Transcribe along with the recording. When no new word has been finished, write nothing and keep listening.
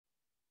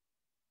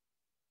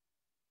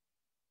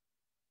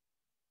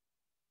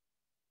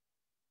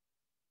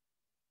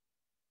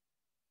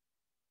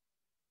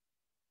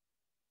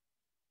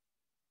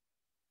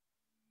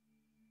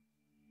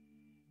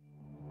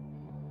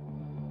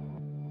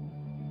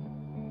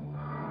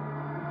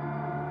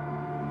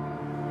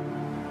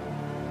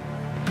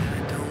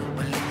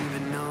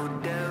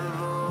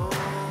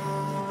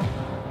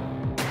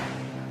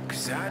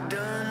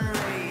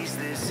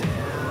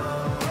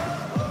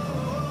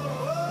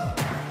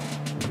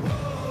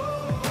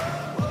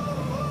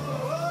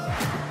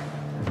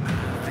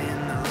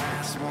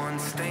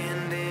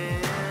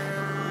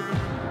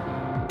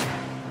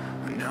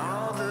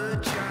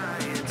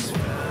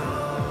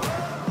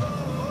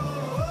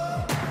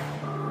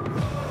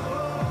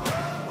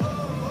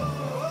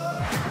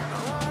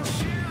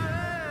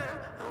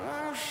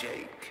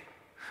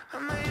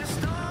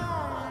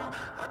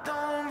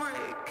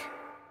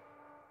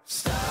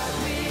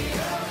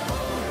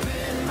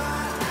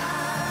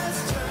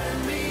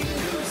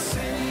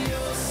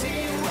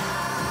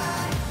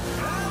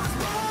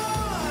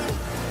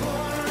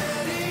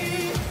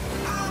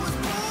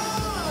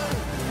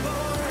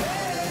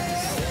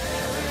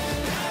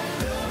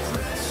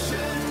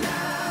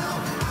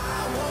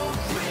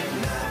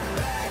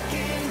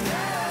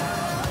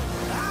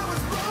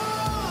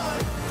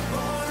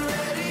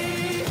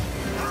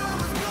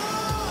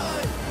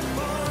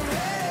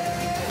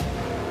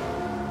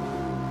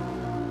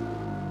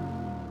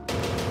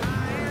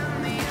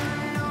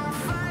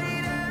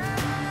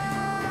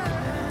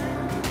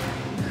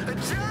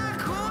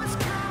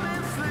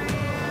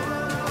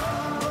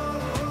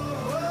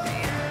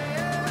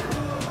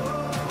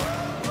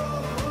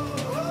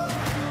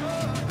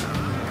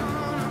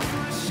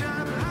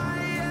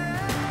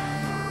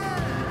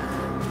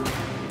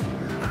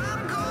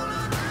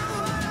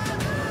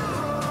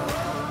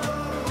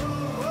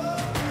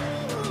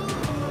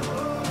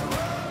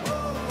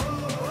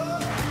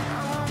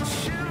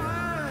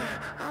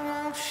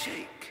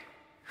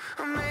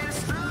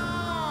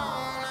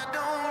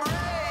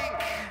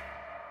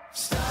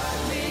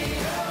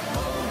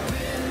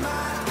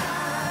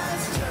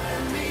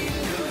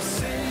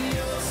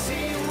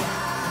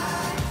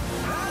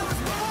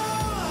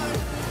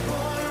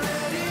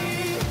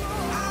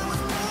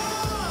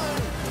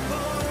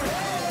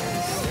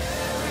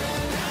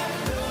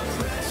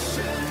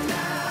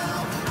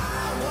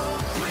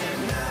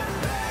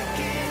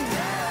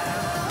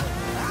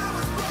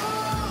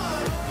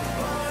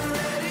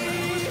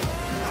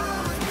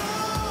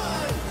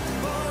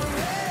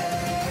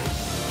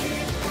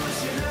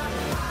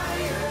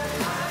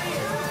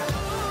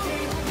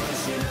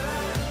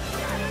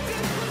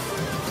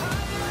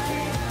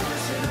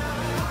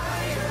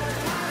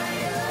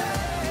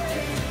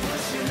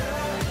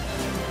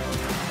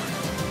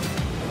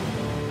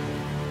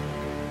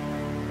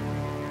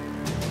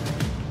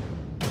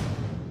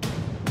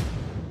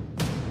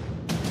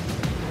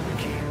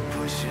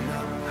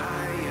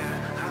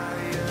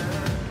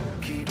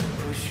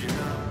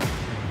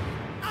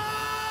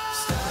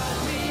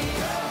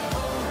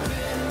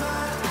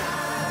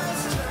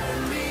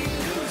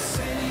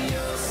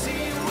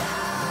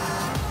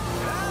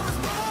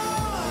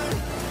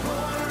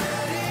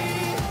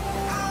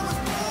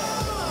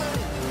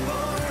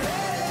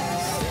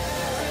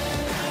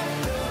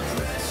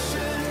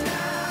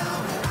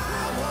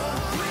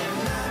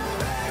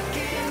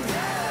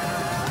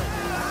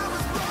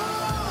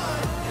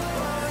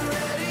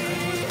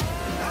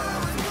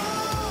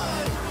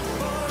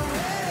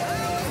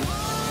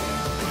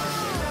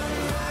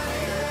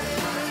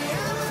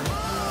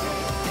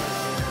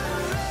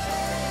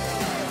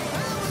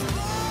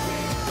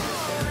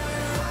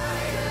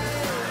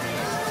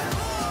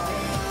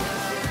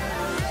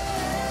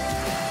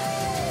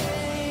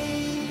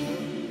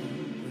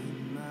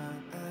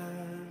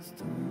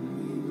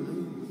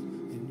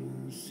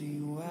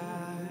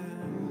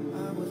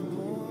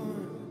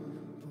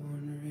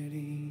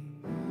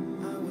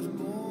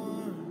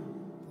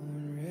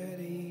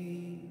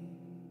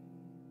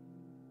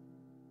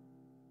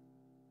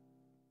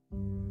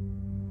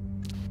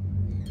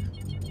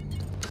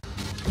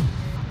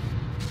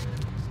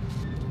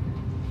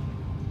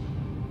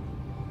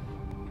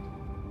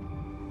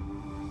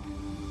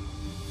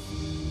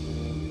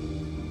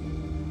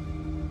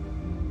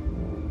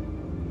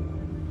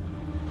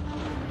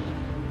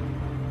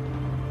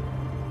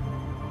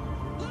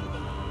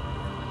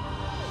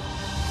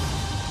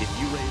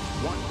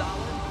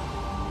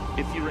$1,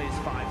 if you raise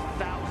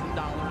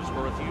 $5,000,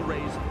 or if you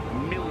raise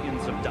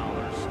millions of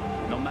dollars,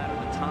 no matter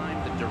the time,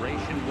 the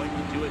duration, when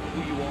you do it,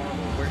 who you are,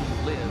 or where you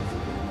live,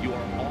 you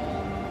are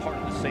all part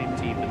of the same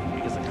team,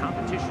 because the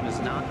competition is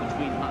not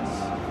between us.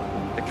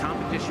 The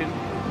competition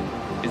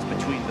is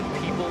between the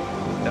people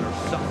that are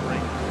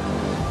suffering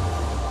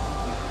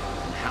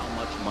and how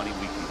much money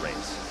we can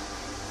raise.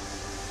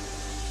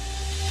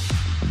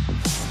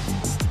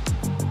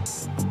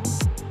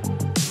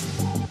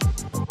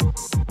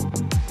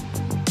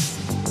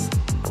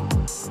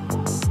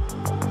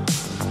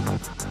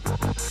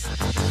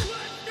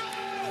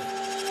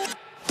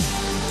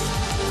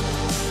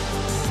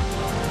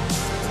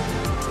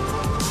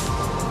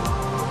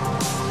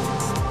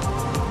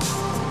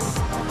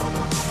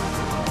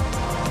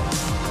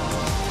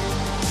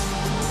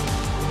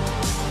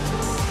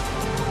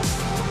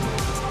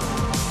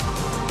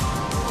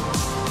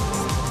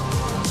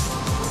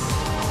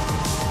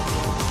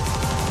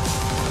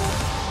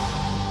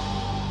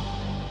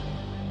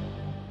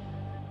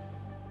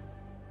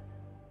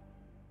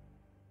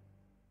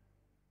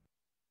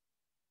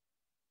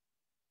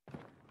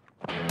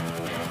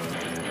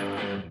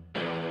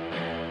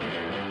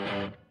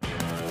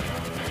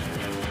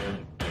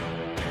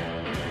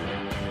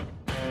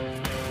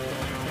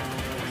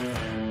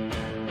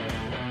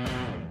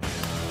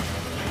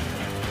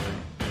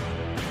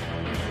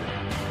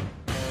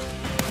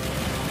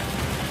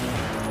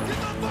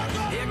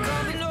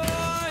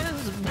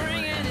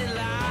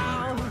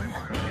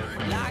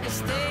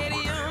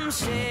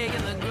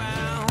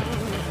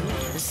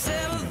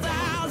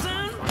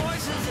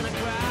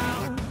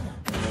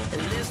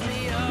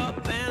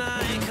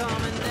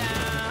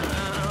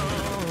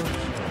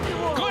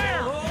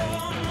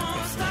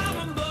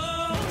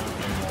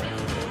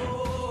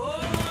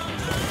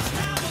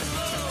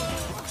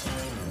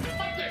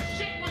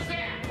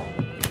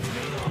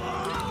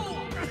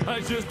 I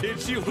just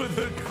hit you with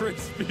the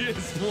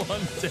crispiest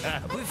one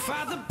tap.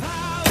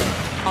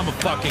 I'm a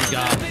fucking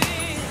god.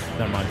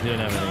 Never mind,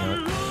 didn't have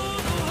anything else.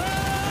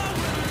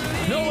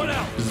 No one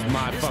else. This is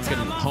my fucking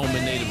home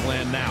and native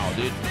land now,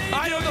 dude.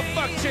 I know the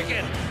fuck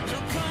chicken.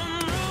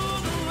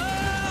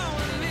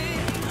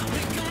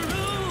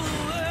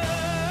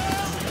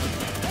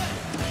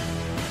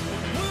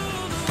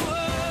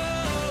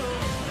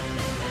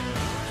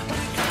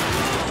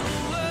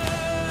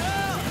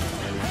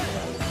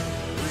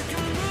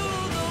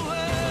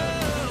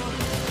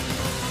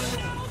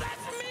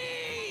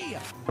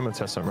 I'm gonna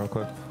test something real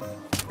quick.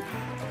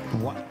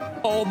 What?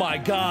 Oh my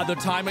god, the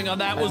timing on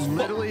that was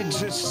literally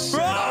just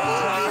when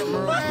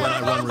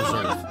I run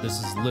reserve. This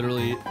is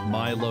literally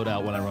my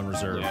loadout when I run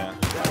reserve. Yeah.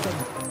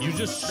 You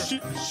just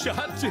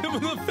shot Tim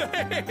in the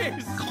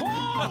face.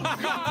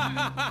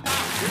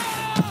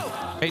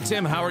 Hey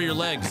Tim, how are your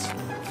legs?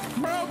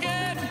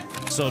 Broken.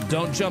 So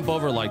don't jump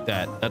over like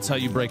that. That's how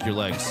you break your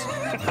legs.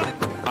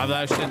 I've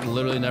actually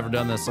literally never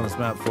done this on this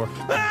map before.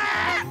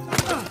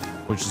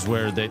 Which is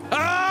where they.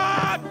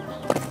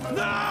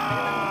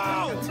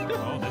 No!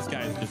 Oh, this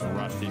guy's just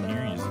rushed in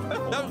here.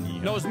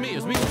 No, it's me.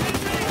 It's me. It's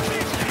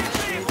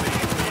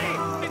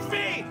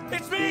me!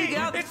 It's me!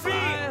 It's me!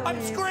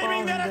 I'm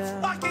screaming that it's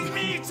fucking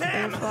me,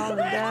 Tim! It's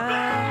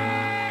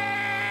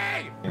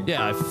me!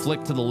 Yeah, I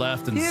flicked to the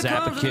left and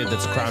zap a kid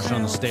that's crouching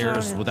on the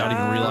stairs without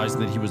even realizing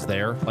that he was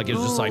there. Like, it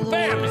was just like,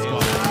 bam, he's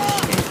gone.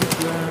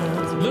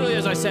 Literally,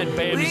 as I said,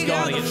 bam, he's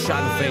gone. I get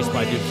shot in the face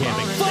by a dude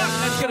camping. Fuck,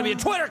 that's gonna be a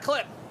Twitter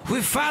clip.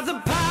 We fight the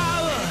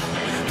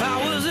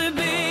powers that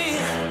be.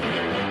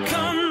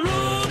 Come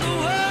rule the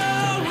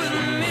world with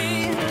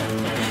me.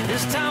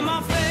 This time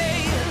I'll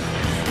fade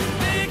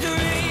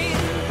victory.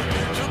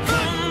 So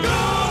come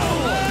rule the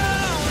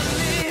world with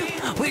me.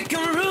 We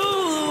can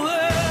rule the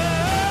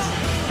world.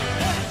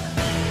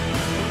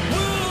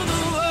 Rule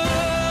the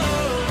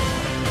world.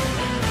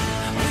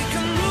 We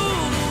can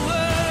rule the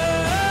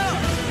world.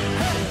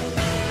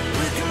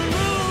 We can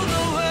rule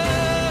the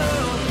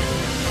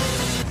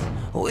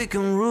world. We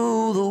can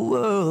rule the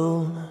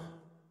world.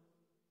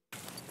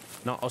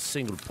 Not a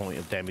single point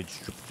of damage,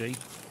 Triple G.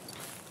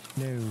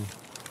 No.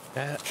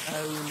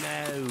 Oh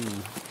no.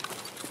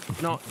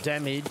 Not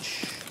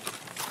damage.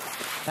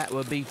 That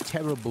would be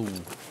terrible.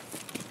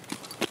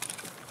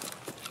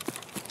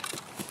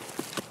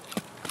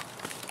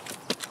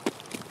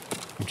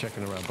 I'm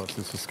checking around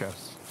buses for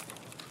scouts.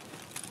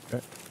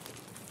 Okay.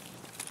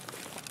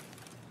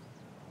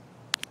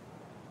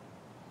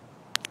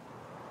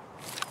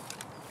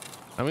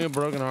 I mean, a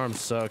broken arm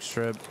sucks,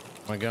 Trip.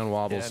 My gun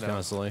wobbles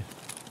constantly.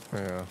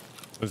 Yeah.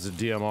 It's a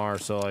DMR,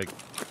 so like,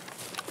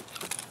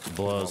 it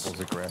blows. Wobbles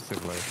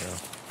aggressively, yeah.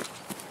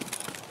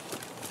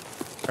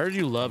 I heard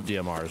you love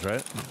DMRs,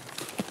 right?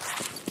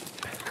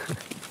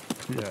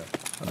 Yeah.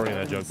 I'm bringing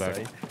that joke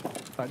back.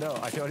 I know,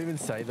 I don't even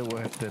say the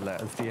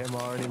letters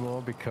DMR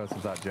anymore because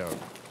of that joke.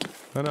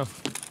 I know.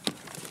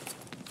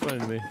 Funny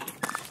to me.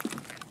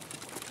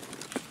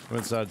 I'm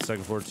inside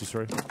second floor,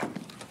 two-story.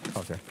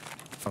 Okay.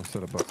 I'm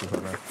still at buses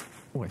right now.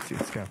 Oh, I see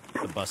a scout.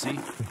 The bussy?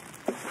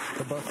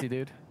 The bussy,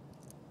 dude.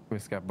 Give me a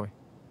scout, boy.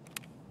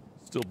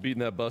 Still beating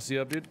that bussy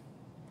up, dude?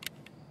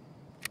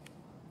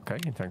 Okay,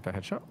 you tanked that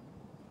headshot.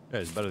 Yeah,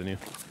 he's better than you.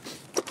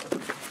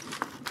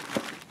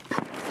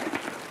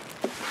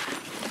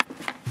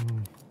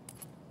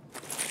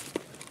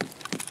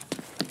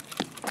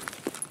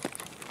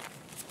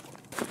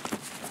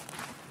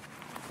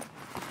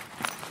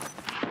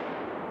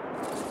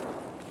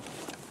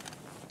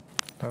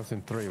 That was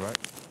in 3, right?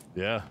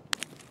 Yeah.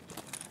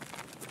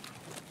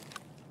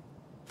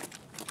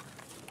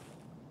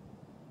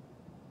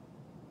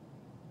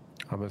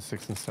 I'm at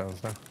 6 and 7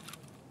 now.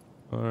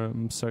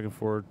 I'm second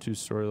floor,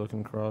 2-story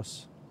looking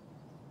across.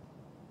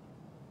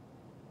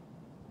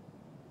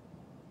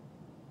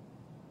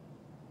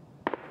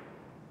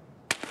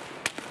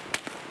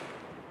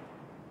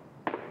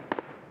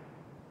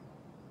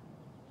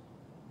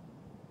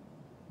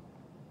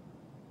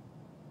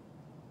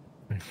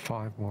 Only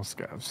 5 more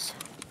scavs.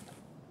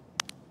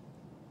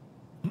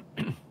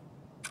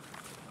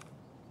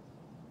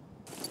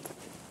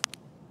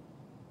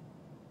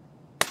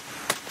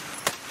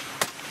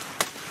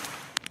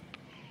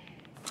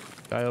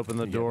 Guy opened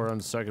the door on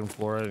the second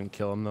floor. I didn't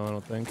kill him though, I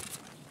don't think.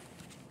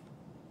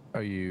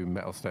 Are you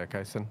metal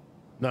staircasing?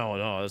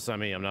 No, that's not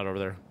me. I'm not over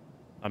there.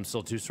 I'm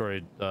still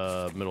 2-story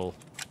middle.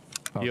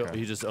 Okay.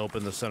 He just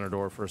opened the center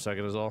door for a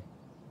second is all.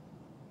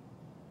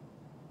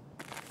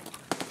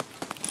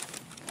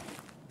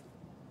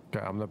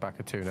 Okay, I'm the back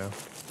of 2 now.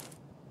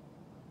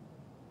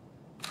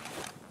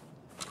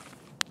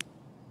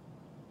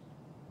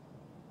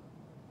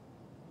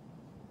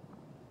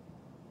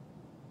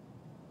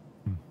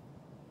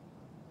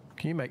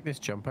 Can you make this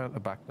jump out the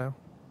back now?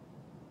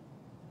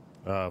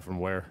 From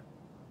where?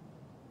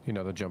 You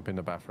know, the jump in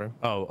the bathroom.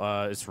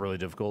 Oh, it's really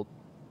difficult.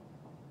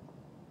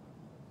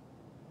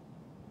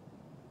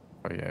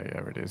 Oh yeah,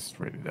 it is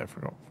really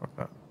difficult. Fuck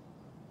that.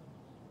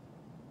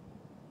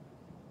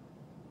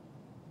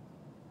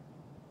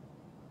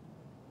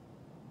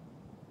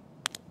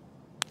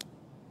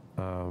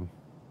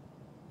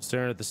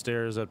 Staring at the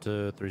stairs up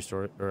to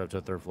 3-story or up to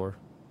 3rd floor.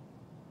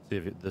 See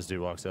if this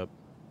dude walks up.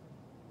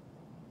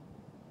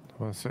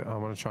 I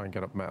want to try and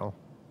get up metal.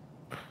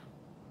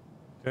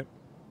 Okay.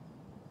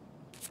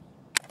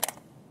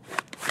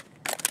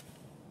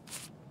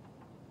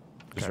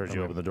 Just heard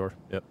you open the door.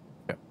 Yep.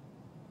 Yep.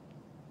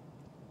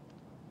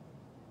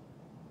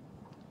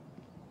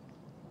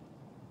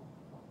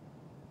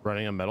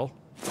 Running on metal?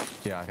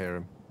 Yeah, I hear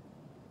him.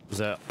 Is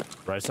that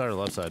right side or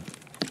left side?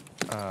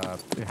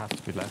 It has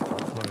to be left.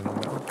 Right? Running on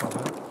metal.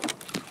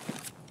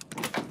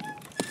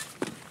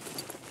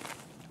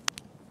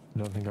 I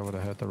don't think I would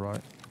have heard the right.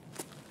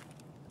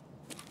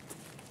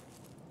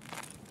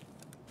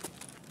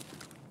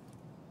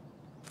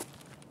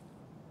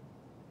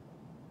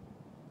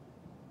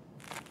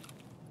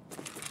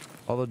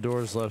 All the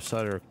doors left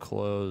side are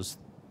closed.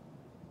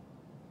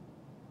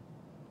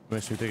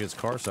 Makes me think it's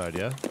car side,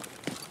 yeah?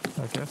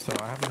 I guess so.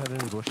 I haven't had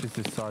any rushes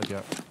this side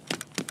yet.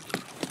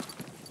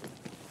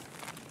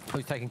 Oh,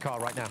 he's taking car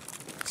right now.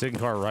 Taking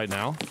car right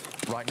now?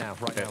 Right now.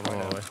 Okay, right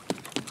now.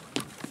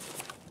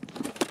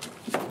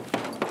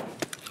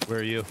 Where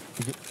are you?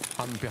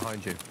 I'm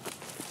behind you.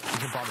 You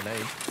can bomb an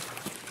aid.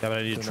 Yeah, but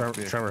I need a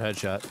tremor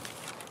headshot.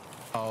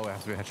 Oh, it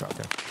has to be a headshot.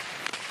 Okay.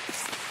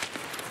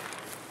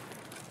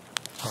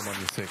 I'm on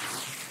your 6.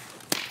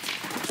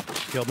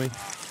 Killed me.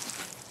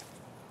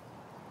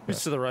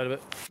 He's to the right of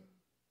it.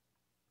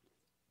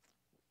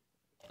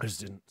 I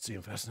just didn't see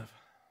him fast enough.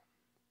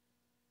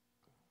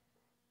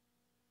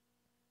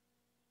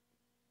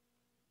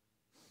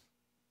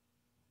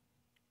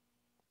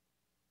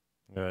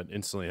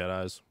 Instantly had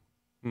eyes.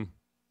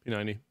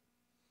 P90. You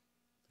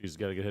just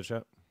got a good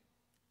headshot.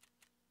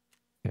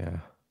 Yeah.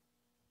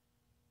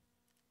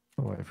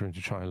 I'll wait for him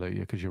to try and loot you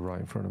because you're right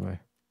in front of me.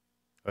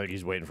 I think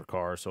he's waiting for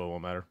car, so it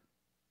won't matter.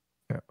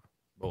 Yeah.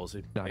 But we'll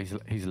see. No,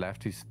 he's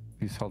left. He's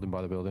holding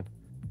by the building.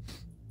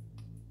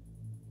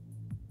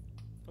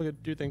 Okay,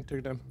 do your thing. Take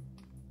your time.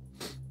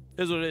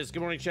 Here's what it is. Good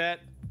morning,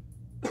 chat.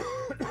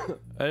 I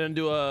didn't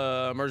do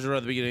a merger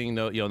at the beginning.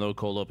 No, no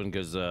cold open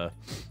because I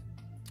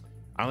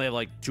only have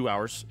like 2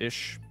 hours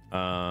ish.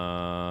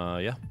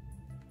 Yeah.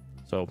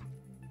 So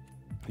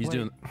he's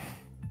doing.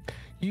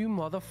 You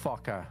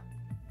motherfucker!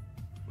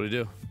 What do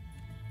you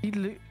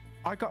do?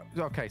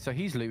 Okay, so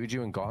he's looted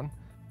you and gone.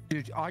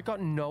 Dude, I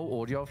got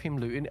no audio of him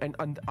looting,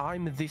 and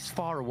I'm this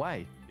far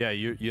away. Yeah,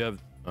 you have.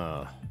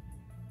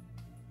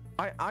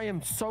 I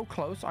am so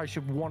close. I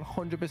should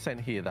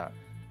 100% hear that.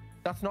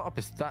 That's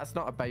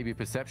not a baby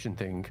perception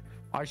thing.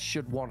 I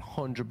should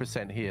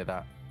 100% hear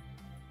that.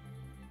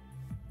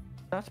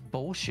 That's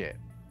bullshit.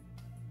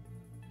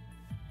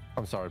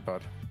 I'm sorry,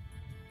 bud.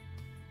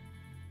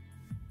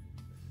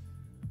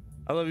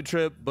 I love you,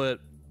 Trip, but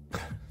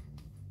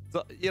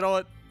you know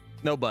what?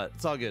 No, but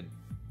it's all good.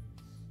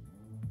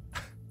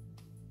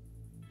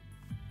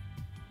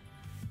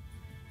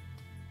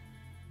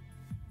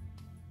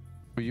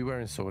 Were you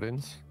wearing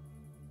sword-ins?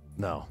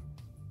 No.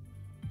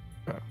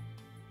 Oh.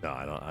 No,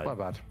 I don't. My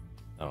bad.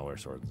 I don't wear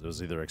swords. It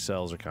was either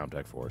Excels or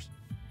Comtact Force.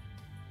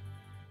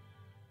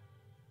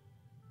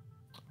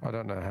 I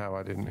don't know how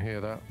I didn't hear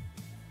that.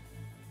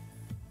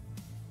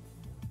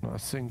 Not a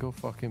single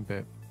fucking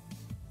bit.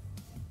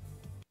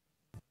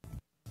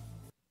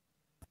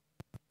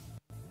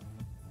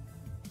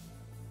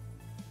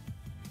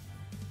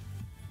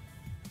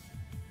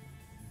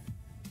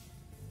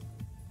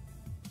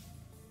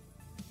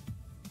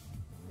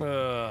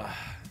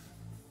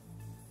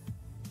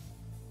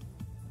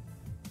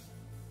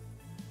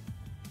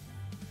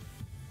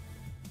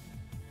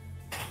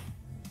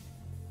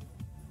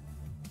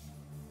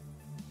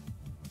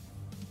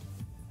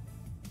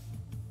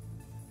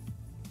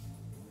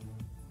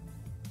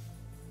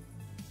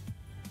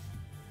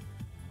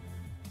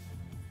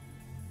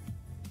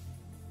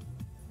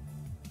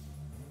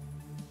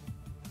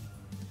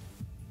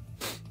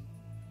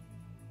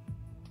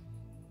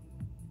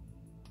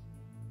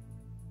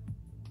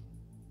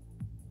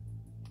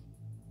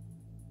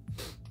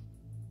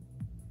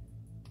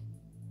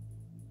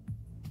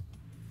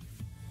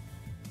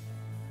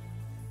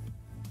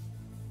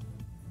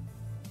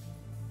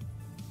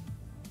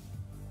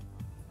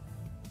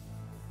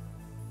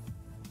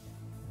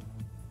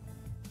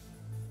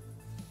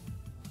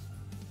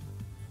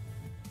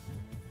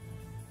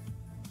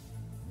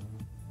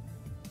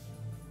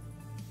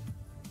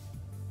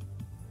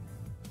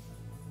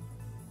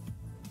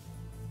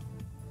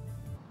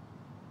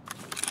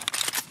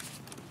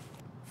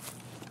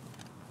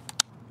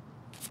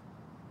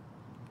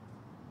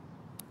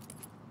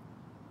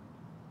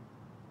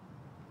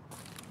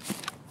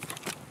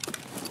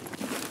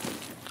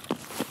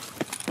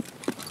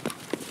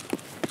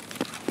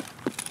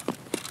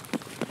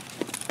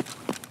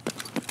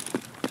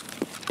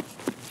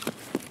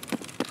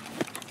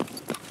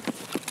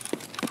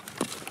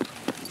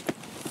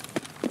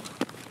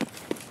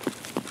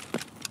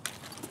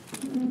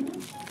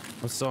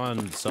 What's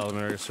on South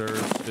America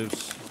servers?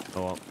 Oops.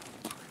 Oh well.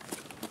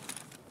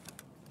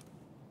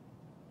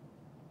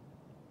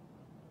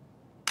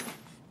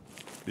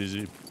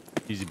 Easy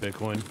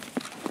Bitcoin.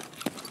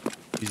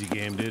 Easy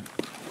game, dude.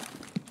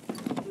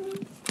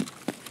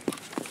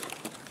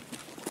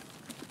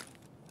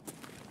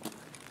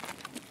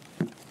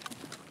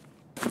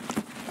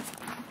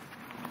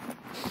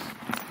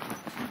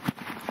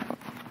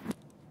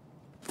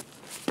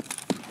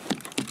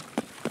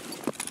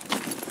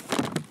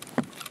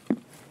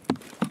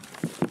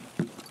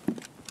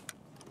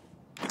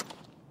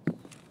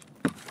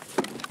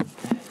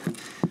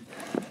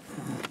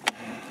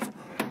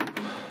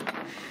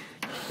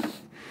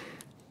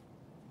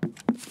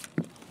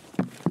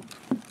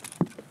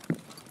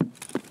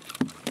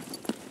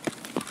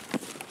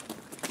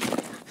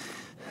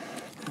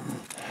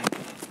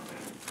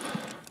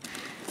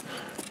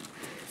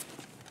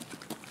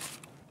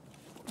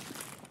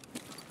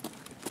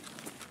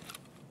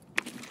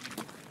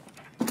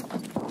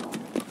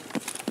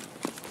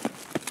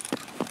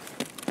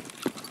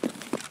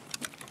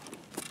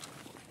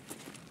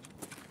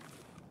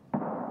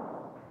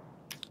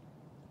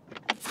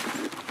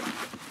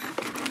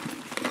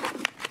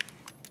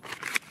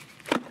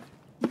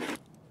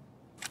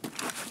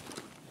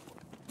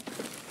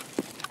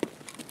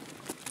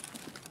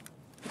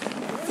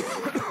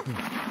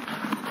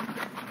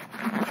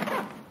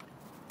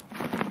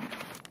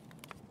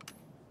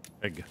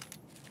 Egg.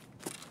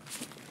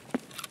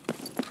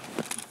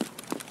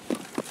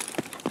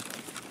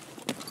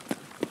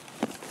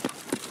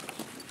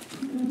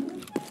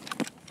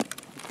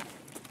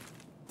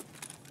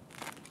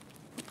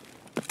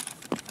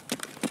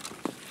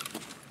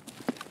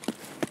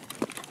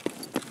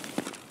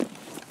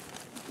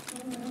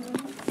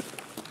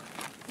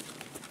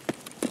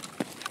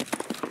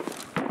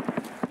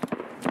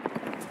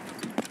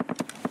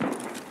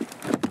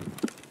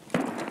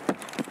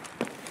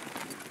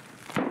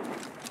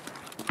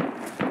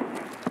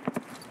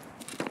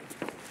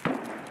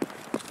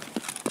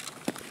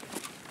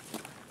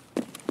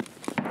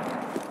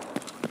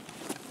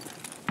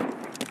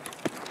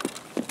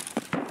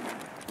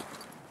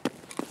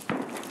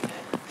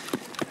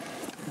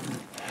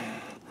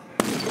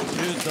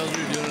 Tell us what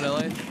you're doing in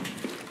LA.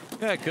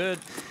 Yeah, good.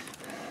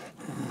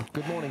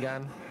 Good morning,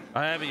 Ann.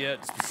 I haven't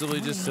yet,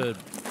 specifically just to,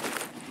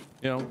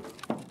 you know,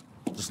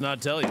 just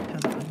not tell you.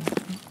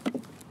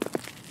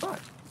 Right.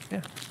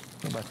 Yeah.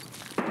 Not bad.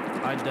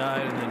 I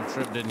died and then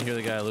Trip didn't hear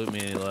the guy loot me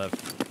and he left.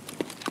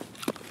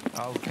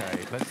 Okay,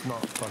 let's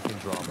not fucking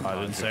drama. I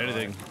didn't say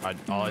anything.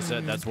 All I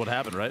said, that's what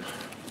happened, right?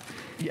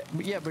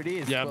 Yeah, but it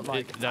is. Yeah, but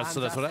like, that's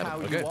what happened. How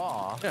okay. you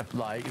are. Yeah.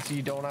 Like, so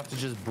you don't have to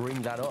just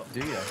bring that up,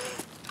 do you?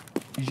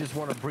 You just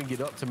want to bring it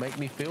up to make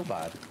me feel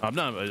bad. I'm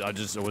not. I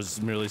was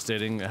merely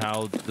stating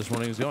how this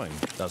morning is going.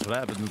 That's what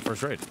happened in the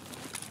first raid.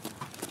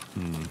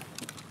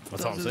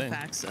 That's all I'm Those are the saying.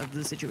 facts of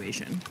the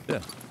situation. Yeah.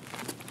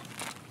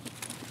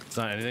 It's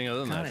not anything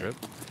other than Got that, it. Trip.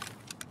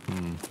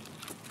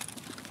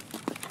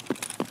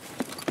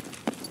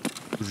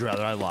 Would you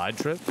rather I lied,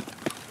 Trip?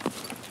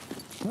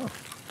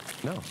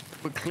 No.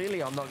 But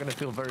clearly I'm not going to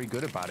feel very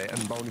good about it,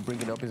 and only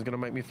bringing it up is going to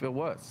make me feel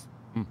worse.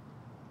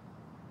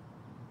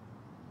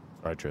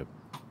 Sorry, Trip.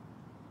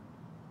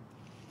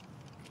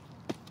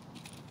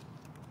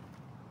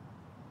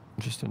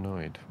 I'm just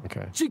annoyed.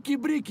 Okay. Yeah,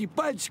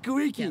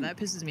 that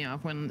pisses me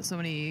off when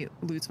somebody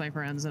loots my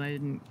friends and I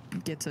didn't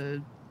get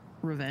to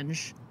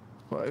revenge.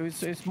 Well,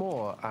 it's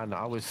more, and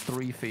I was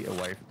 3 feet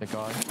away from the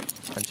guy,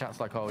 and chat's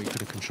like, oh, he could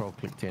have control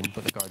clicked in,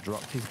 but the guy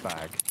dropped his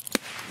bag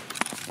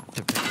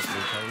to pick up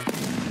Lupo.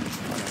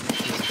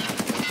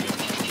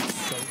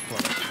 So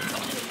close.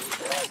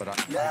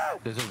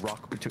 There's a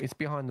rock between. It's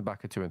behind the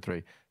back of 2 and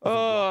 3.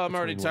 Oh, I'm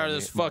already tired of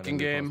this fucking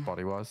game.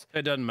 Body was.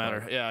 It doesn't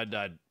matter. Yeah, I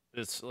died.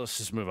 Let's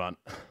just move on.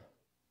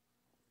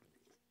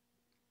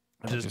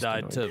 I just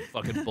died to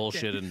fucking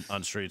bullshit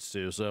on streets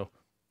too. So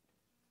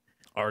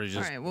already just.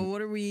 All right. Well,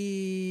 what are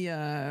we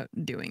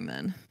doing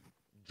then?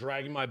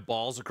 Dragging my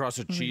balls across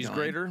a cheese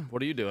grater.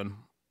 What are you doing?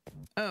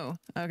 Oh,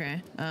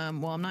 okay.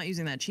 Well, I'm not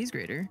using that cheese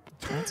grater.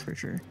 That's for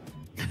sure.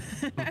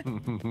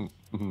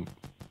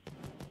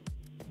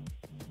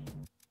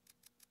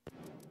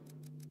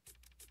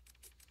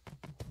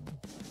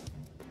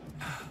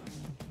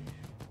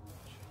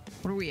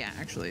 What are we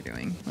actually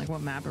doing? Like,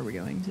 what map are we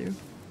going to?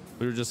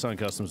 We were just on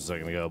customs a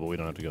second ago, but we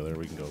don't have to go there.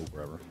 We can go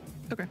wherever.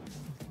 Okay.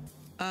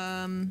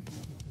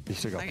 You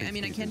still got I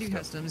mean, I can do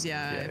customs.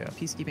 Yeah,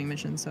 peacekeeping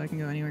missions, so I can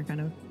go anywhere,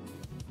 kind of.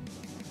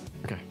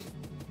 Okay.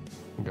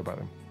 We'll go by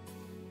them.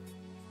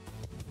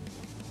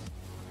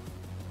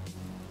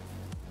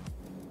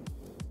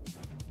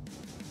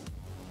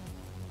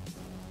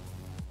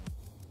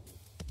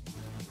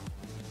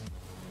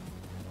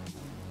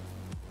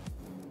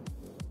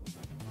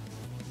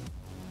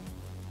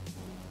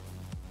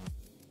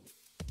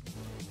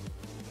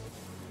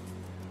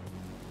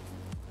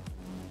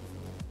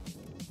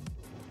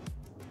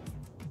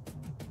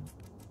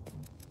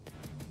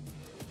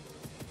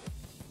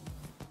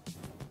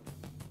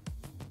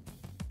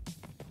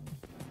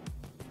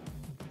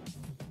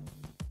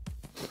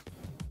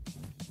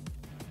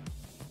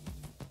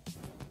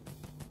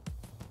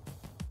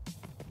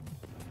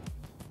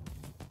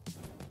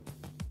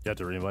 You have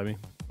to re-invite me,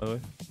 by the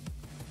way.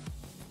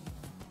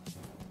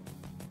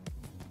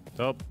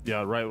 Oh,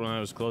 yeah, right when I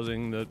was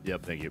closing the...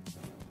 Yep, thank you.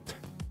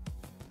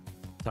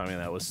 Timing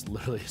that was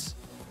literally as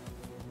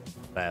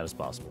bad as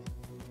possible.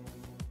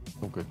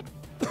 Oh, good.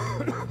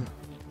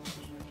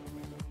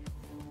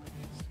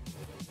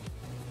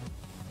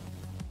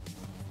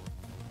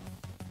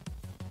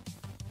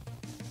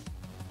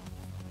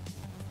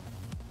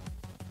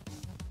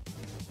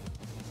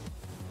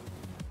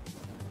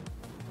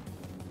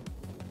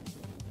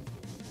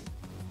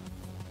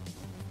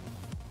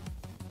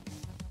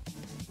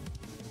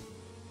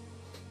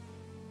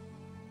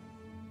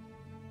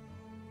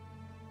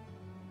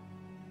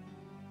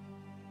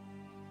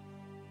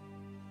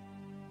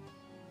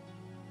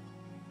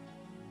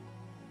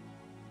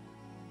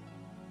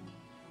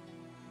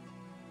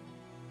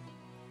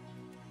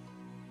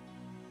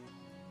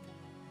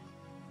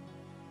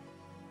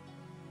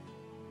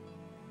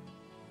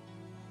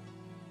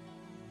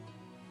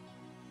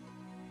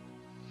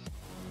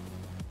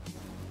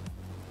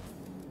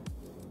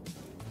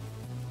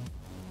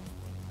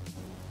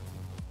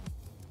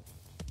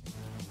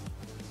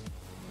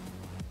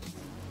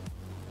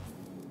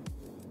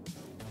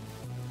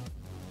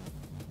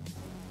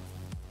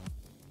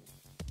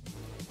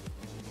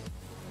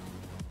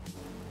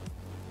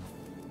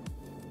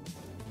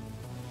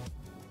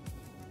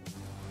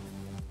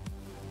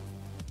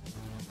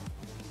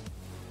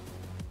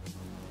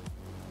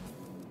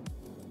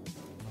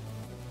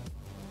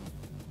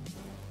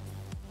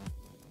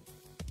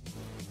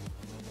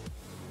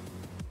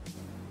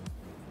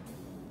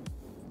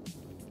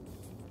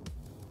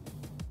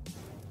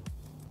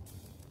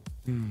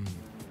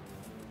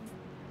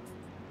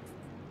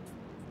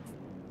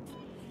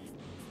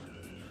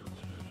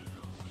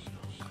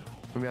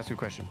 Let me ask you a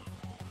question.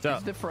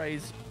 Is the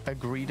phrase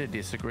 "agree to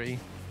disagree"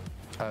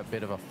 a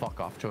bit of a fuck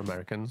off to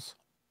Americans?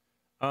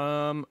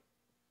 I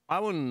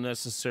wouldn't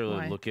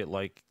necessarily look at it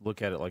like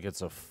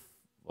it's a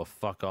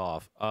fuck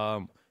off.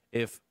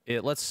 If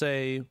it, let's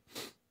say,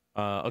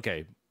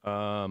 okay,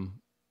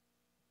 I'm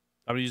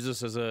gonna use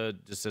this as a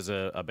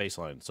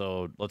baseline.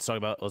 So let's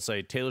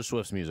say Taylor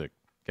Swift's music.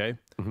 Okay,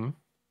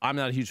 I'm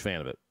not a huge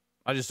fan of it.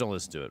 I just don't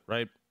listen to it.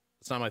 Right?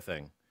 It's not my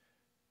thing.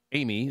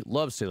 Amy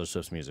loves Taylor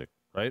Swift's music.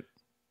 Right?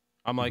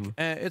 I'm like,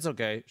 it's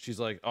okay. She's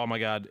like, oh my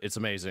God, it's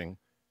amazing.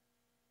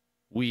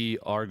 We're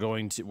never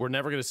going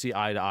to see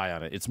eye to eye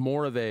on it. It's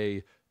more of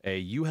a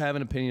you have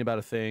an opinion about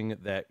a thing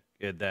that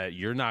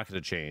you're not going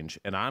to change,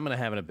 and I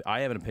have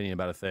an opinion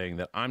about a thing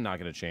that I'm not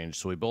going to change.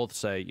 So we both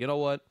say, you know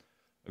what,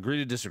 agree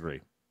to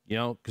disagree. You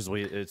know, because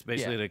it's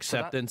basically an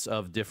acceptance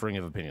of differing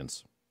of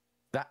opinions.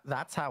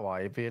 That's how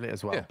I feel it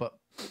as well. Yeah. But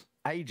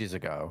ages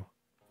ago,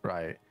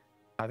 right?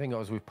 I think I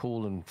was with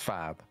Paul and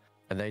Fab,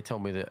 and they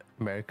told me that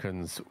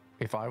Americans.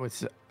 If I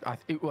was, I'll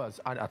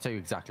tell you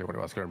exactly what it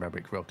was. I can remember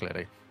it real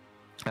clearly.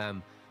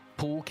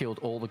 Paul killed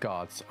all the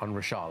guards on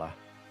Reshala,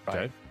 right?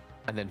 Okay.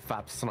 And then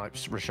Fab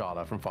snipes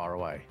Reshala from far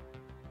away.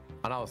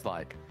 And I was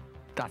like,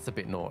 that's a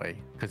bit naughty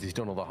because he's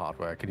done all the hard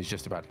work and he's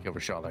just about to kill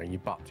Reshala and you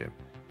bopped him,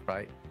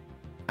 right?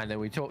 And then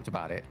we talked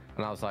about it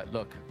and I was like,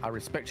 look, I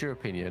respect your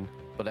opinion,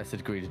 but let's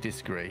agree to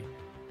disagree.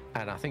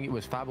 And I think it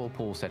was Fab or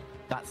Paul said,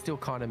 that still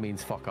kind of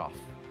means fuck off.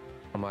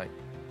 I'm like,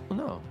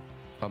 well,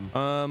 no.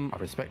 I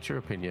respect your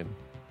opinion.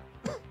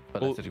 But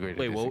that's a degree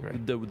to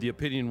disagree. The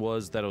opinion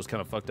was that it was kind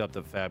of fucked up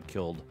that Fab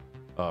killed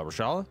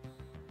Reshala?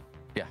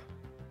 Yeah.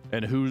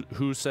 And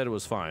who said it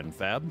was fine?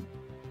 Fab?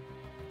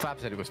 Fab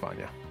said it was fine,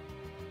 yeah.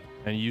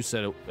 And you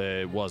said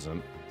it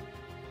wasn't?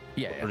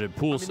 Yeah. Or did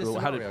Pool? I mean,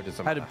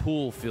 how did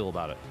Pool feel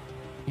about it?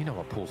 You know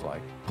what Pool's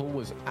like. Pool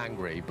was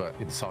angry, but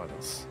in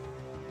silence.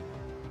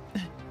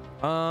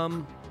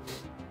 And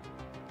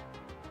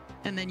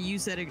then you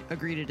said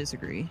agree to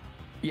disagree.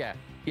 Yeah.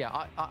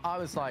 I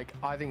was like,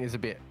 I think it's a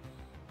bit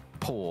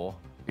poor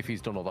if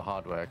he's done all the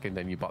hard work and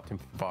then you bopped him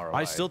far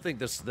away. I still think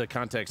the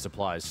context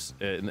applies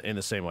in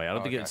the same way. I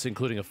don't think it's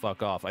including a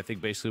fuck off. I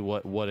think basically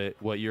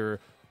what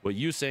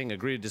you saying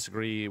agree to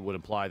disagree would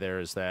imply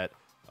there is that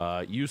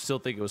you still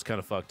think it was kind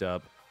of fucked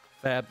up.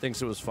 Fab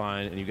thinks it was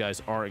fine, and you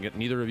guys aren't.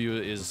 Neither of you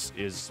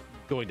is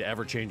going to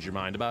ever change your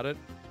mind about it,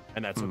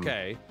 and that's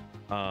okay.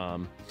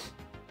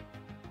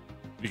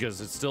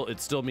 Because it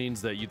still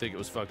means that you think it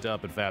was fucked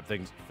up, and Fab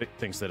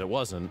thinks that it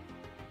wasn't.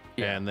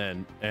 Yeah.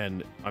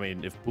 And I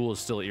mean, if Pool is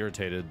still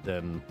irritated,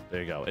 then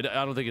there you go. I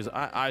don't think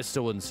I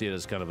still wouldn't see it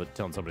as kind of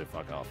telling somebody to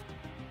fuck off.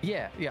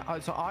 Yeah.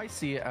 So I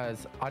see it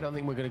as I don't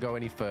think we're going to go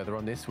any further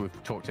on this. We've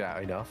talked it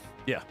out enough.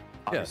 Yeah.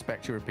 I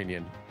respect your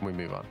opinion. We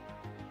move on.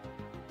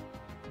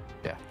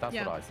 Yeah, that's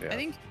what I see. I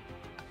think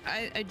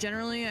I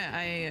generally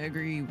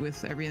agree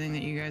with everything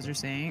that you guys are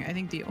saying. I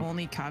think the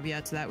only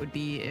caveat to that would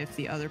be if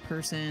the other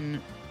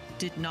person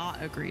did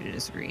not agree to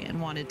disagree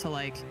and wanted to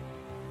like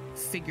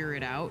figure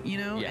it out, you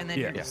know, and then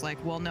you're just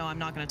like, well, no, I'm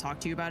not going to talk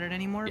to you about it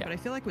anymore. But I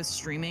feel like with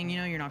streaming, you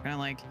know, you're not going to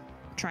like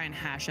try and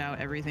hash out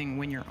everything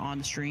when you're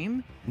on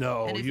stream.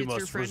 No, and if you it's must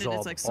your friend resolve and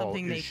it's like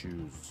something all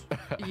issues.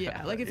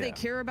 Like if they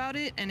care about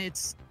it and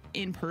it's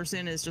in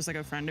person, it's just like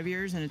a friend of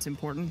yours and it's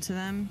important to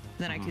them,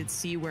 then I could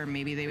see where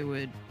maybe they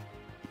would,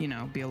 you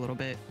know, be a little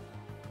bit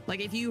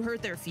like if you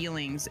hurt their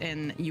feelings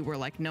and you were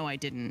like, no, I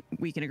didn't,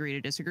 we can agree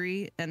to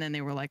disagree, and then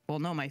they were like, well,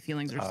 no, my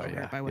feelings are still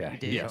hurt by what you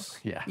did.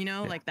 You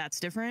know, like that's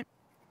different.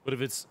 But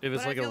if it's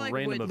like a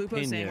random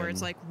opinion, saying where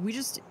it's like we're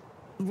just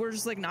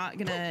like not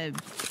gonna.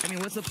 I mean,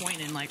 what's the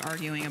point in like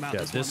arguing about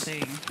this one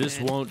thing? This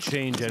won't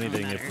change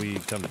anything if we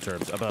come to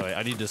terms. By the way,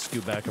 I need to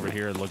scoot back over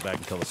here and look back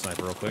and kill the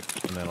sniper real quick,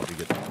 and then I'll be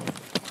good.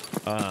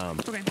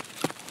 Okay.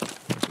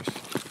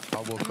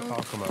 I'll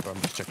come over. I'm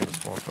just checking the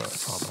spawn for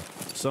armor.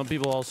 Some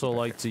people also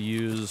like to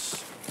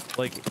use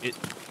like it.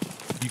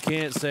 You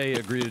can't say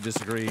agree to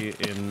disagree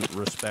in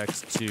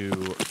respect to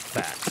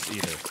facts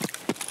either.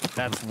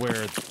 That's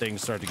where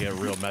things start to get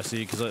real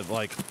messy because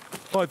like,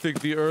 oh, I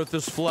think the Earth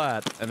is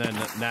flat, and then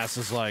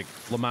NASA's like,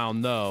 Lamau,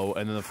 no,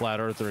 and then the flat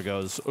earther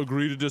goes,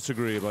 agree to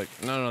disagree. I'm like,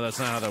 no, that's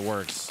not how that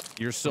works.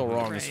 You're still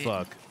wrong as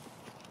fuck.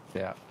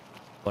 Yeah,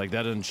 like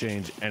that doesn't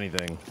change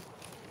anything.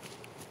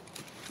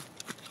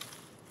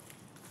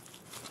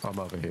 I'm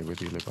over here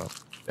with you, Lupo.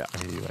 Yeah, I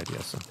hear you,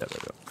 ADS. Yeah, there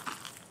we go.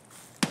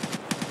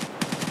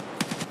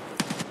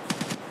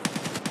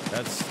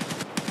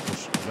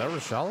 Is that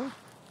Reshala?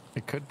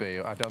 It could be.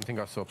 I don't think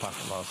I saw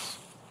past the last.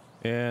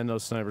 And no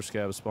sniper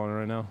scab spawning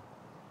right now.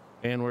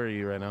 And where are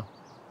you right now?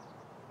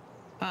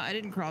 I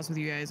didn't cross with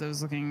you guys. I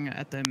was looking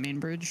at the main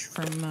bridge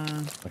from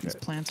these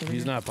plants over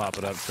He's here. not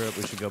popping up, Trip.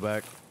 We should go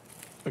back.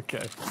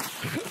 Okay.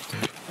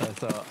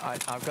 So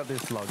I've got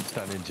this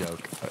long-standing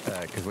joke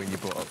because when you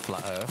brought up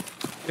flat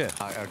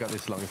Earth, I got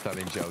this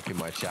long-standing joke in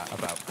my chat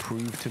about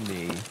prove to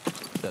me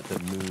that the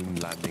moon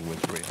landing was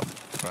real,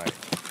 right?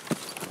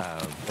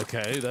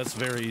 Okay, that's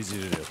very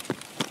easy to do.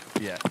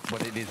 Yeah,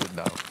 but it isn't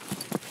though.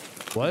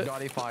 What?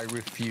 Not if I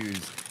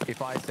refuse.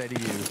 If I say to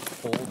you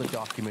all the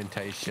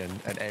documentation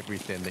and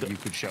everything that you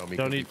could show me.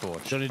 Don't need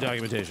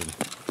documentation.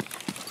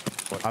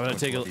 I'm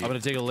gonna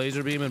take a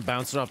laser beam and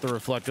bounce it off the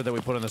reflector that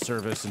we put on the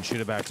surface and shoot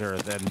it back to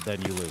Earth, and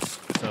then you lose.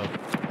 So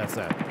that's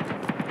that.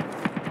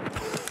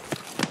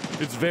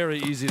 It's very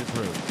easy to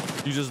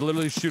prove. You just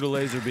literally shoot a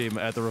laser beam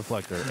at the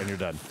reflector and you're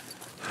done.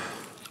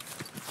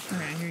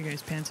 Okay, I hear you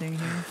guys panting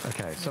here.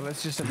 Okay, so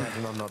let's just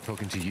imagine I'm not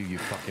talking to you, you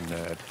fucking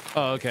nerd.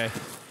 Oh, okay.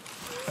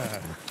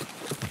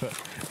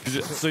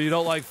 So you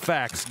don't like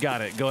facts?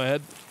 Got it. Go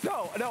ahead.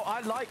 No,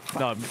 I like facts.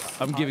 No,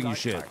 I'm giving you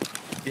shit. Facts.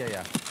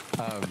 Yeah.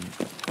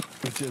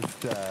 It's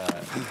just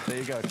there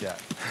you go, Jack.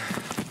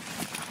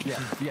 Yeah.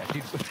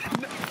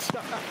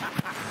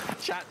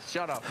 Chat,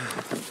 shut up.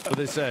 What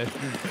they say?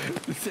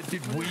 They said,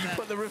 did we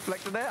put the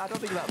reflector there? I don't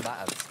think that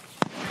matters.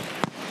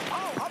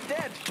 Oh, I'm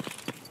dead.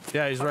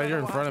 Yeah, he's right here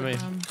in front of me.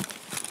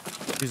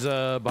 He's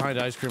behind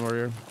ice cream over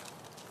here.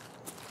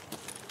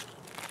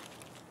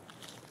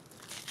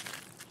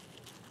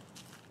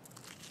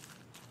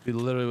 He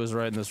literally was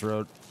right in this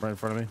road, right in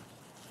front of me.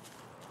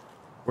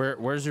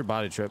 Where's your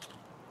body, Trip?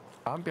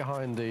 I'm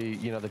behind the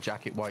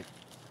jacket white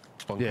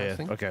bunkhouse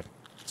thing. Okay.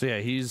 So yeah,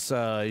 he's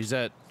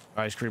at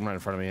ice cream right in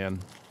front of me, and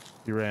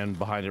he ran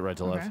behind it right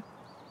to left.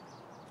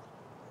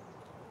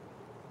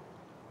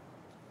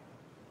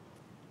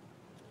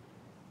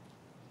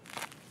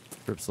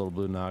 Trip's little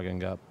blue noggin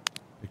got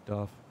picked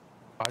off.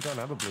 I don't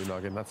have a blue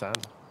noggin. That's Anne.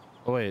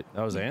 Oh wait,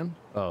 that was Anne?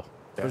 Oh,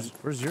 yeah.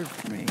 Where's your?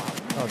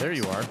 Oh, there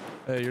you are.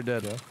 Hey, you're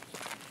dead. Yeah.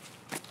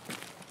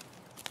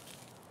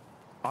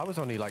 I was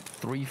only like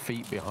 3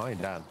 feet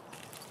behind Anne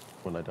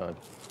when I died.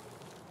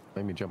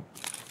 Made me jump.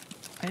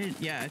 I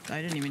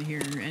didn't even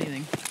hear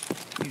anything.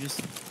 You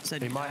just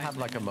said he might have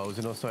like a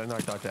Mosin or something. I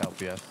died to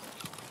LPS.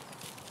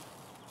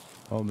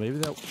 Oh, maybe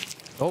that.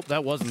 Oh,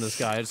 that wasn't this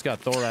guy. I just got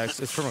thorax.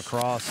 It's from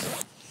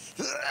across.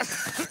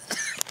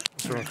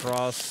 It's from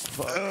across.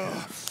 Fuck.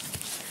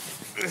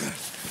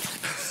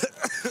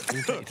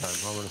 You can take your time.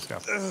 I'll run a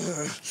scout.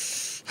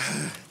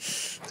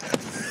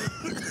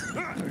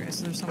 Okay,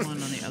 so there's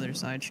someone on the other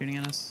side shooting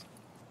at us.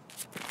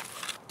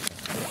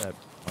 That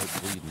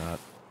might bleed, not.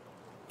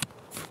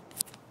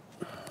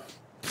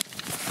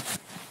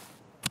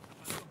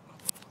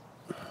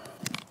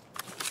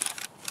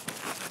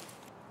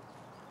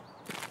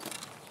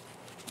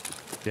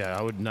 Yeah,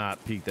 I would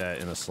not peek that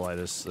in the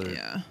slightest.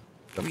 Yeah.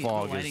 The The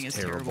fog lighting is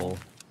is terrible. terrible.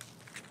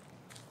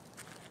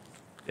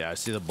 Yeah, I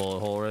see the bullet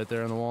hole right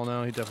there in the wall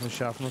now. He definitely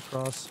shot from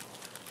across.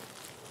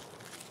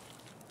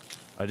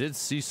 I did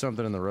see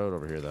something in the road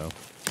over here, though.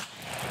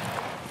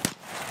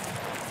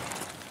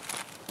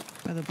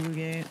 By the blue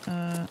gate.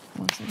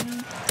 One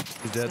second.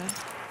 He's dead.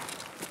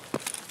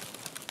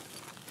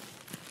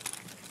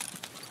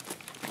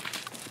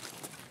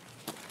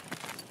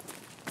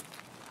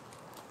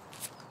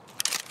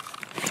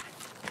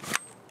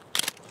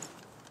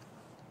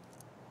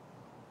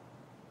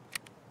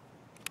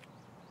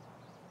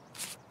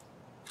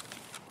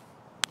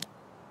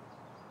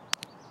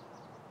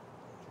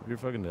 You're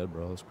fucking dead,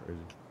 bro. That's crazy.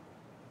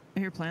 I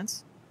hear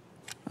plants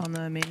on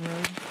the main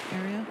road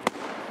area.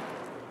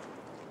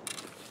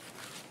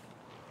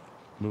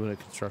 Moving at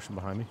construction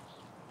behind me.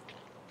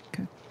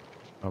 Okay.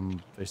 I'm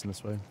facing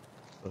this way.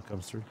 So it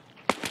comes through.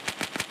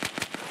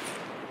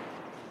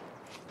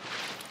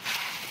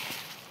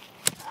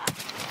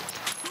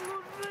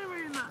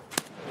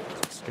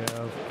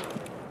 Scav. You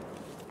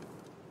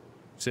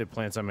say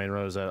plants on main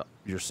road. Is that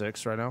your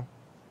 6 right now?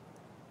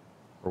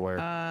 Or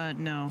where?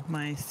 No,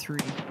 my 3.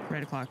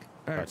 Right o'clock.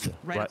 Gotcha.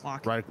 Right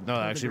o'clock. Right. No,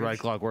 Over the actually, right bridge.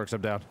 clock works.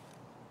 I'm down.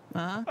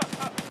 Uh-huh.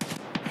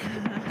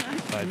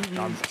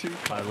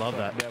 I love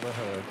that. Never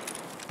heard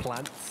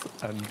plants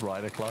and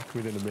right o'clock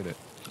within a minute.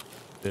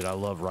 Dude, I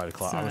love right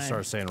o'clock. I'm gonna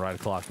start saying right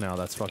o'clock now.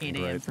 That's fucking 8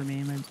 a.m. great. for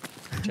me. My...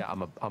 Yeah,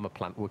 I'm a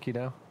plant Wookiee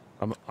now.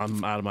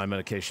 I'm out of my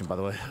medication, by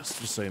the way,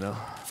 just so you know.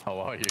 How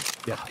are you?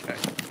 Yeah. Okay.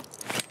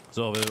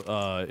 So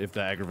if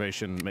the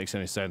aggravation makes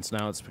any sense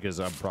now, it's because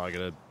I'm probably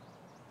gonna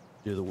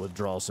do the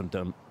withdrawal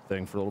symptom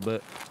thing for a little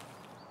bit.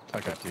 I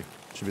got you.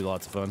 Should be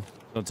lots of fun.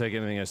 Don't take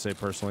anything I say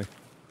personally.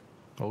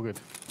 All good.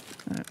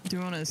 do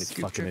you want to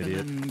scoop fucking trip idiot.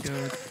 and then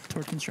go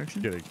toward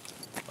construction? Kidding.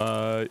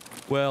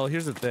 Well,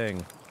 here's the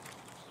thing.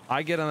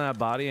 I get on that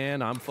body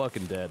and I'm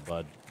fucking dead,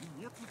 bud.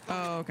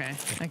 Oh, okay.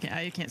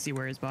 I can't see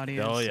where his body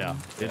is. Oh yeah,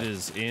 so- it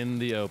is in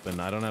the open.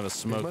 I don't have a It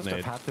smoke must nade.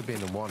 have had to be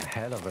in one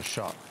hell of a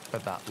shot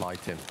at that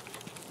lighting.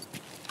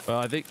 Well,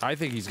 I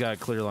think he's got a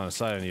clear line of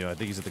sight on you. I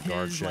think he's at the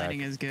guard His shack.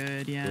 lighting is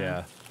good, yeah.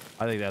 Yeah,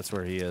 I think that's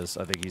where he is.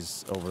 I think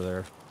he's over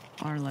there.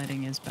 Our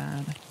lighting is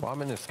bad. Well,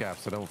 I'm in a scav,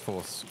 so don't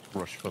force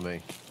rush for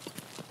me.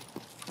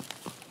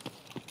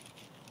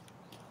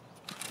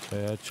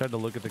 Yeah, I tried to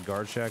look at the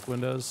guard shack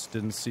windows.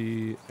 Didn't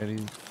see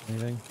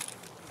anything.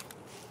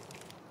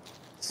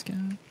 Scout.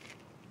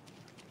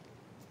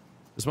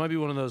 This might be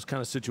one of those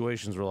kind of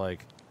situations where,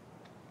 like,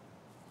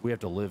 we have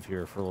to live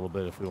here for a little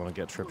bit if we want to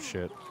get trip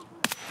shit.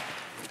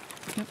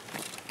 Yep.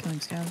 Killing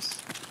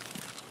scouts.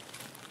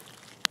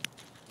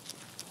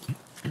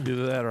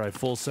 Either that or I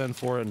full send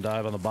for it and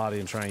dive on the body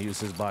and try and use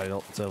his body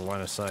to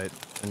line of sight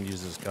and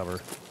use his cover.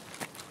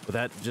 But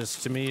that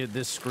just, to me,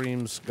 this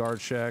screams guard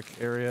shack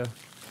area.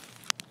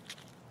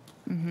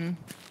 Mm-hmm.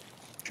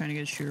 Trying to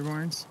get shooter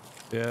barns.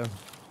 Yeah.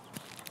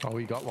 Oh,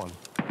 we got one.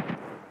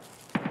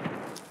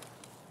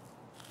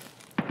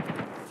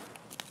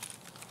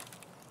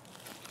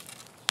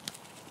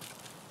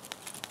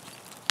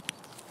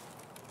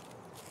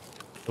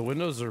 The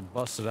windows are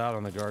busted out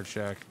on the guard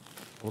shack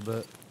a little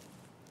bit.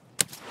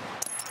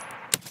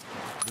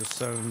 Just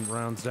sending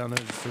rounds down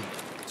there just to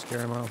scare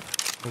him off,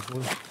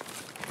 hopefully.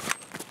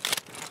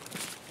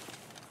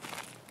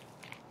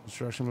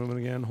 Construction movement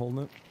again,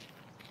 holding it.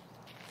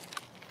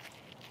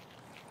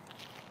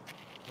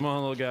 Come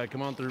on, little guy,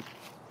 come on through.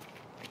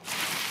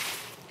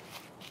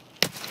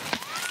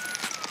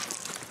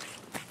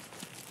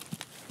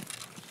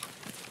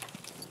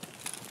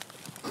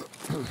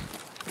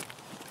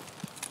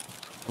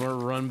 I'm gonna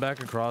run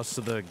back across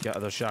to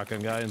the shotgun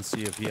guy and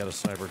see if he had a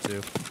sniper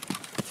too.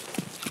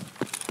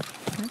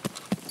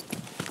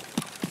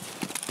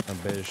 I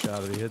bait a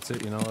shot if he hits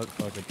it. You know what?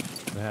 Fuck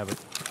it. I have it.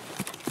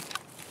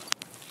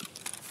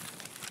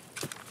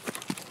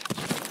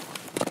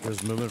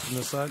 There's movement from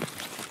this side.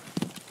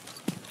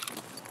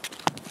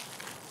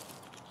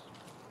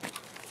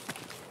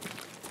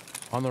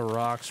 On the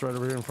rocks right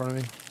over here in front of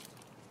me.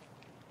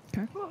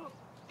 Okay. You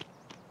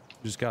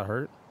just got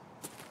hurt.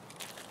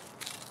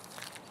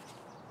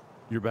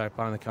 You're back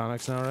behind the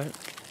Connex now, right?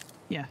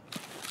 Yeah.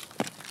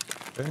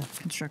 Okay.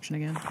 Construction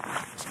again.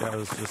 This guy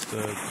was just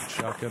a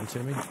shotgun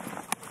Timmy.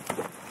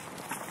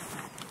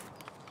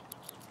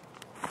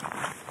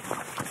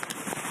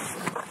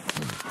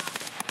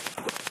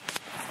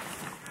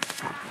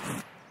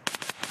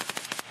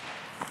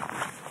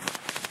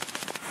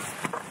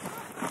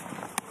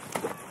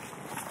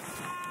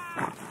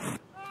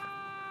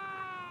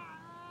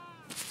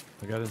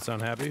 That guy didn't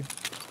sound happy.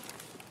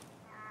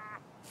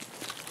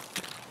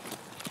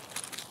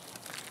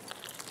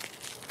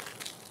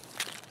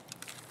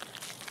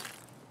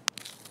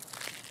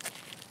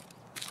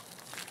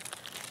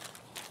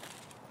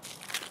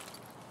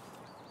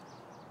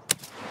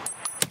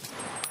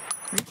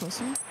 Are you close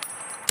to me?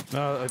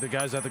 No, the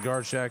guy's at the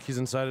guard shack. He's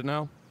inside it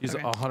now. He's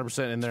Okay.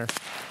 100% in there.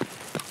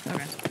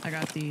 Okay, I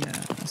got the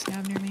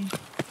scab near me.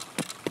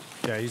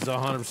 Yeah, he's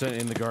 100%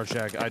 in the guard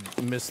shack. I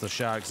missed the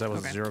shot because I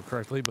wasn't Okay. zero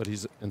correctly, but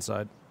he's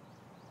inside.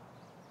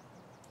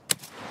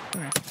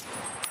 Okay.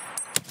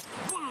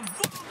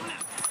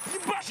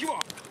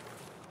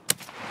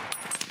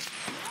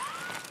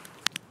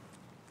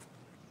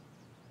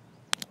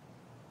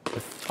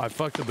 I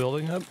fucked the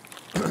building up.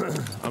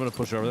 I'm gonna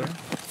push over there.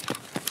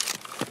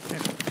 Okay.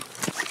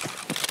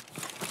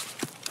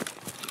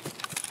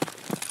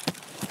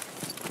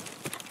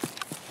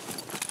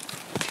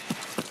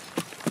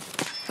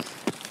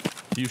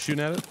 You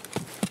shooting at it?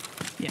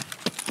 Yeah.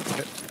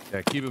 Okay.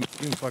 Yeah, keep him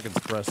fucking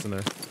suppressed in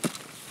there.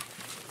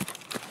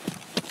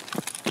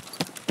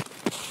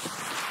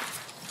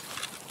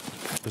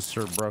 Just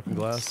sort of broken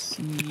glass.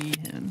 See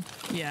him.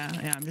 Yeah,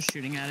 I'm just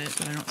shooting at it,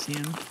 but I don't see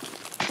him.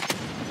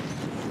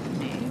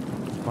 Nade.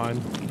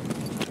 Fine.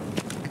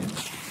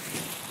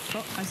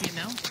 Oh, I see him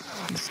now.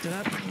 He stood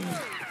up.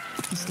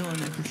 He's still in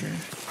there for sure.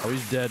 Oh,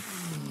 he's dead.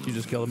 You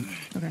just killed him.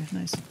 Okay,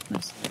 nice.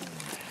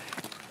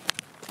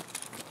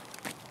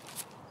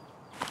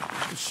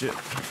 Shit.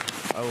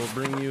 I will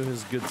bring you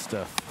his good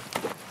stuff.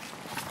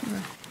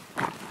 Okay.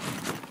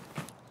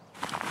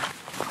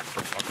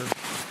 Fucker.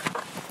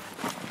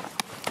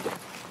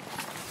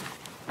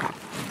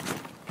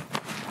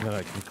 And then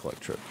I can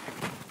collect trip.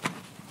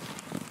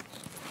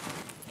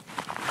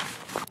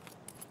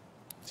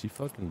 He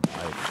fucking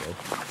died, bro.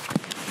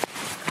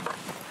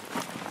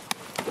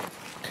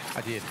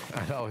 I did.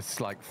 And I was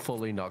like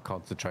fully not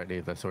concentrating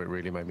either, so it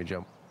really made me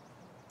jump.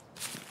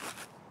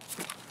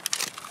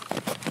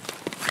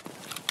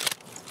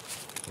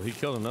 Well, he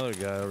killed another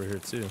guy over here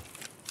too.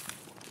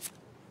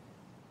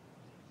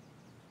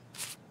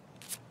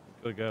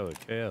 Killed a guy with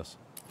a KS.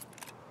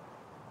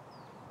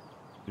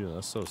 Dude,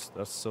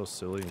 that's so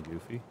silly and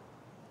goofy.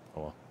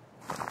 Oh well.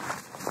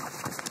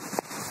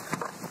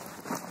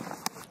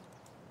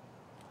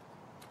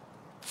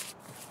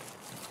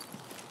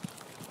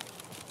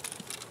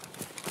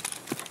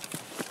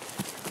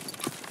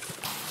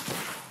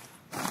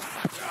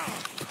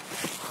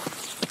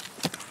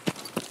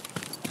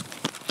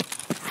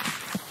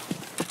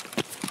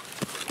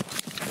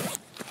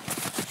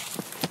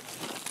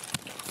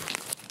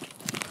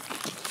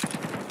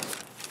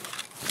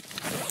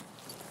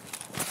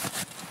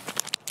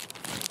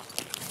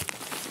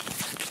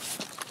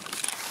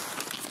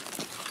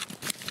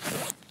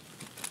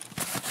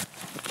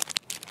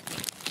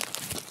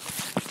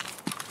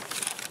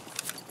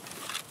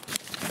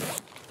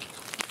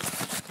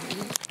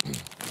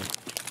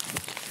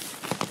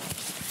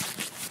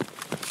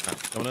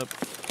 Coming up.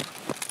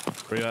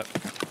 Where you at?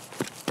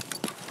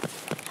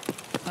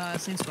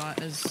 Same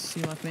spot as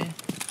you left me.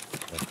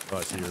 Oh,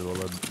 I see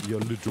your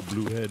little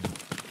blue head.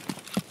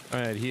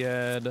 All right, he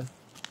had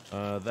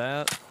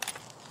that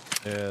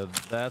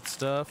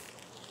stuff,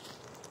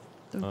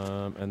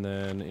 and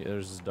then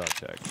there's his dog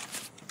tag.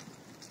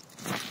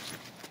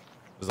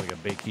 There's like a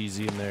bake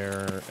easy in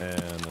there,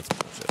 and that's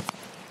pretty much it.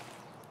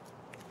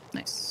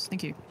 Nice,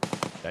 thank you.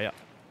 Yeah.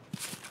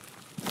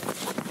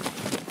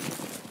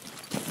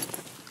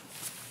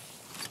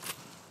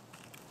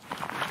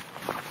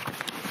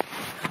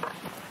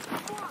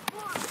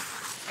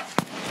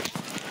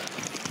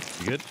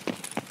 You good?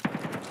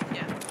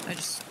 Yeah,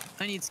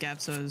 I need scab,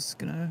 so I was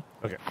gonna.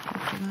 Okay.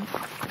 look for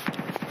that.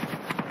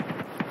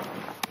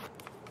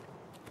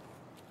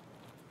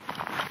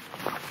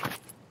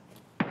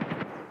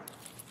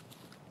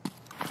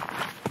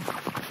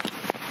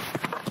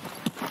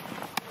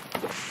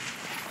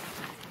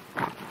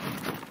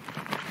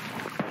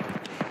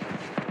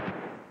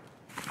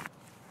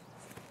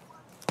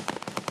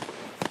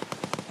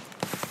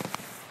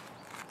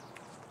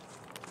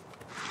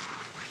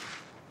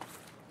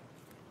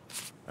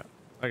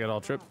 I got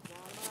all trip.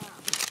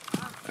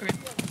 Okay.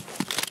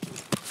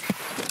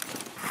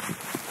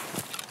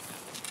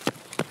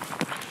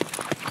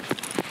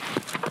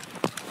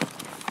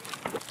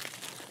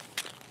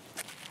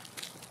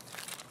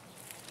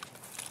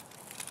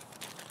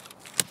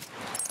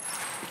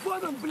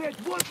 Вот он, блядь,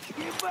 вот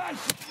ебать!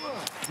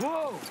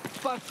 Воу,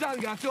 пацан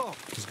готов!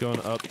 He's going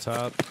up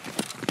top.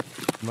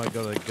 Might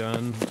go to the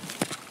gun.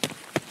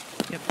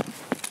 Yep.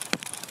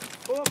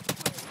 Оп!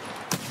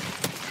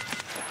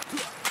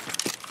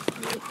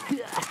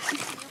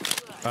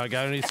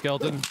 Got any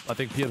skeleton? I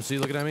think PMC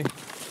looking at me.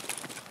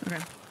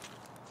 Okay.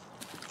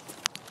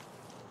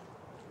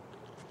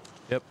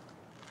 Yep.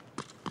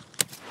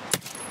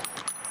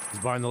 He's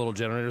behind the little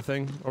generator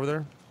thing over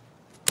there.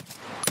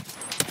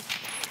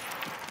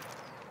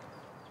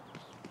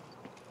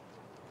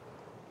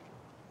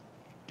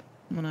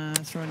 I'm gonna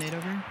throw a nade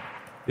over.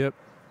 Yep.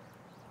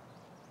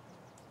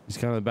 He's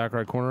kind of in the back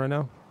right corner right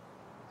now.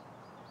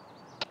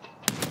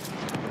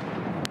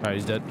 All right,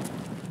 he's dead.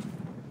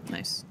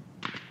 Nice.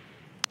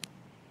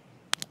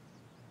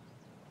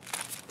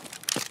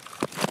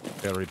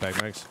 Got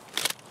repack max.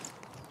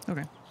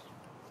 Okay.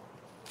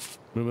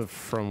 Move it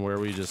from where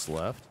we just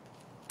left.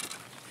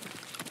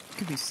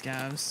 could be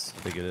scavs.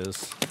 I think it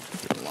is.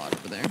 There's a lot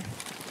over there.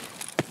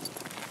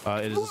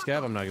 It is a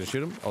scav. I'm not going to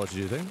shoot him. I'll let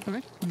you do the thing.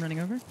 Okay, I'm running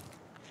over.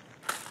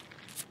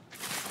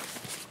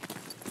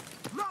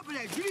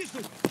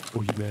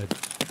 Oh, you mad?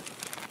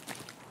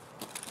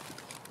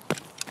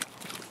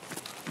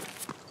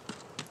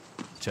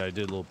 Chad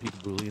did a little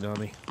peekaboo lean on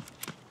me.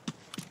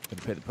 Had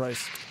to pay the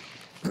price.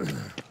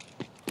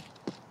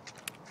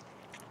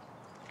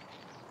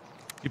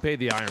 You paid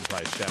the iron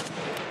price, Chad.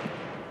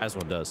 As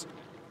one does.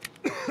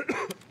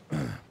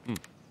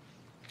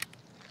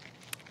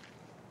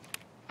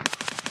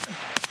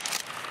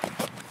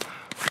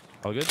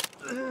 All good?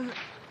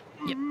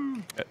 Yep.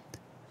 Okay.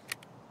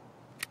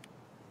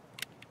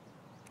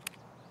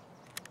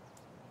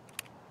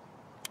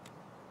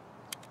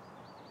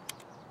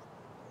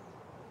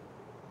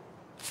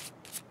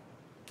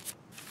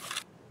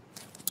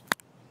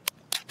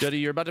 Juddy,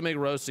 you're about to make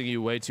roasting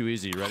you way too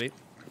easy. Ready?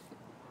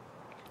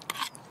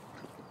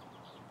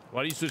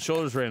 Why do you switch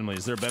shoulders randomly?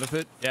 Is there a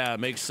benefit? Yeah, it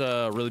makes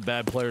really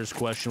bad players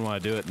question why I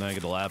do it, and I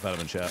get to laugh at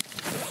them in chat.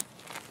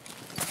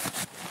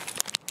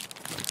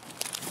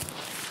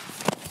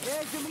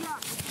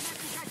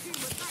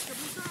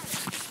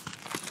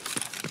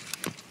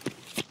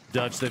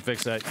 Dutch, they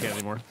fixed that. Can't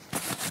anymore.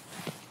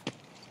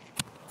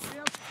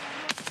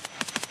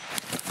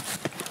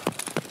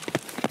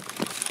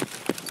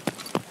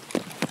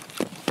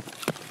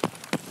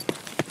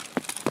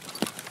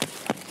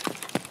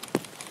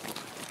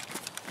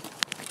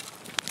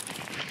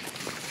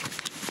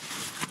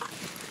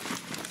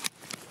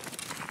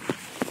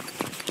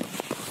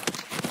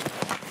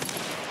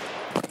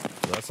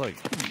 That's like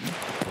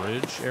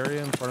bridge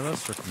area in front of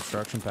us for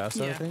construction past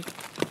that, I think.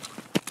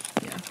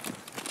 Yeah.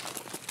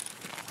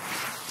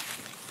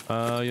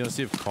 You want to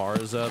see if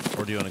car is up,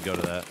 or do you want to go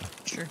to that?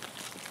 Sure.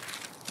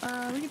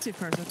 We can see if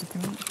cars up if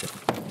you want.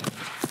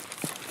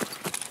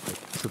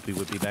 Trippy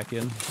whippy back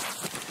in.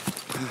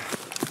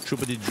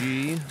 Trippity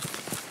G.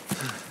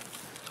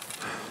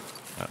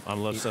 On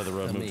the left side of the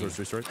road, move towards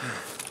restart.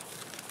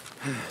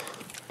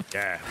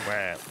 Yeah,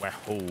 wah,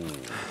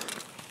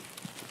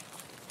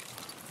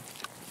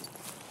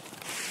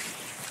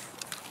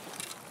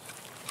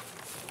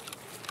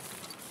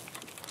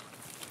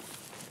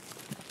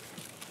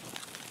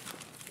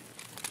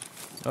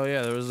 Oh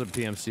yeah, there was a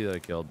PMC that I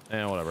killed.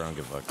 Whatever, I don't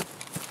give a fuck.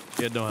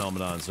 He had no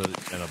helmet on, so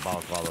and a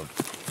balaclava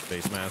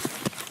face mask.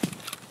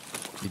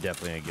 He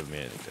definitely ain't giving me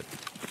anything good.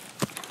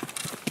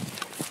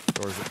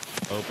 Doors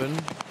are open.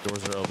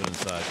 Doors are open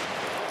inside.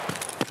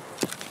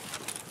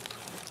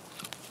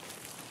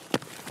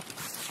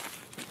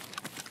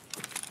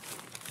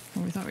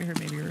 Well, we thought we heard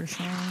maybe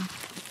Referral.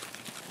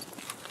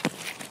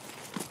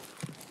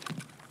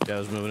 Yeah, I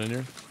was moving in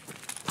here.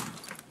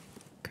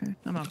 Okay,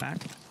 I'm out back.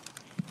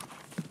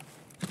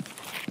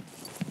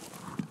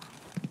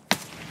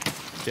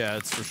 Yeah,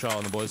 it's Referral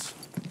and the boys.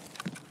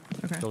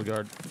 Okay. Kill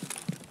guard.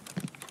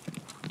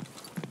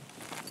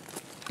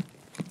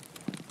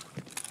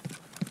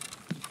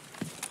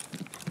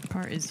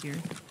 Car is here.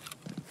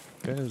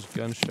 Okay, there's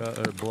gunshot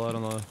or blood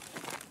on the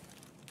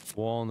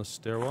wall in the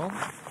stairwell.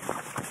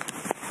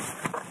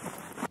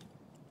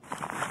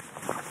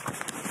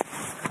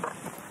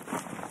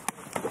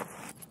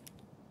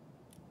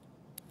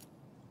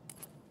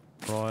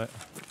 Right.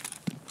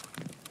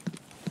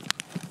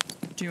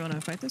 Do you want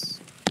to fight this?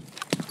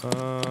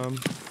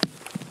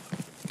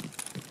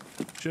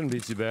 Shouldn't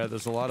be too bad.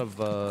 There's a lot of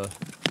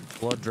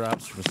blood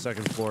drops from the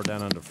second floor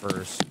down onto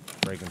first,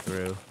 breaking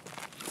through.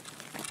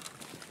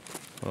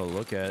 Oh,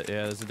 look at it.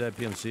 Yeah, there's a dead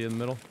PMC in the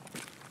middle.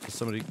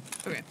 Somebody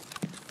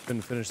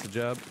couldn't finish the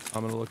job.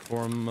 I'm gonna look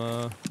for him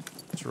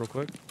just real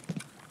quick.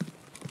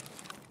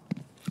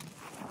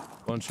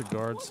 Bunch of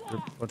guards,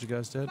 bunch of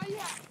guys dead.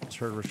 Just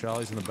heard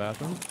Rashali's in the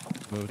bathroom.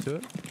 Move to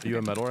it. Are you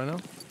on metal right now?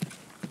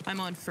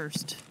 I'm on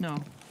first. No,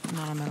 I'm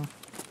not on metal.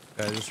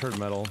 Okay, I just heard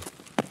metal.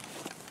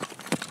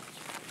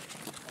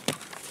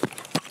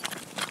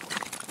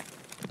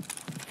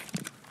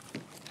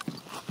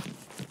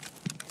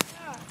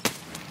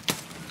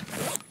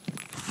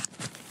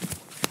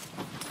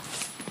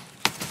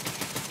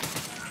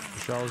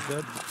 Is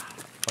dead.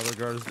 Other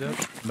guard is dead.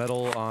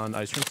 Metal on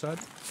ice cream side.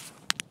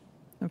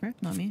 Okay,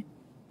 not me.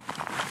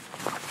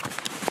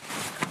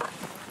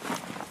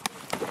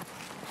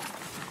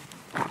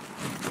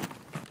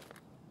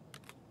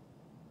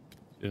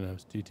 Didn't have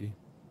his TT.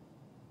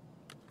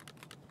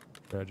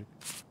 Tragic.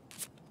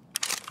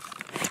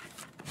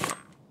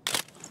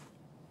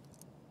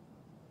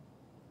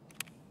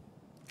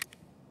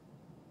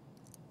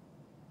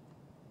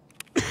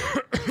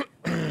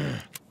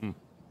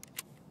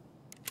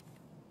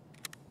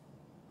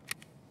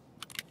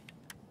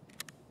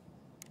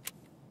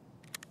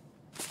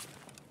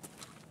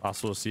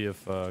 Also, we'll see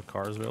if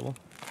car is available.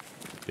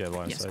 Yeah,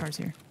 line yes, side. car's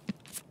here.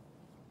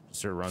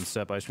 Is there a run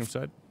step ice cream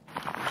side?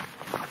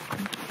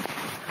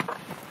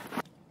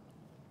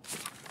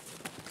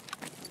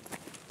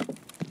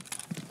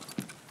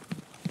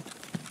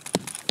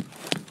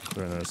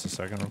 Clear that just a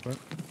second, real quick.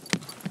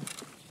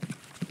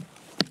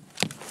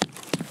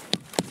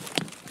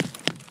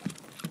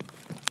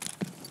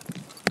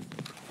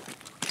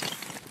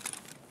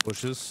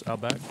 pushes out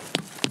back. I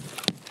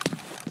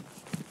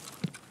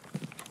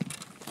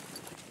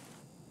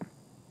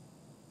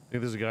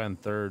think there's a guy in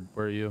third.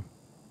 Where are you?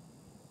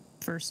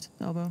 First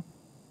elbow.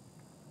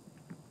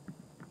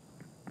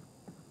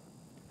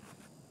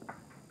 Yeah,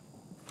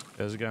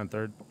 there's a guy in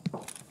third.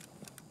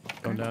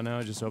 Going down now.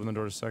 I just opened the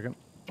door a second.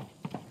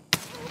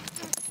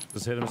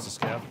 Just hit him. It's a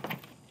scav.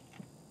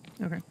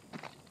 Okay.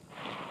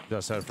 He's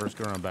outside first.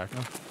 Go around back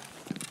now.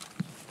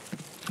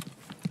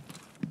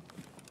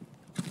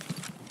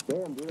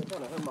 Damn, dude, that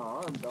kind of hurt my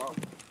arm, dog.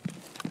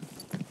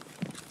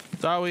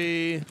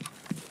 Sorry.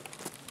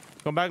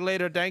 Come back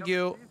later. Thank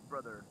you.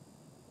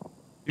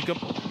 You come.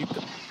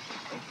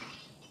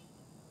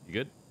 You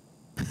good?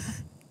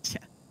 Yeah.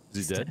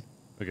 Is he dead?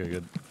 Okay,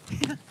 good.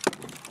 Yeah.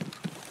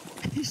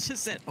 He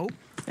just said, "Oh,"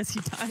 as he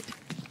died.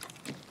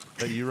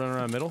 Hey, you run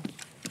around middle?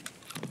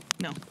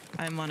 No,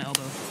 I'm on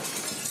elbow.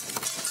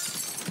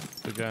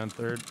 The guy in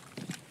third.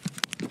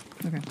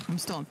 Okay, I'm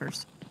still on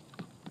first.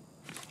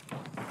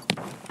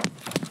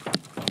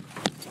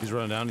 He's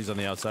running down. He's on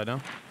the outside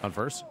now. On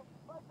first.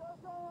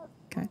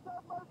 Okay.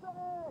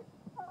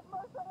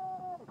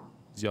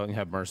 He's yelling,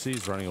 "Have mercy!"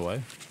 He's running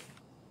away.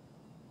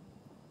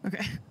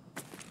 Okay.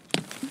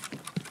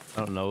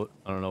 I don't know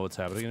what's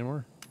happening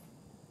anymore.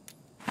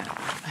 I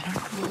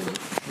don't really...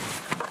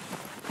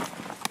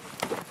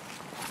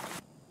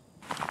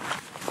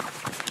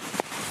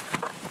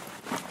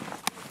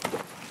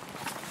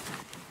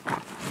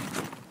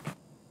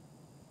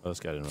 Oh, this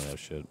guy didn't really have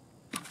shit.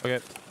 Okay.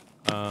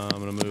 I'm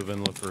gonna move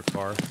and look for a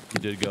car. He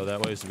did go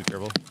that way, so be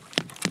careful.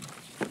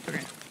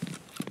 Okay.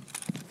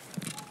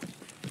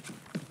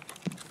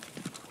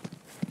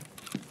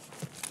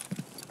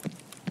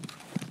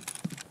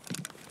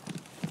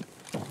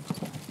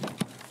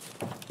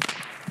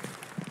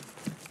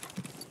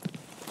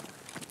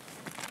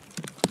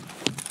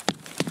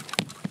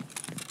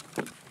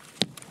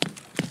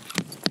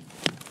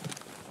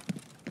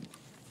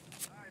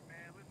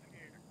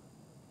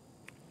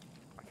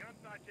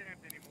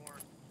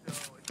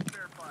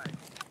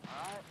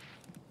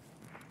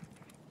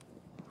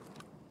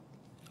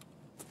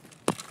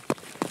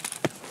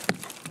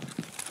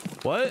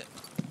 What?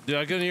 Dude,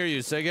 I couldn't hear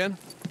you. Say again?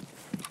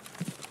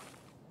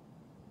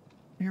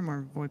 I hear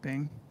more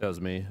VoIPing. That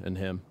was me and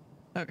him.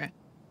 Okay.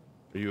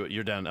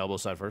 You're down elbow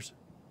side first?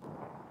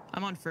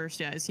 I'm on first,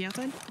 yeah. Is he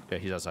outside? Yeah,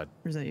 he's outside.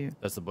 Or is that you?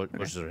 That's the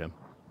bushes are him.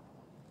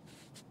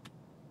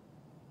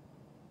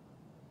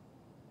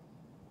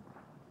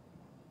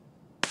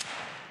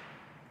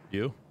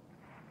 You?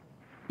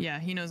 Yeah,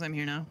 he knows I'm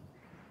here now.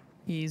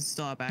 He's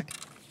still out back.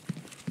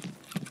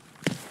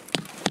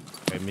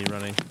 Okay, me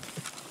running.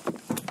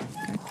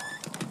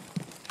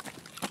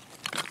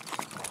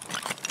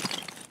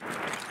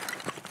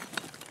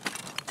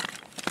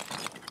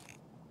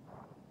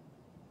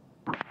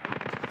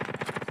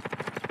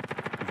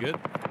 You good?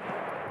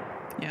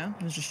 Yeah,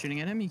 I was just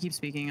shooting at him. He keeps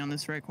speaking on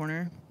this right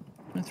corner.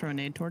 I'm gonna throw a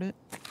nade toward it.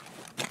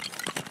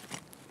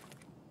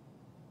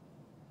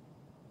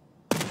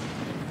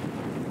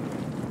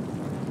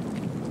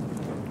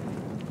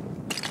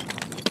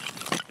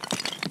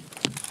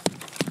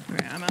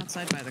 Okay, I'm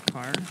outside by the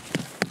car.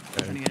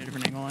 Okay. Trying to get a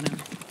different angle on him.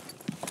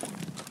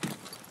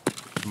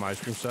 My ice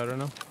cream side right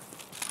now?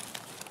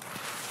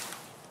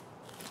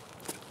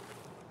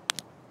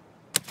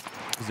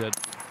 He's dead.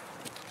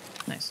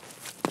 Nice.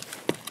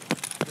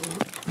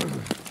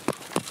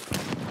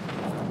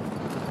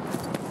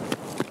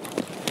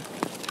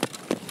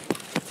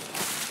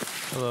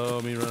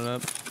 Hello, me running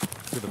up.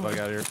 Get the fuck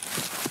out of here.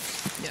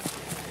 Yep.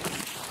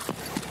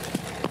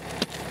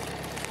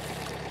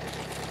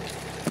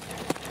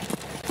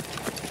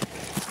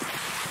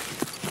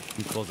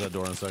 You close that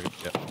door in a second.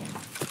 Yep.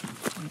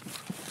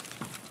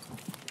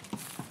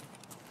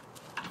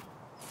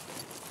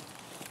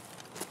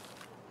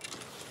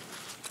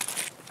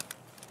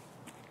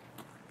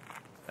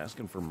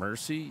 Asking for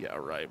mercy? Yeah,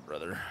 right,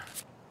 brother.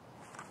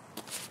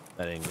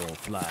 That ain't gonna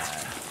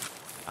fly.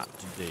 Not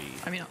today.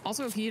 I mean,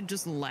 also, if he had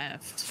just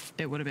left,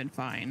 it would have been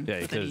fine. Yeah,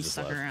 he but then could've he just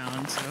stuck left.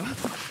 around, so...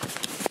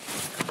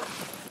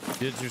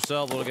 Did it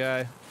yourself, little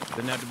guy.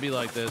 Didn't have to be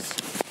like this.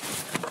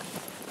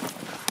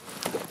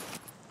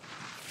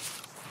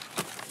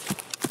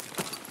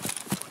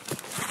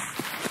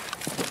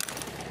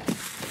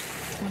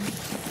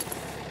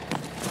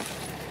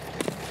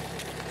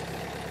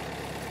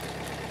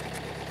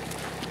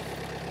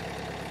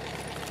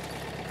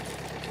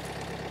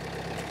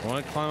 I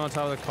want to climb on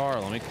top of the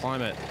car. Let me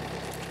climb it.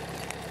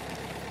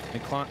 Let me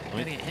climb.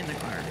 Gotta get in the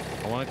car.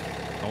 I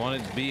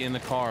want to be in the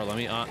car. Let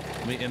me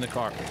in the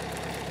car.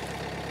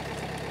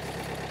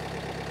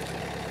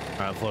 All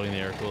right, I'm floating in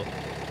the air. Cool.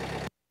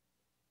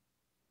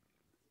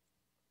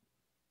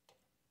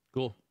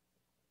 Cool.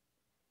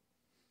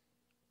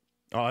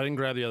 Oh, I didn't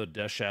grab the other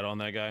death shadow on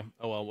that guy.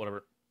 Oh well,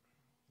 whatever.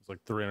 It's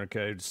like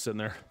 300k just sitting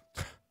there.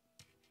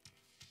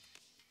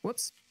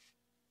 Whoops.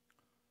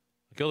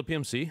 I killed a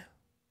PMC.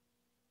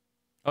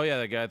 Oh yeah,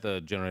 that guy at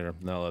the generator.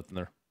 No, left in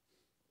there.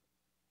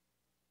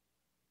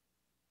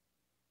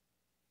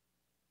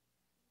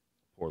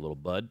 Poor little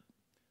bud.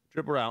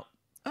 Dripper out.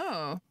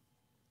 Oh.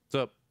 What's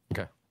up?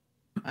 Okay.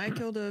 I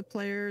killed a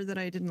player that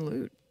I didn't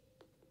loot.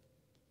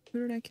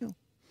 Who did I kill?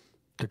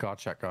 The guard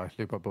check guy.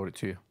 Lupo brought it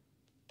to you.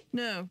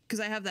 No, because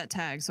I have that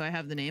tag, so I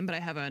have the name, but I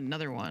have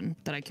another one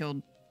that I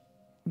killed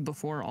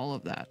before all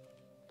of that.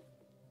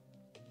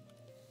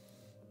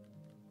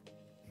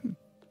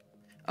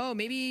 Oh,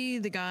 maybe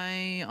the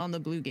guy on the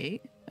blue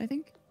gate, I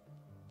think.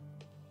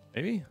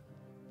 Maybe.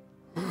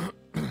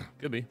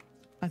 Could be.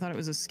 I thought it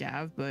was a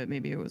scav, but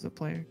maybe it was a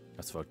player.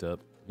 That's fucked up.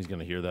 He's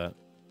gonna hear that.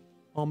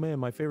 Oh man,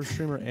 my favorite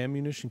streamer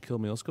Ammunition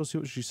killed me. Let's go see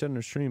what she said in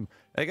her stream.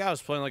 That guy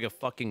was playing like a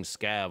fucking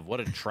scav. What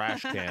a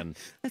trash can.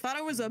 I thought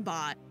it was a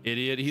bot.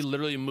 Idiot. He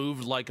literally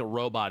moved like a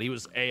robot. He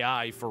was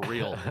AI for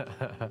real.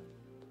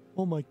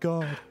 Oh my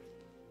god.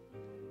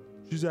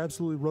 She's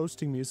absolutely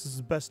roasting me. This is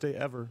the best day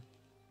ever.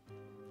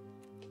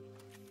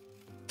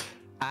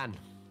 Anne.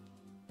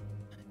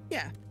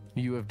 Yeah.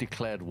 You have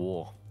declared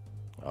war.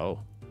 Oh.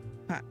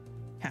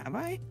 Have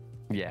I?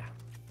 Yeah.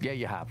 Yeah,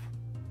 you have.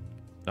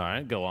 All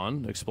right, go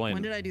on. Explain.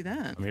 When did I do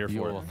that? I'm here for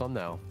Your it.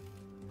 thumbnail.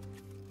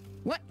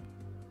 What?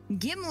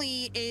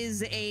 Gimli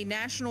is a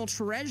national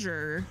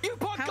treasure. You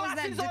put How is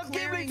that glasses on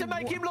Gimli to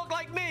make war? him look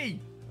like me.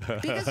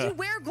 Because you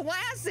wear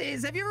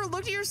glasses. Have you ever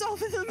looked at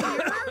yourself in the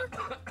mirror?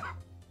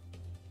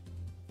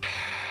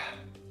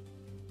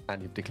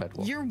 And you've declared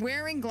war. You're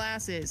wearing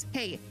glasses.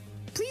 Hey,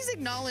 please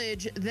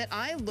acknowledge that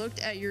I looked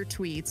at your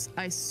tweets.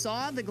 I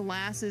saw the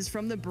glasses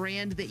from the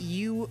brand that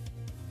you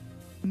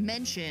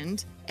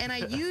mentioned, and I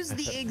used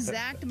the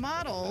exact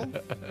model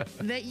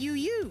that you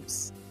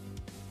use.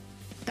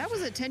 That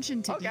was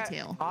attention to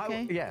detail.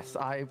 Okay? Yes,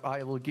 I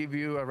will give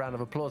you a round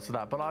of applause for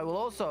that, but I will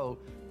also...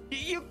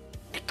 You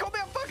call me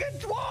a fucking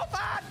dwarf,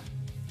 man!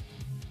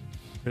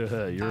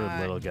 You're a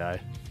little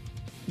guy.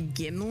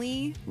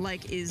 Gimli,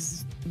 like,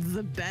 is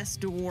the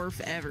best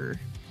dwarf ever.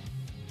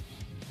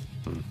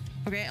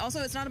 Okay,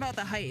 also, it's not about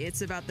the height,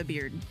 it's about the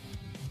beard.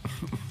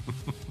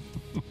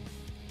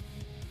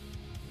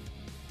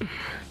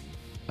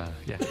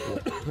 Yeah.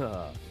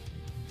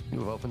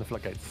 You've opened the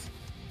floodgates.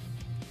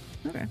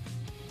 Okay.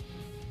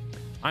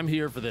 I'm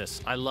here for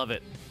this. I love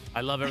it.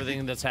 I love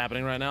everything that's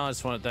happening right now. I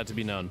just want that to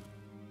be known.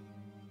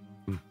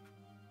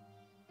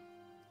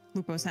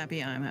 Lupo's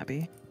happy, I'm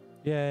happy.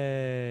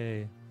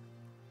 Yay.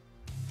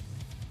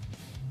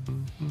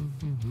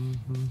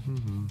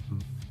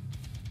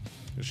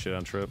 Good shit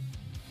on Trip.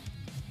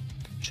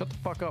 Shut the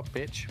fuck up,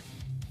 bitch.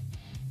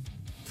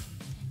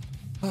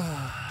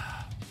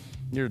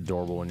 You're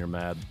adorable when you're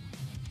mad.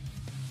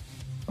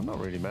 I'm not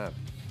really mad.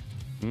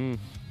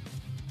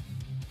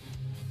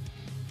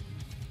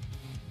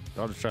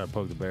 I'll just try to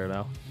poke the bear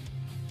now.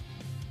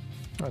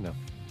 I know.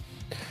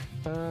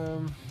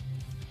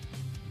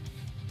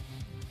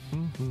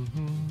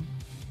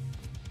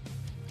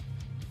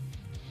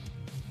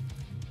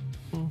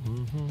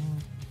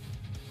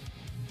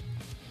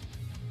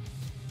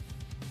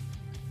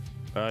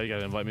 You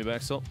gotta invite me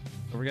back still.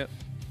 Don't forget.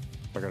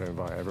 I gotta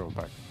invite everyone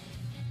back.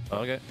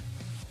 Okay.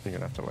 You're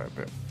gonna have to wait a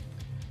bit.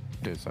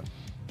 Do so.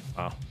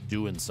 Wow.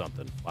 Doing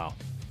something. Wow.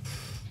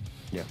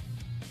 Yeah.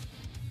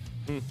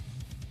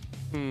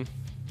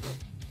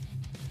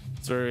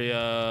 It's very,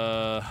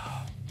 never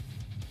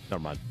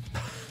mind.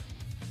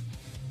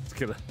 It's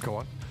gonna... Go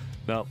on.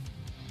 No.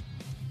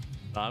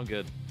 I'm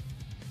good.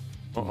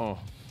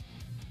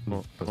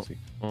 Pussy.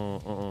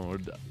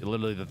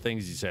 Literally, the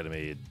things you say to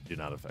me do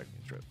not affect me,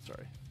 Trip.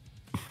 Sorry.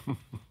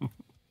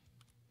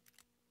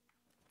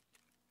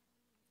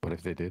 What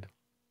if they did?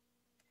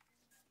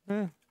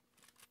 Are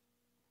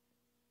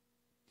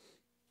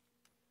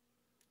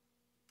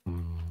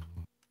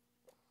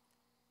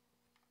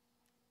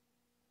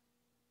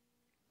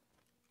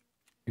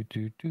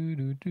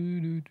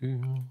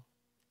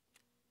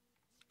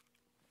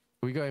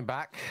we going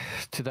back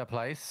to that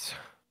place?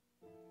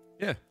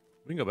 Yeah,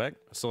 we can go back.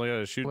 I still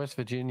gotta shoot. West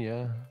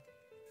Virginia.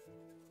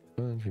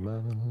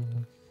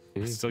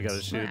 Still gotta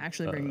I'm shoot. gonna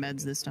actually bring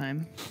meds this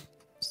time,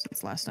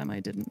 since last time I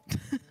didn't.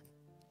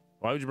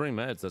 Why would you bring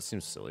meds? That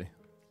seems silly.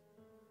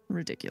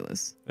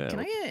 Ridiculous. Yeah, Can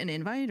I get an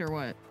invite or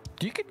what?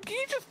 Can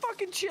you just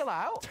fucking chill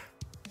out?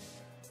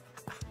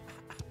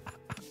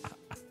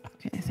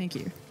 Okay, thank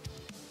you.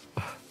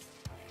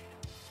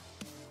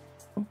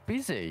 I'm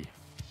busy.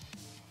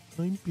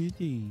 I'm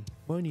busy.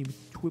 My name is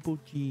Triple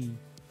G.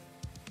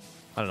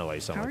 I don't know why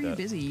you sound How like are that.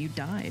 you busy? You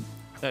died.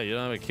 Yeah, you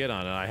don't have a kid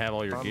on, and I have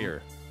all your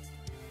gear.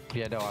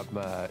 Yeah, no,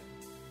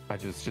 I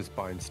just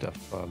buying stuff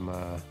from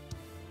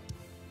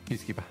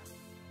Peacekeeper.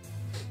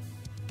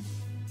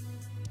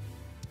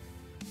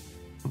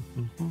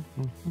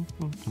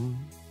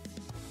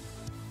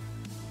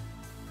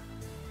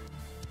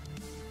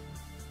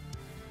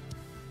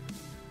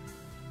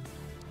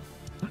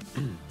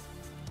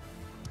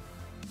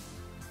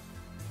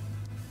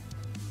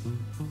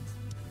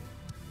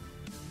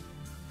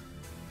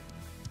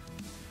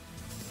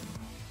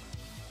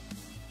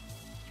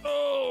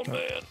 Oh,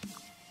 man.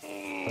 I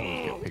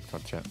always get picked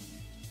on chat.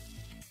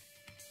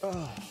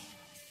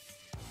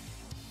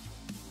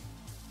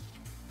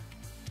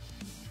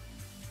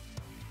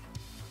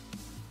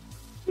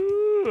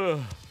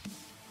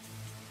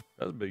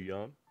 That was a big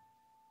yawn.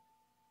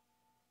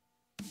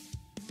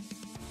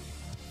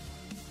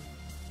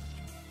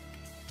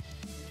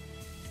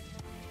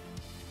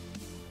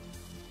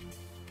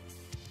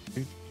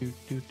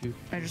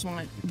 I just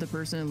want the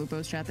person in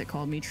Lupo's chat that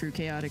called me true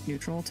chaotic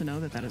neutral to know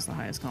that that is the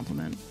highest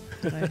compliment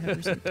that I have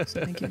received.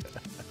 So thank you.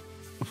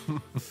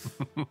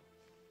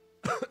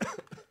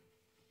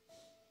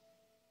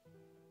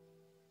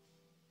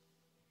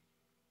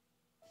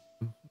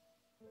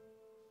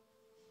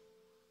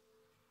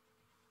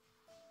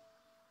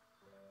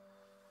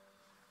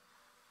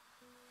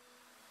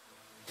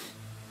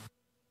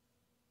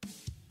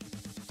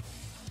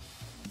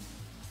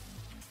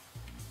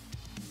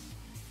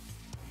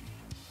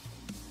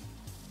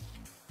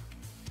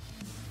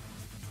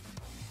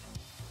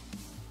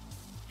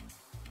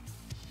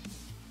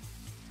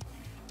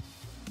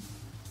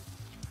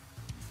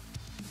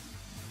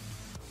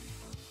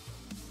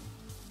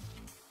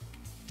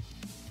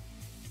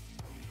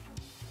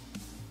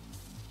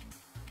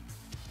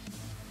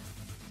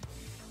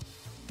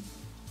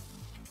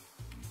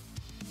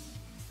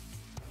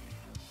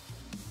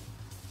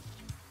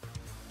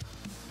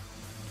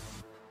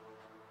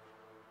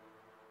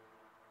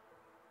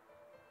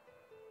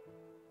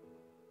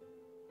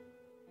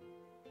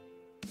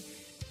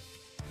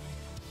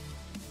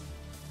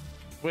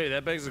 Wait,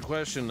 that begs the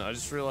question. I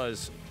just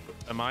realized,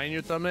 am I in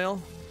your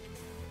thumbnail?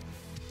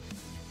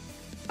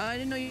 I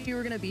didn't know you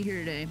were gonna be here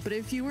today, but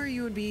if you were,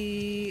 you would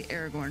be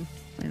Aragorn,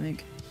 I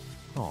think.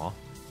 Aw.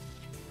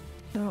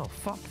 No,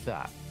 fuck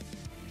that.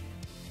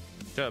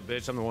 Shut up,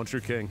 bitch. I'm the one true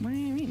king. What do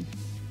you mean?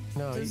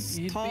 No, This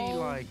you'd be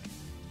like...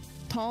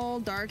 tall,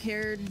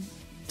 dark-haired,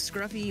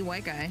 scruffy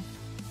white guy.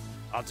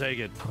 I'll take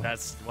it.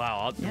 That's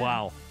wow.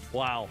 Yeah.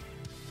 Wow.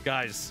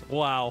 Guys,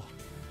 wow.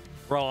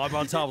 Bro, I'm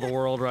on top of the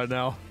world right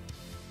now.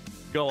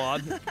 Go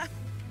on.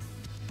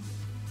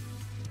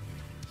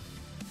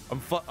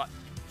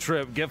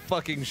 Trip, get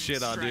fucking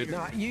shit on, dude.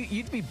 Nah,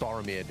 you'd be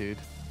Boromir, dude.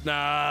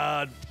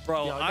 Nah,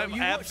 bro, No, I'm you would.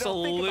 No,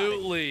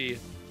 absolutely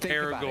Think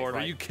about it, Aragorn.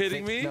 right? Are you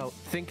kidding me? No,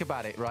 think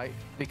about it, right?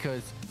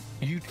 Because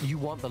you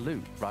want the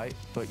loot, right?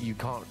 But you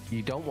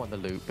don't want the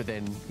loot, but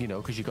then, you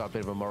know, because you got a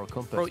bit of a moral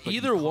compass. Bro, but you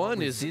either can't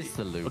one is, resist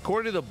the loot.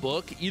 according to the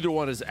book, either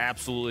one is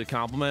absolutely a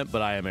compliment,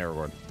 but I am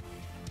Aragorn.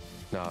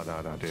 No,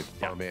 dude.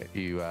 Yeah. Boromir,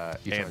 you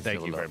And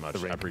thank you very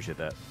much. I appreciate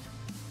that.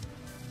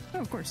 Oh,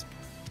 of course.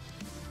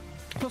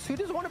 Plus, who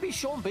doesn't want to be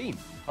Sean Bean?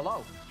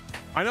 Hello.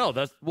 I know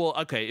that's well,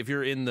 okay. If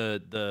you're in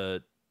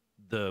the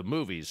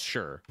movies,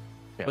 sure,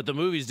 Yeah. but the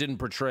movies didn't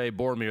portray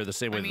Boromir the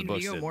same way I mean, the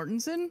books Viggo did.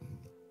 Mortensen?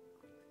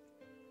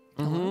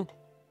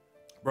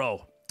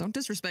 Bro, Don't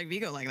disrespect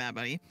Viggo like that,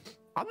 buddy.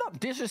 I'm not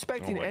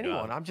disrespecting Oh my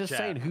anyone. God. I'm just Chat.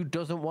 saying, who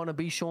doesn't want to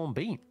be Sean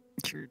Bean?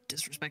 You're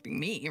disrespecting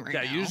me right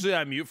yeah. now. Usually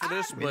I mute for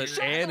this, but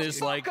shut Anne the is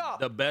fuck like up.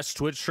 the best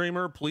Twitch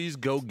streamer. Please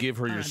go give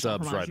her your Alright,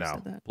 subs Fromage right now,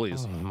 said that.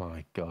 please. Oh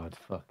my God,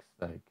 fuck's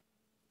sake.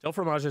 Tell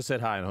Fromage I said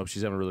hi and hope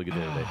she's having a really good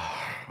day today.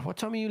 What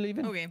time are you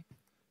leaving? Okay.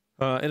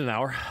 In an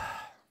hour.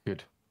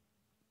 Good.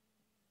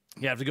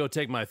 You have to go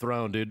take my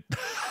throne, dude.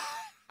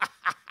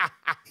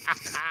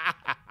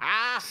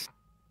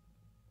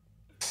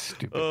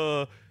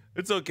 Stupid.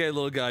 It's okay,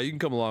 little guy. You can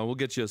come along. We'll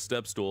get you a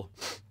step stool.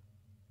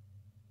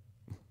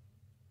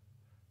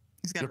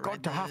 He's got You're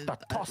going to have to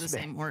toss the me.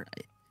 same horse.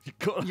 You're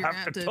gonna You're gonna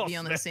have to toss be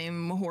on me. the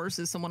same horse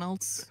as someone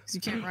else because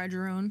you can't ride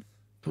your own.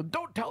 So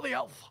don't tell the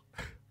elf.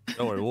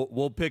 Don't worry,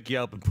 we'll pick you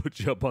up and put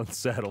you up on the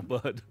saddle,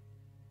 bud.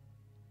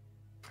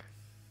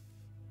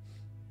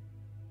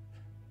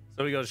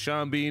 So we go,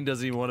 Sean Bean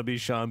doesn't even want to be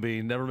Sean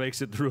Bean, never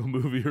makes it through a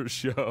movie or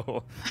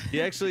show.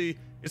 He actually,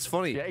 it's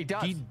funny. Yeah, he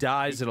does. He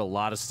dies in a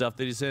lot of stuff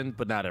that he's in,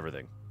 but not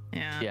everything.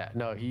 Yeah. Yeah,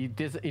 no, he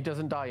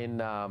doesn't die in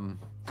oh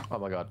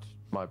my God,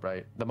 my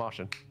brain, The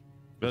Martian.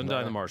 Doesn't die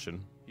in The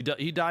Martian.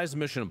 He dies in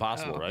Mission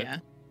Impossible, Oh, right? Yeah.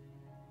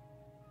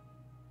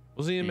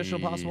 Was he in Mission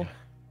Impossible?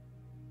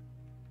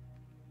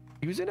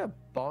 He was in a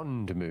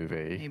Bond movie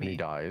and Maybe. he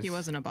dies. He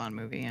was in a Bond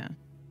movie, yeah.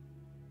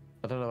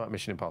 I don't know about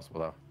Mission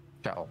Impossible though.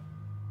 Chattel.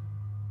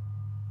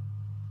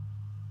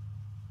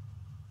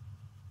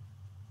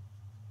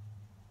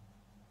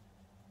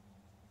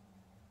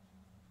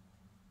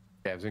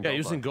 Yeah, Yeah, he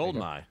was in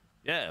Goldeneye.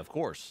 Yeah, of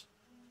course.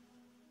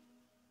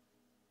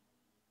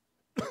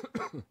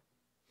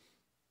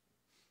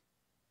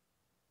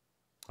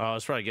 I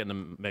was probably getting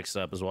them mixed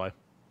up is why.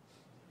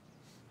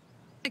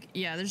 Like,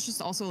 yeah, there's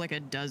just also like a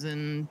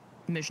dozen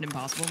Mission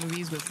Impossible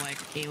movies with like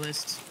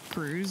A-list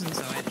crews, and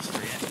so I just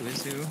forget who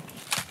is who.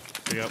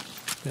 Yep.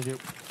 Thank you.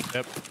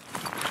 Yep.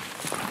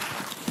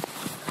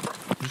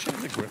 You should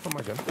have the grip on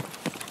my gun.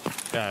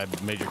 Yeah,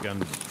 I made your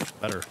gun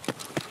better.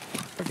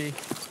 Okay.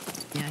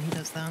 Yeah, he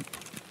does that.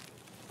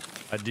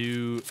 I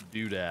do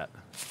that.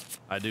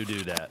 I do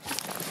that.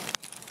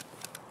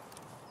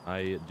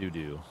 I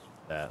do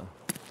that.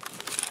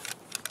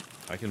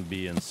 I can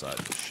be inside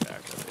the shack,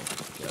 I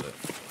think. Get it.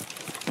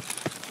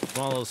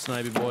 Come on, little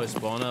snipey boy,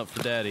 spawn up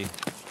for daddy.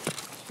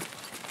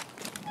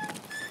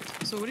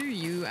 So what are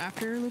you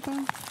after, Lupo?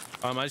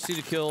 I just need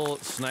to kill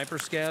sniper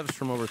scavs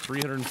from over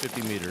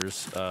 350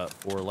 meters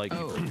for light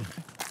Oh. keeper.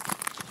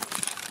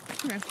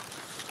 Okay.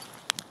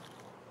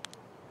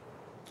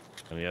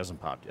 And he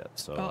hasn't popped yet,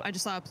 so. Oh, I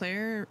just saw a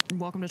player.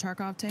 Welcome to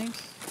Tarkov tank.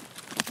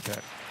 Okay.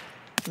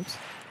 Oops.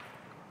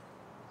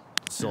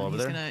 Still No, over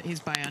he's there? He's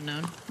by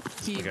unknown.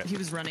 He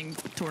was running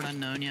toward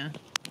unknown, yeah.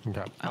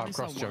 Okay. I I'll only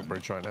saw cross Joke one.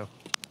 Bridge right now.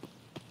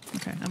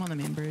 Okay, I'm on the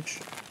main bridge.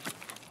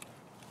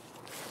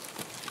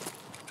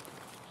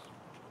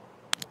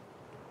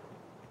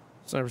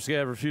 Sniper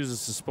Scav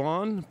refuses to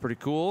spawn. Pretty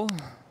cool.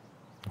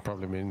 It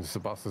probably means the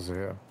bosses are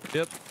here.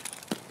 Yep.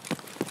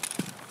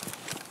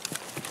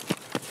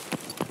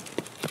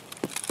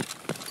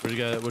 Where you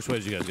guys, which way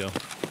did you guys go?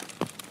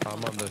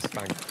 I'm on this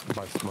bank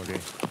by Smuggy.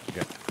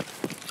 Okay.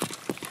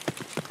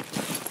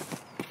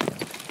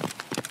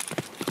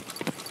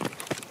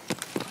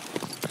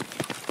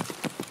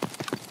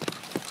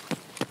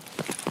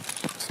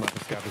 Sniper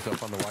Scav is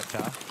up on the white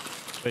tower.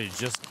 Wait,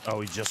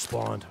 he just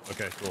spawned.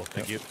 Okay, cool.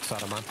 Thank you.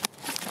 Saddleman.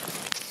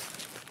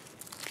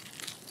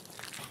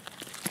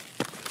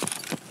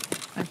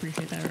 I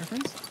appreciate that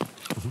reference.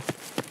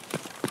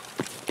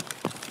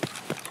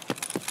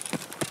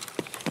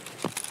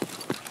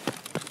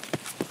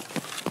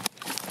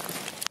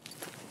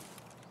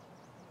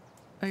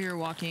 Oh, you're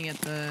walking at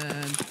the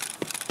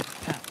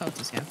path. Oh,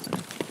 it's a scaffold.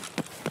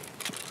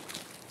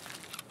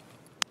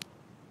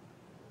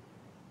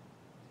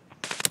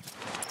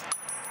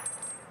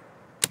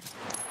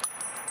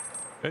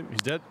 Okay,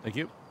 he's dead. Thank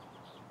you.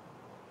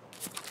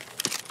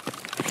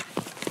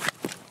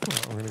 Well,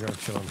 I'm gonna go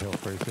chill on Hill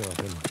 3 too. I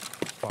can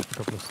pop a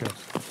couple of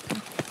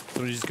scavs.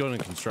 So we just going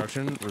to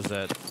construction, or is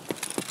that?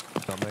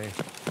 Not me.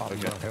 Okay.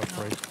 No, Hill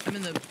 3. I'm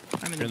in the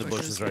You're in the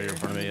bushes right here in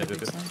front of me. on the Yep,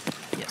 big yep, yep.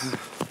 side. Yes.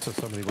 So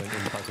somebody went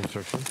in by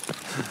construction.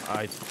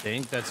 I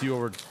think that's you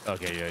over.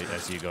 Okay, yeah, I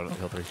see you going to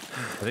Hill 3. I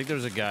think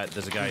there's a guy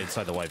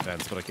inside the white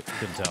fence, but I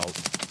couldn't tell.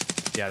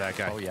 Yeah, that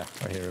guy. Oh yeah,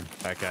 I hear him.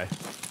 That guy.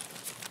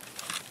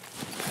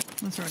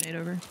 Let's throw a nade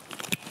over.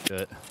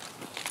 Good.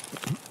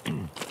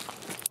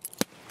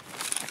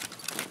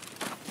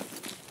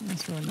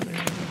 Let's throw another nade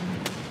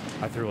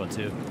over. I threw one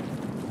too.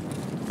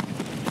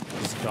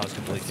 This caused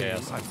complete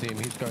chaos. I see him.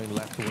 He's going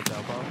left towards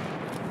Elbow.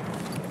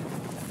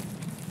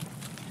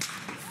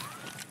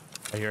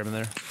 I hear him in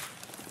there.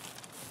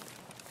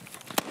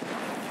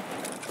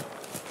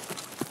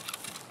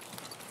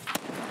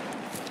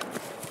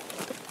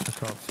 I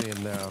can't see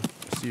him now.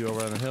 I see you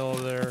over on the hill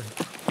over there.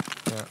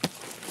 Yeah.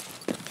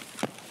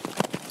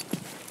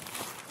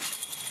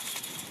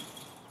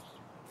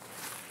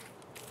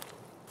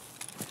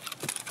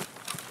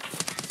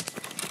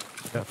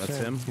 Yep, that's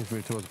him. He's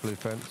moved towards blue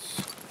fence.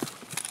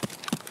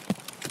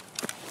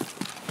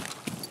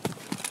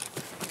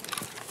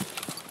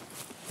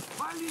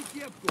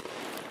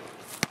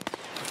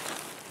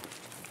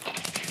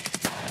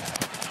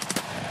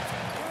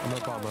 I'm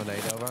gonna bomb a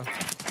nade over.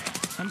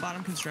 I'm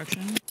bottom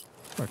construction.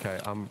 Okay,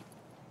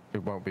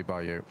 it won't be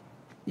by you.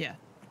 Yeah.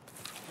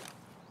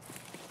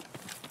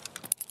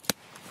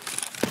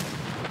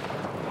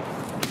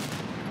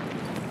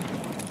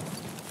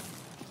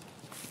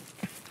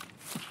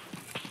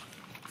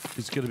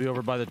 He's going to be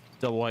over by the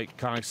double white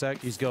conic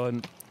sack. He's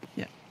going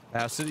Yeah.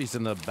 past it. He's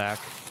in the back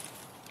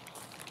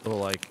little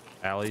like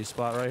alley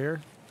spot right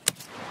here.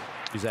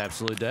 He's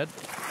absolutely dead.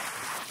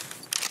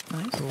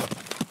 Nice.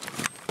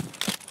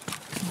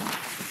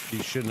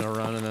 He shouldn't have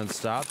run and then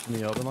stopped in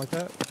the open like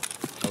that.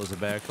 That was a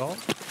bad call.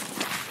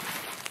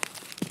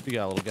 You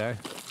got a little guy.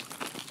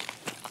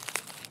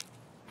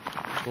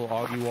 Little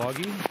Augie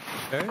Woggy.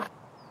 Okay.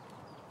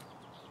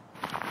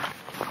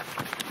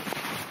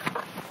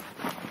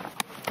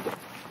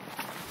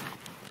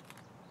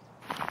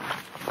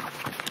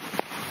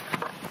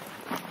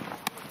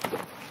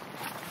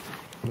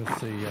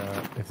 Let's see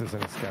if there's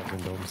any scavs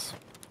in domes.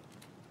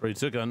 Bro, he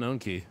took unknown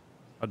key.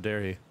 How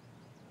dare he?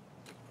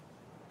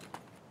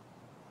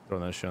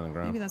 Throwing that shit on the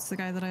ground. Maybe that's the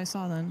guy that I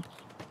saw then.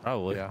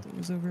 Probably. Yeah. It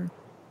was over.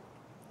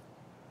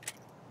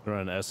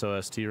 Running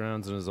SOST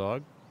rounds in his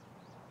AUG.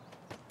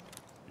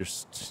 You're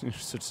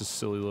such a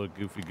silly little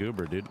goofy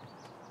goober, dude.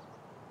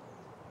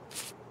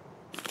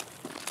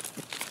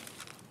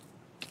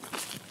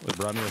 They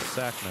brought me a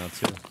sack now,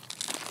 too.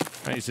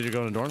 Hey, you said you're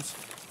going to dorms?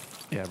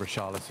 Yeah,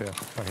 Rashalla's here.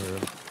 I hear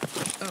him.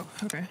 Oh,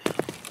 okay.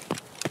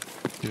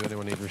 Do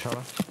anyone need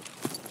Rashalla?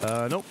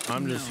 Nope.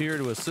 I'm just here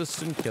to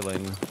assist in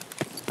killing.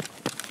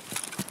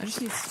 I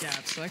just need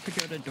stabs, so I could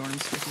go to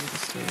dorms with you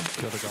just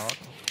to... Kill the guard.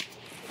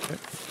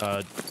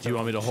 Do you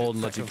want me to hold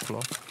and let you Second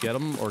floor. get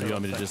them, or do you They're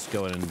want me on to just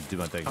go in and do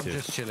my thing, I'm too?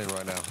 just chilling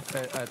right now.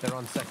 They're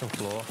on second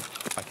floor.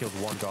 I killed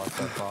one guard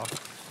so far.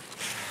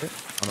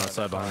 I'm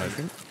outside behind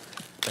you.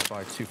 They're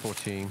by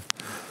 214.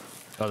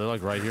 Oh, they're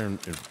like right here.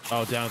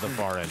 Oh, down at the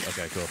far end.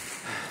 Okay, cool.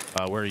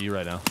 Where are you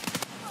right now?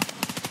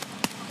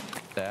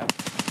 There.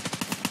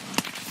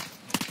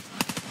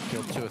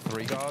 Killed 2 or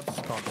 3 guards.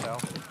 Can't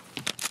tell.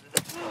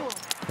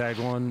 Tagged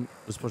one.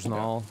 Was pushing the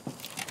hall.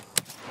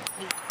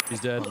 He's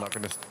dead. I'm not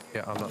gonna.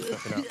 Yeah, I'm not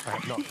stepping out. I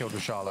have not killed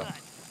Rashalla.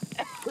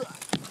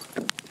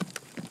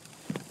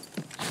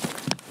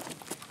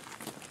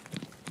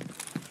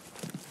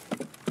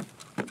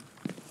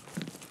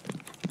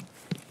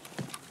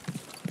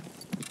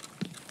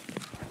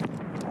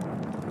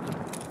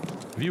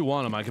 If you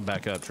want him, I can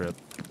back up, Trip.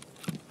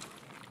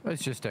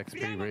 It's just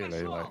XP,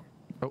 really. Like,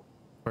 oh,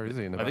 where is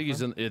he in the I think he's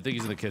background? in. I think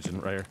he's in the kitchen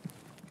right here.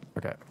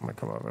 Okay, I'm gonna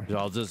come over. Yeah,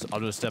 I'll just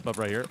step up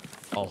right here.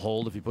 I'll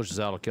hold. If he pushes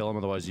out, I'll kill him.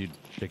 Otherwise, you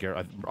take care.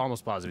 I'm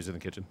almost positive he's in the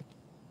kitchen.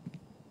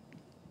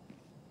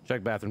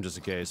 Check bathroom just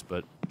in case,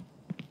 but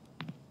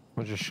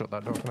We'll just shut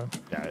that door for now.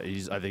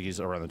 yeah, I think he's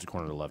around the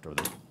corner to the left over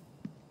there.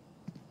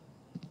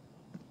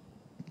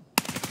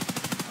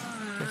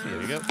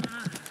 There you go.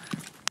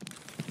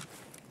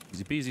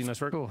 Easy peasy, nice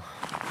work. Cool.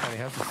 And he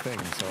has this thing,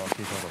 so I'll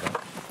keep hold of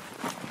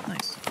that.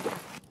 Nice.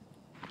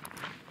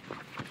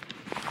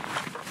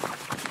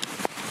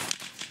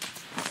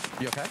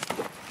 You okay?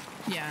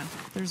 Yeah.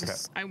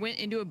 There's I went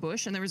into a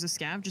bush and there was a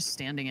scav just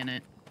standing in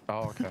it.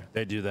 Oh, okay.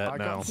 They do that I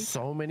now. got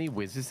so many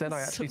whizzes then.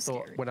 I actually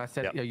thought, scary. when I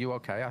said, Yep. are you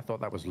okay? I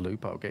thought that was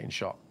Lupo getting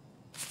shot.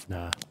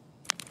 Nah,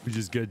 we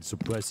just get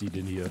suppressed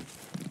in here.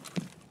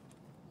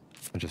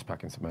 I'm just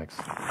packing some eggs.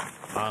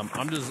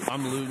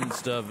 I'm looting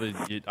stuff. I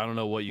don't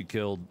know what you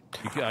killed.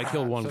 I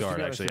killed one So to guard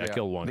be honest actually. with I you,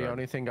 killed one The guard.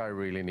 only thing I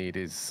really need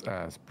is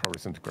probably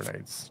some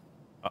grenades.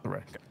 The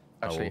rest. okay.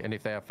 Actually, will- and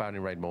if they have found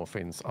in raid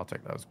morphines, I'll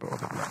take those. But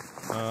other than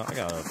that, I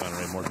got a find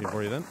a morphine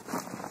for you then.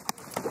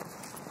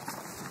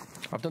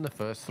 I've done the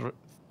first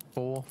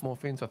 4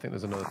 morphines. I think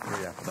there's another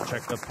 3 after that.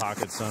 Check the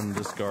pockets on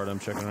this guard I'm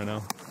checking right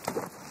now.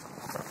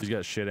 He's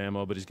got shit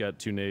ammo, but he's got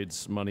 2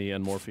 nades, money,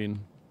 and morphine.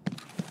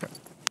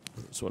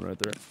 This one right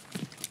there.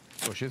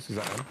 Bushes, is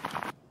that him?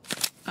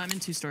 I'm in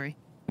 2-story.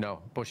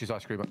 No, Bushes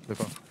ice cream.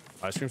 Lupo.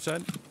 Ice cream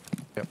side?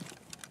 Yep.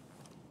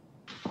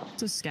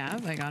 It's a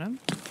scav. I got him.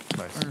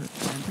 Nice. Or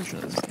I'm pretty sure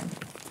that was a scav.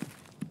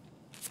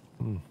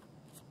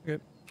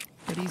 Good.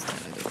 But he's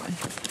dead either way.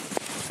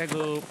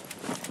 Hello.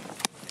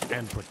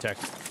 And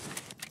protect.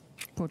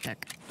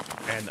 Protect.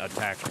 And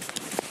attack.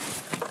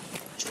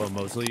 Well,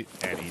 mostly,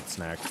 and eat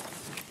snack.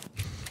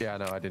 Yeah,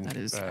 no, I didn't. That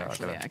is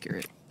actually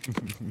accurate.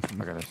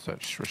 I gotta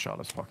search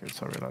Rashada's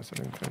pockets. I realized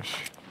I didn't finish.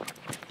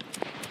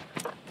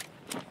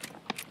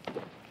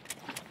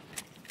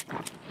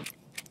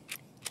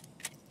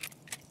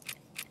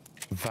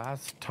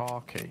 Vaz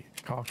Tarkov.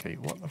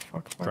 What the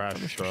fuck? Why have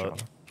you got this, Trash,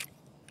 Rashada?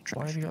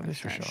 Why have you got this,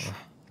 trash. Rashada?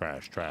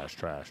 Trash, trash,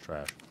 trash,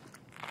 trash.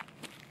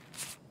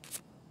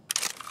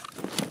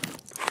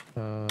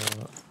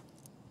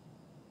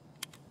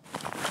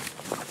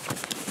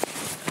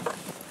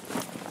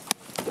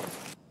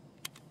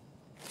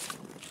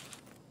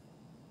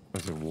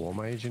 There's a war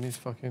mage in his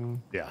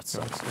fucking... Yeah, it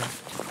sucks.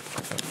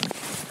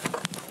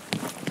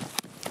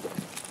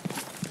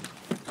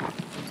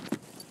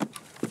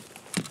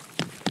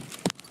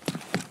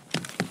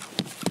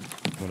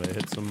 I'm gonna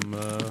hit some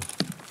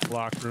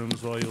locked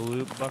rooms while you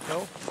loot,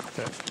 bucko.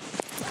 Okay.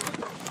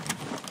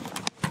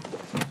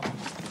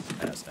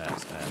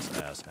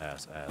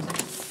 Ass.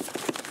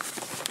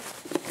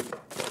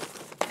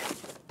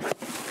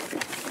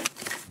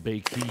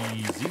 Bake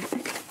easy.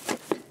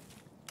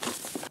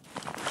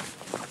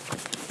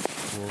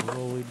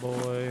 Rolly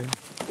boy.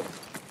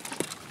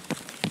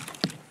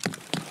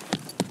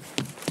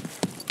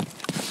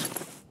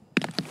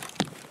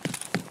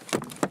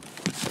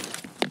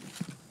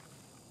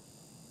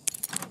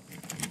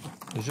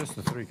 There's just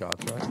the 3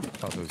 guards, right?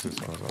 Oh, there's this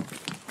one as well.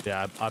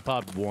 Yeah, I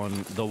popped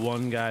one. The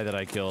one guy that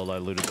I killed, I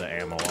looted the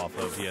ammo off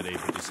of. He had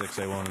 856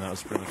 A1, and that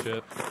was pretty much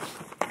it.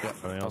 Yeah,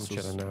 Everything I'm else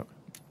was- chilling out.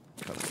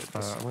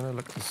 I'm gonna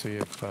look to see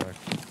if...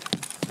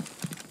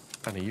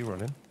 Annie, you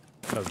running?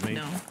 That was me.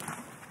 No.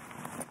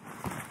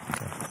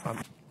 I'm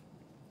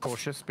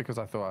cautious because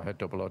I thought I heard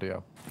double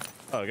audio.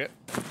 Okay.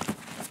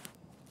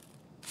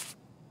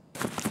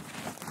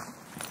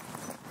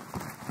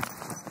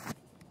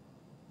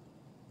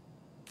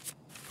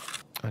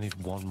 I need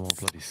one more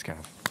bloody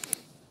scav.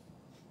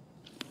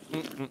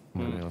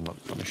 Maybe I'm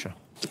not Punisher.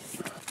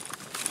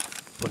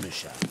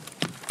 Punisher.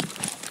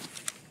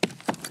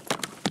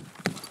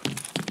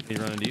 He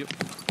running to you?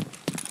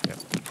 Yep.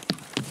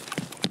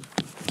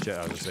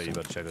 I was just saying you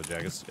better check those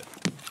jackets.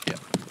 Yep.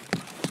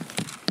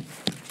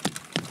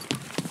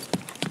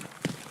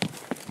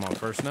 I'm on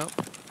first now.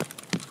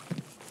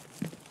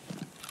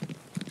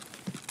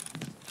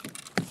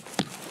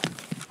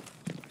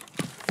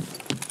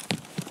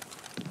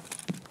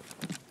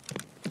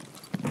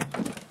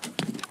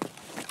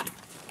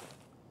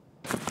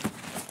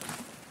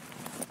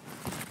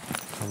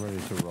 I'm ready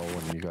to roll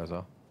when you guys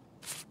are.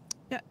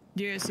 Yeah.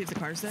 Do you guys see if the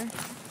car's there?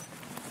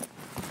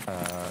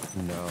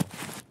 No.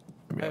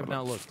 I have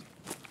not looked.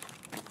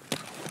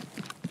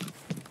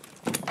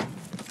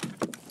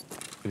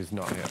 He's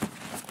not here.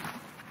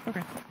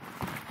 Okay.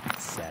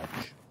 Sag.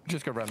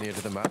 Just go around the edge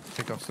of the map,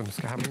 pick up some...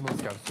 How many more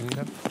scouts do you need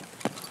have?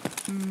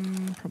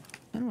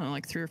 I don't know,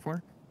 like 3 or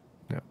 4.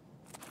 Yeah.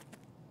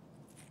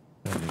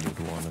 And you need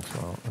 1 as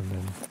well, and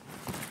then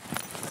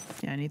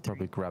Yeah, I need 3.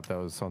 probably grab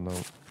those on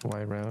the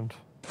way around.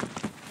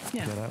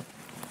 Yeah. Get out.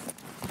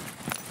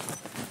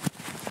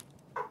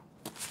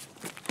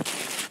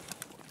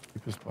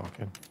 Keep us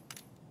barking.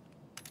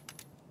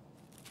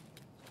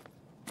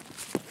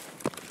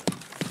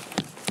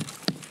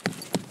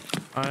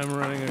 I'm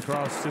running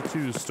across the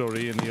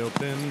 2-story in the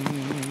open.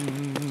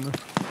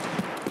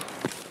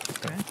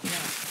 Okay.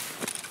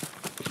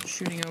 Yeah.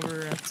 Shooting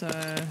over at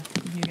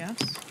you gas.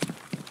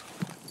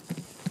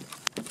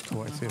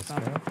 Oh, I see a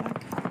scout.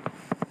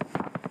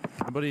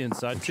 Somebody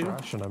inside too?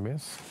 Trash and I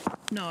miss.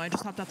 No, I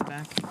just hopped out the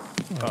back.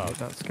 Oh,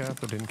 that scared,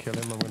 but didn't kill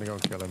him. I'm gonna go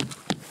and kill him.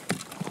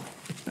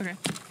 Okay.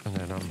 And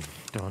then I'm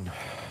done.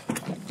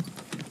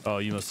 Oh,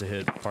 you must have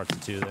hit parts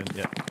of 2 then.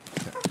 Yeah.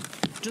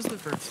 Just the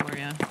first floor,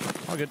 yeah.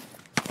 All good.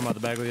 I'm out the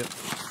bag with you.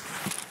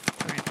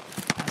 Okay.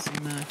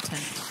 Passing the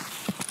tent.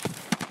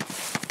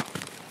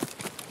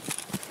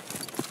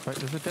 Wait,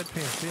 there's a dead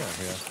PNC out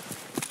here.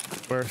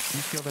 Where?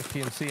 You killed a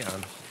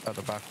PNC at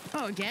the back.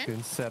 Oh, again?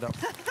 Being set up.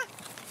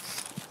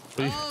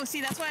 Oh, see,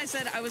 that's why I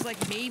said I was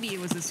like, maybe it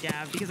was a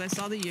scav because I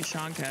saw the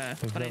Yashanka,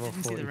 but I level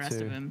didn't see the rest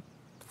 42. of him.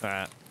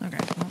 Alright. Okay.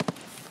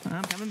 Well,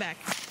 I'm coming back.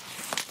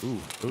 Ooh.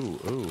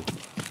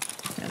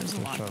 Yeah, there's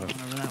a lot trying going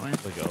to- on over that way.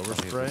 Like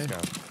overspray? He's a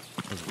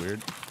scav. That's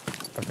weird.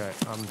 Okay,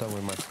 I'm done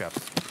with my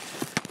scabs.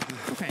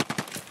 Okay.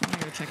 I'm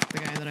gonna go check the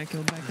guy that I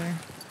killed back there.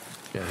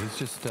 Yeah, he's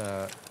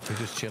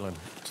just chilling,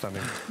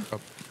 standing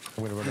up.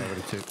 I'm gonna run over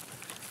to 2.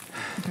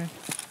 Okay.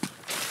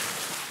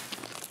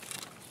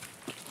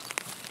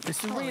 It's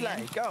the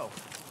relay. Go.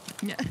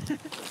 Yeah.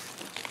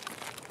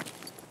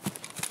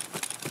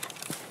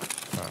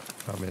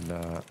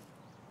 Alright,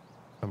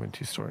 I'm in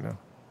 2-story now.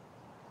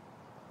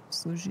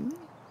 Slujili?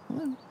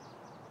 Hello.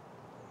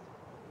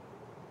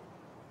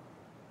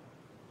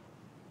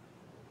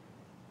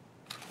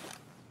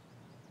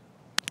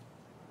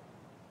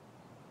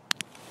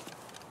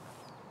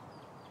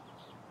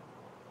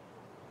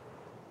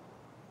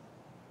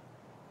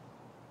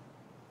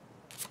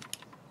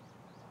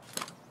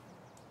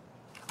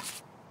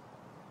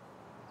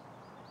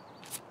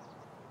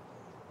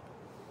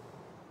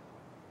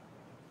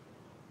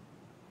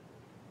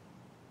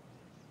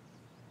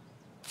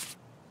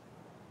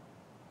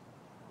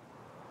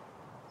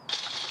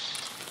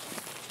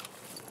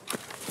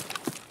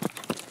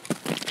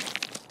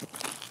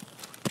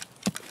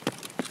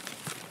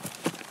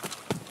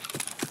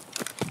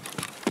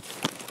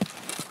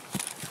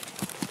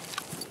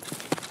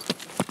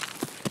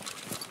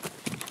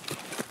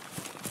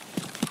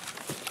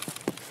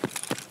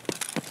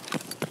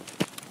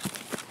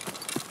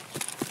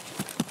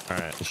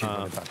 Alright. Is she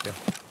running back there?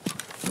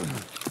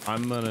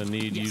 I'm gonna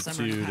need Yes,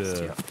 I'm you running two past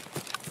to you.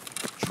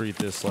 treat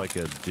this like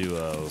a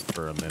duo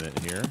for a minute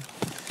here.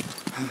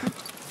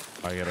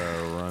 I gotta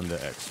run to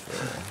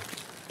exfil.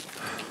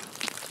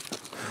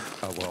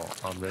 Oh, well,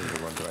 I'm ready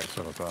to run to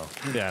exfil as well.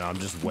 Yeah, no, I'm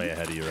just way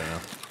ahead of you right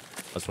now.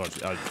 That's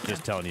what I was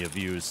just telling you. If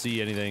you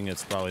see anything,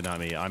 it's probably not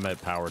me. I'm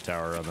at Power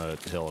Tower on the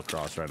hill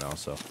across right now,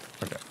 so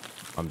Okay.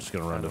 I'm just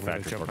gonna run to I'm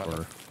gonna Factory jump Park out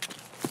Corner.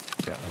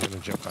 Yeah, I'm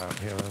gonna jump out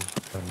here then.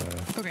 And,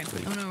 Okay.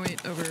 leave. I'm gonna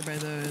wait over by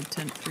the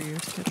tent for you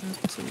to catch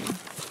up. So we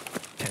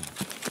 10.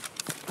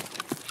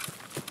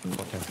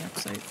 What 10?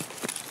 campsite.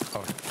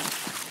 Oh,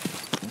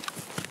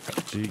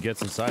 She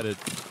gets inside it,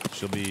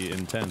 she'll be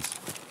intense.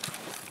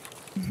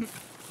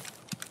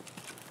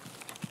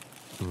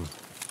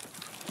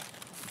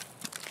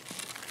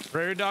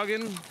 Prairie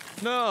dogging?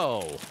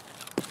 No.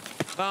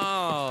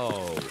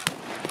 No.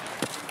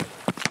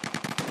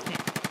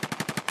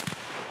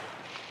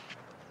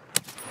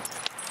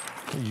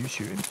 are you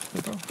shooting?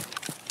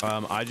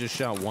 I just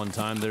shot one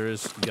time. There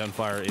is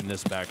gunfire in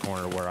this back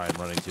corner where I'm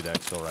running to the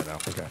exfil right now.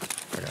 Okay.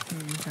 Okay.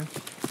 Okay.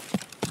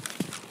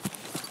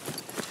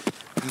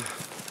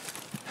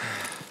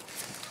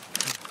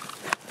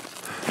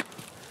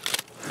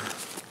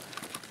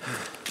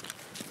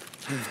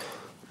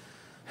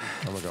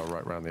 I'm gonna go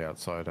right around the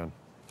outside and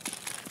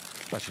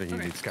actually you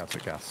Okay. need scouts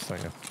at gas,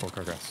 don't you? Or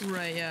go gas.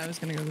 Right. Yeah, I was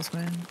gonna go this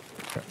way.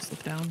 Okay.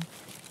 Slip down.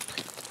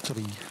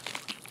 Sorry.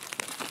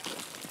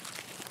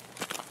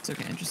 It's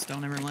okay. Just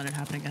don't ever let it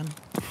happen again.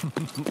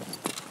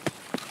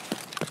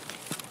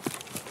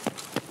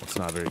 It's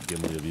not very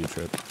Gimli of you,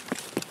 Trip.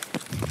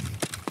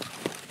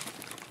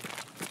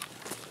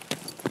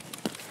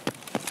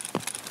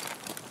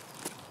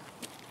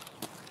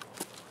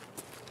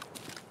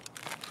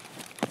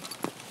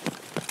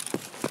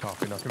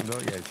 Coffee knock him though?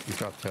 Yeah, he's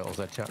got turtles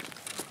there, chap.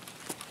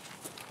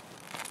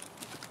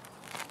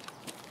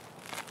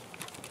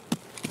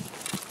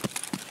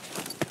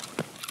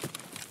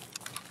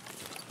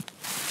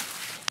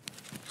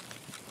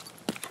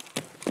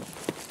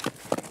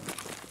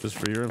 Just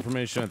for your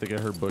information, I think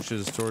I heard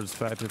bushes towards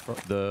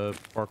the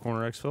Park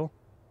Corner exfil.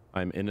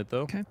 I'm in it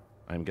though. Okay.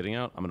 I'm getting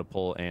out. I'm gonna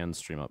pull and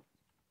stream up.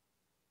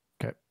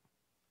 Okay.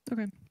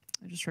 Okay.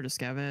 I just heard a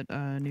scav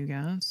at new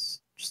gas.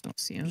 Just don't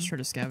see him. Just heard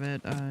a scav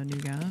at new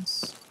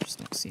gas. Just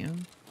don't see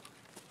him.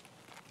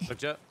 Check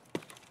jet.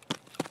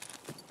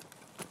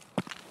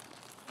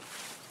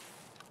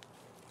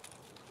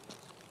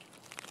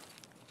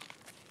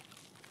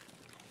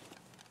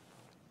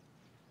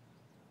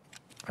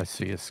 I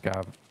see a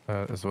scab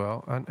as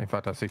well. And in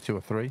fact I see 2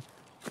 or 3.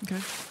 Okay.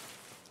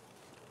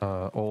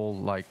 All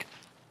like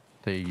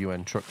the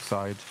UN truck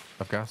side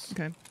of gas.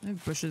 Okay. I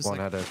have bushes. One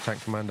like, had a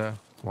tank commander,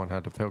 one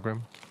had a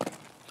pilgrim.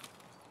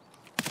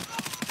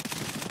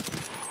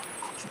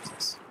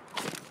 Jesus.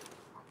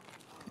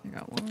 I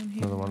got one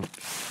here. Another one.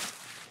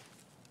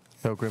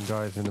 Pilgrim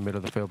guy is in the middle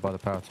of the field by the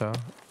power tower.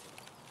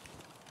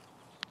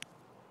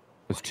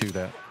 There's 2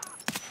 there.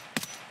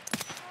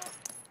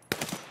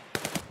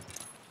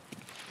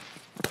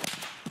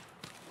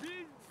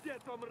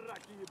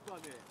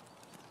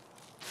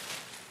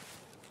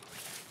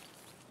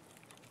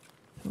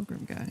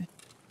 Pilgrim guy.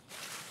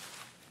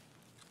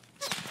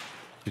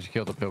 Did you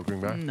kill the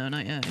pilgrim guy? No,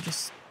 not yet. I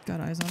just got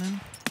eyes on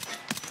him.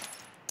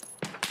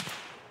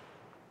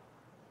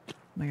 Oh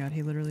my god,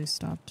 he literally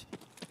stopped.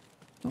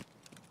 Oh.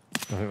 I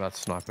think that's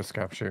sniper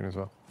scav shooting as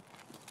well.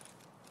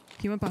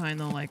 He went behind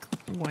the like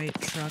white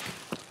truck.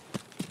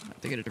 I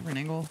have to get a different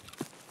angle.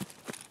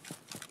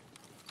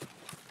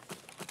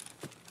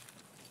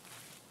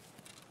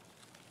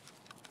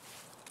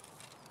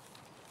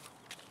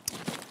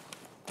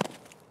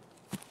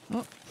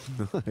 Oh.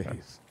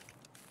 Nice.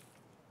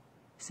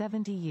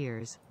 70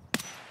 years.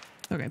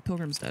 Okay,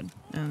 Pilgrim's dead.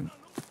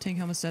 Tank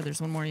helmet's dead.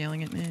 There's one more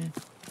yelling at me.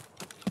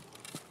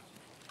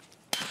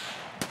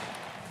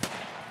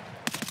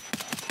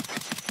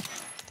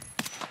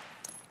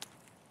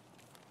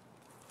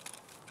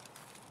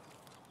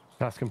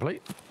 Task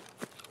complete.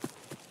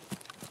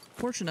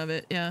 Portion of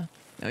it, yeah.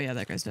 Oh yeah,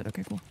 that guy's dead.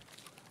 Okay, cool.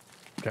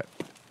 Okay.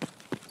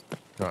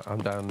 Right,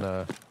 I'm down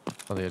on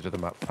the edge of the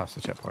map past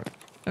the checkpoint.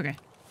 Okay.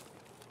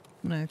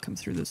 I'm gonna come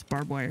through this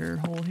barbed wire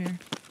hole here.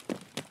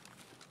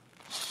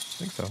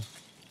 I think so.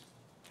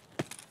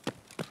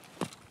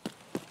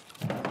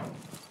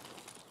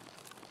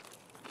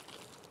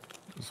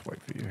 Just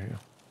wait for you here.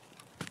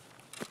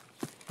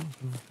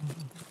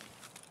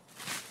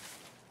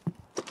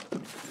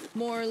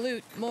 More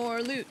loot,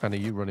 more loot. And are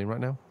you running right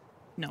now?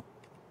 No.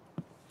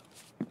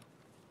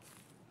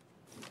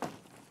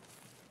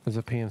 There's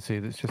a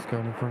PNC that's just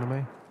going in front of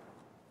me.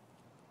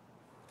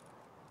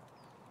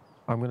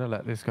 I'm going to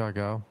let this guy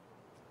go.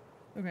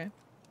 Okay.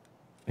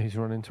 He's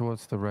running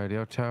towards the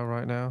radio tower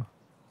right now.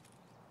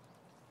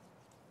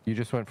 You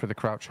just went for the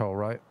crouch hole,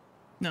 right?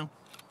 No.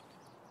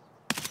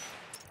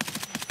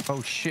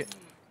 Oh, shit.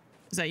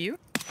 Is that you?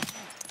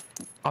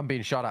 I'm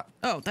being shot at.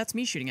 Oh, that's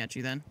me shooting at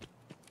you then.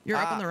 You're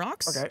up on the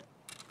rocks? Okay.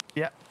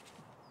 Yeah.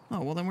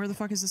 Oh, well then where the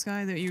fuck is this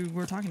guy that you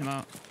were talking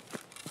about?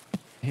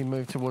 He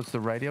moved towards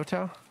the radio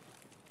tower.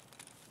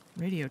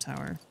 Radio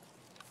tower.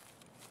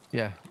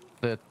 Yeah,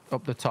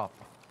 up the top,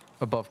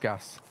 above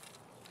gas.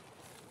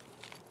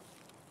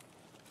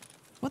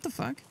 What the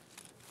fuck?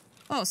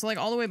 Oh, so like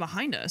all the way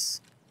behind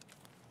us?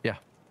 Yeah.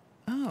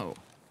 Oh,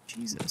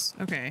 Jesus.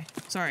 Okay.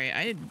 Sorry,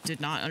 I did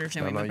not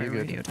understand what you meant by you're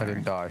radio good. tower. I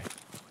didn't die.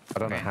 I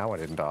don't know Okay. how I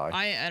didn't die.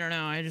 I don't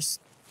know. I just...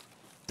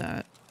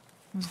 That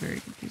was very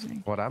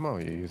confusing. What ammo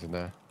are you using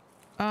there?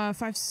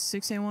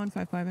 5.6A1,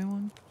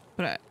 5.5A1.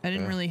 But I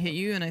didn't really hit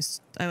you, and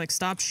I like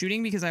stopped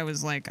shooting because I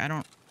was like, I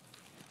don't...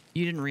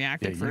 You didn't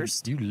react at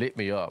first. You lit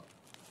me up.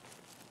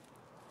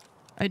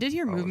 I did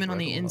hear was movement on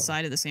right the on that.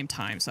 inside at the same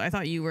time, so I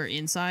thought you were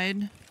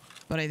inside,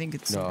 but I think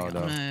it's... No, something.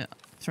 no. I'm gonna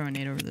throw a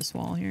nade over this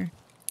wall here.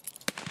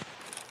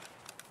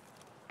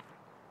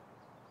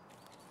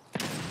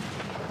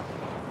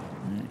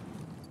 Alright.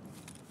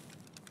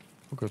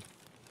 Oh, good.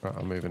 Right,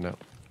 I'm moving now.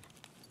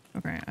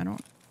 Okay, I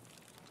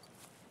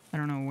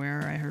don't know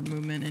where I heard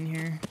movement in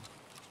here.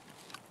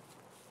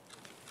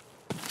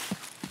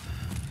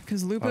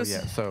 Because Lupus... Oh,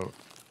 yeah, so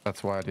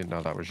that's why I didn't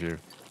know that was you.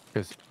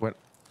 Because when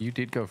you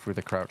did go through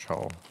the crouch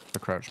hole, the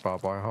crouch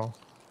barbed wire hole.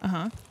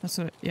 Uh-huh. That's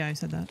what... Yeah, I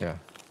said that. Yeah.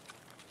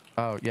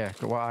 Oh, yeah.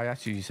 Well, I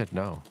asked you, you said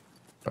no.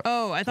 But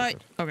Oh, I it's all thought...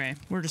 good. Okay,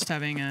 we're just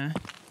having a...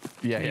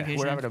 Yeah, communication.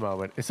 we're having a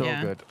moment. It's all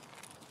Yeah. good.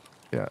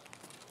 Yeah.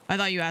 I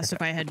thought you asked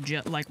if I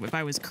had... like, if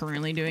I was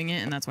currently doing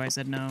it, and that's why I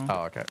said no.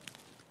 Oh, okay.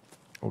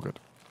 All good.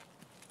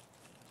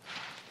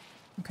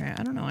 Okay,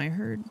 I don't know. I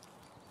heard...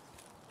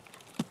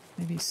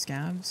 Maybe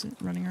scavs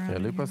running around. Yeah,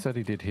 in Lupo here. said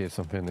he did hear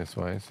something this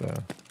way, so...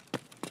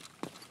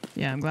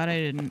 Yeah, I'm glad I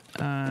didn't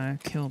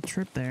kill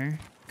Trip there.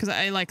 Because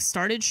I like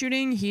started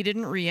shooting, he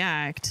didn't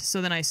react,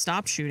 so then I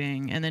stopped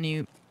shooting, and then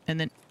he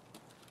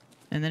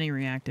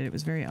reacted. It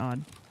was very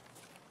odd.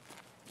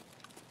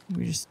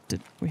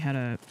 We had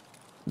a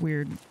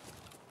weird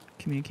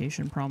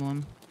communication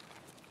problem.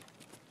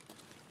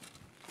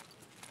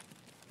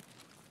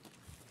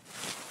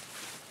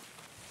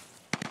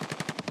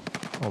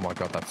 Oh my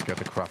god, that scared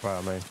the crap out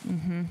of me.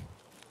 Mm-hmm.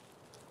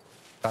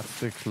 That's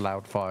the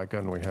loud fire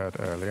gun we heard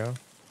earlier.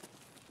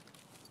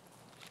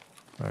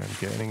 I'm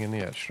getting in the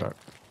airstrike.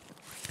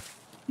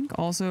 I think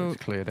also...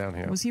 It's clear down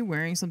here. Was he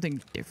wearing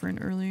something different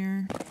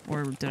earlier?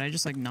 Or did I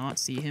just like not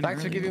see him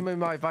Thanks for earlier? giving me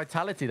my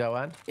vitality though,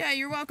 Anne. Yeah,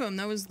 you're welcome.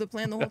 That was the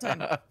plan the whole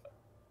time.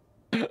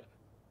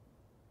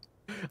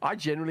 I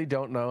genuinely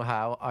don't know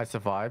how I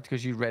survived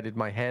because you redded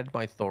my head,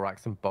 my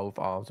thorax, and both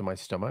arms and my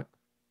stomach.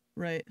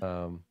 Right.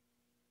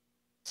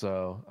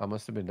 So I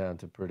must have been down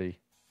to pretty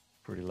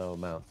low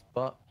amounts.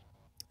 But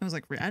I was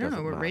like, I don't know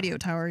doesn't what matter. radio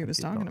tower he was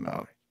Did talking not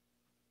about. die.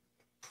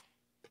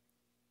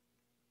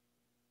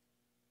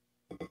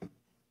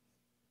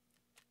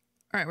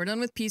 All right, we're done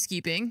with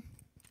peacekeeping.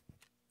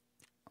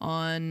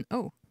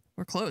 Oh,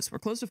 we're close. We're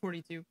close to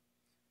 42.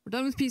 We're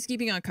done with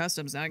peacekeeping on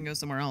customs. Now I can go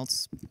somewhere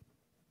else.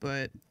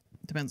 But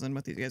it depends on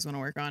what these guys want to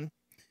work on.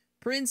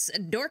 Prince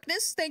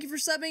Darkness, thank you for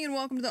subbing and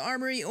welcome to the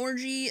Armory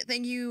Orgy.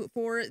 Thank you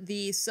for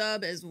the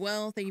sub as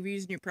well. Thank you for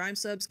using your Prime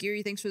subs.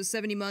 Gary, thanks for the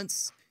 70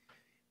 months.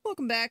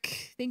 Welcome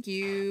back. Thank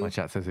you. My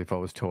chat says if I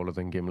was taller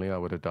than Gimli, I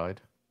would have died.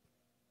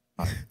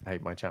 I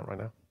hate my chat right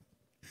now.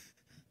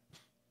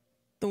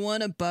 The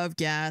one above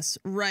gas.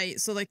 Right.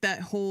 So like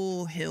that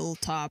whole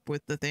hilltop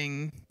with the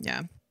thing.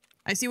 Yeah.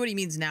 I see what he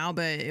means now,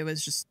 but it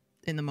was just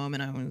in the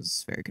moment I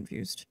was very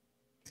confused.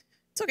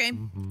 It's okay.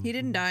 He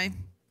didn't die.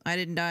 I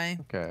didn't die.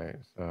 Okay,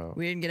 so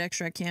We didn't get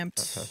extra camped.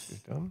 that task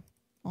is done.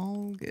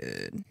 All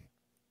good.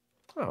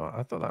 Oh,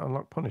 I thought that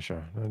unlocked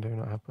Punisher. No, I do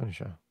not have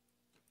Punisher.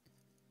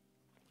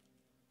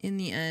 In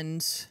the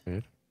end,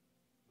 Weird.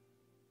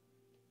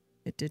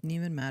 it didn't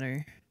even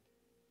matter.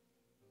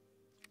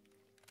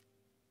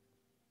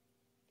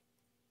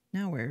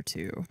 Now where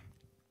to?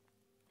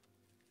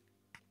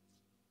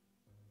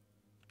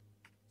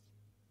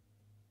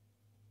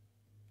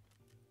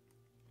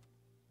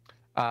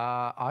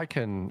 I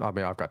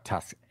mean, I've got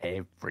tasks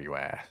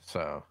everywhere,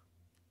 so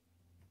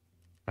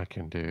I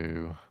can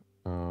do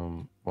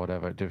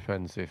whatever. It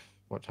depends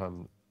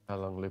how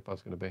long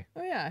Lupo's going to be.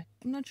 Oh yeah,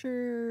 I'm not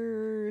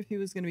sure if he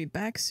was going to be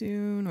back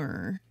soon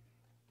or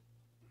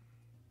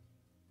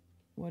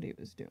what he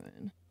was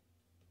doing.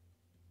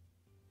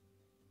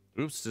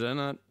 Oops, did I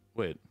not?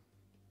 Wait.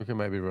 We can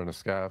maybe run a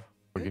scav.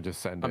 We can just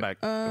send I'm it.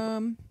 back.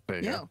 There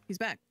you Yeah, go. he's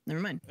back. Never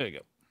mind. There you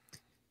go.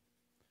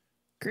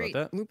 Great.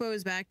 About that? Lupo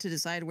is back to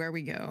decide where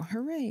we go.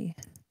 Hooray.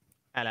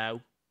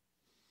 Hello.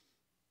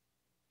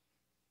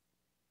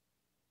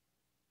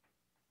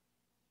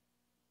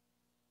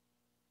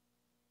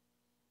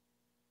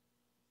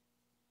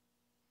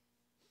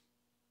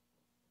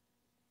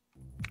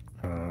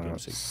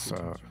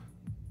 So,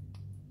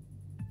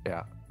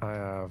 yeah, I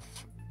have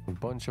a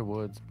bunch of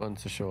woods,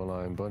 bunch of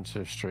shoreline, bunch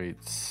of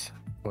streets,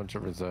 bunch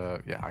of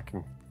reserve. Yeah, I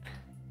can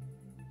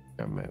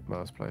go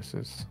most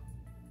places.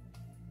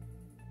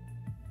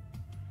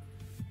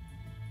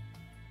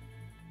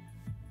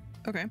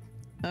 Okay.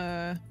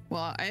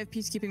 Well, I have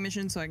peacekeeping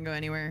missions, so I can go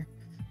anywhere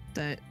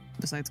that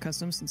besides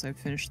custom since I've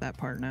finished that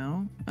part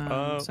now.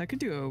 So I could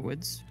do a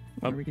woods.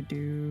 Or we could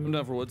do. I'm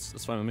down for woods.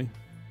 That's fine with me.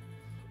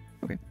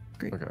 Okay,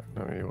 great. Okay,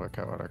 let me work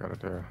out what I gotta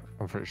do.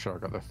 I'm pretty sure I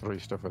got the 3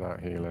 stuff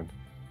without healing.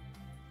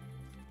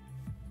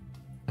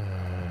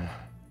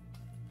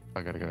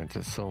 I gotta go into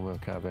the sawmill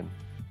cabin.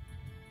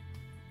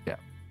 Yeah,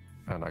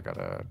 and I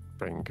gotta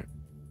bring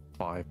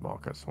 5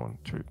 markers. 1,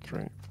 2,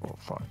 3, 4,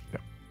 5. Yeah.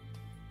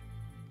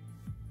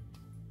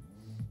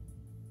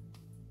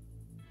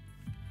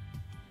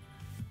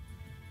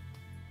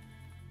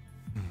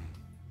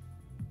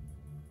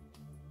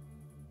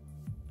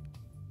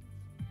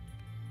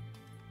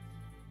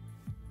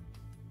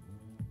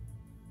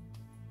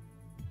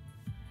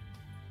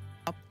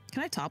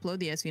 Can I top load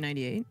the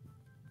SV98?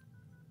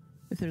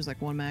 If there's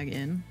like 1 mag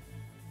in.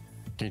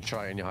 Can you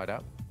try in your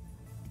hideout?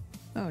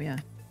 Oh yeah.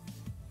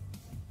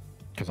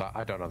 Because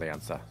I don't know the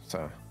answer,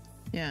 so.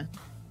 Yeah.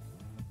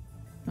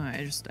 No, I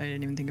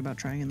didn't even think about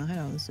trying in the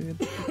hideout. This is a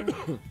good.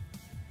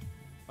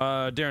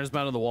 Darren's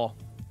mounted the wall.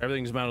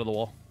 Everything's mounted the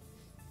wall.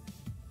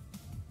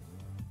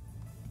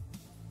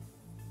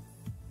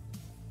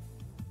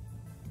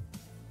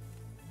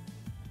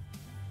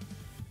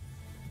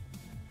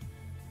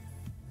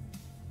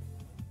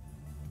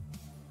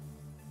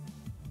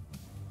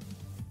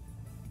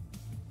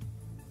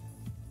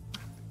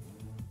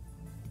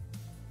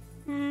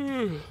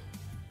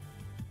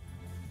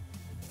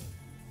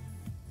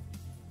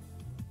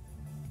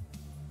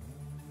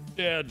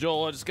 Yeah,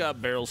 Joel, I just got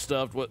barrel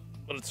stuffed. What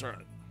it's right.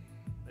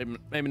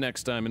 Maybe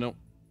next time, you know.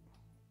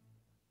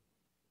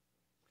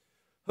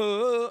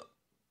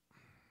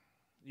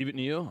 Even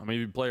you? I mean,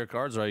 you play your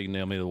cards, or you can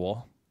nail me to the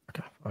wall.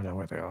 Okay, I know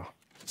where they are.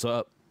 What's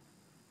up?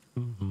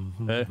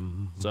 Hey,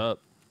 what's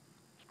up?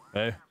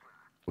 Hey.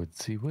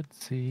 Woodsy,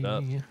 woodsy. What's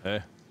up?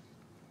 Hey.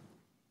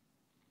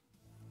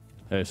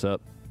 Hey, what's up?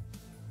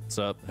 What's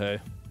up? Hey.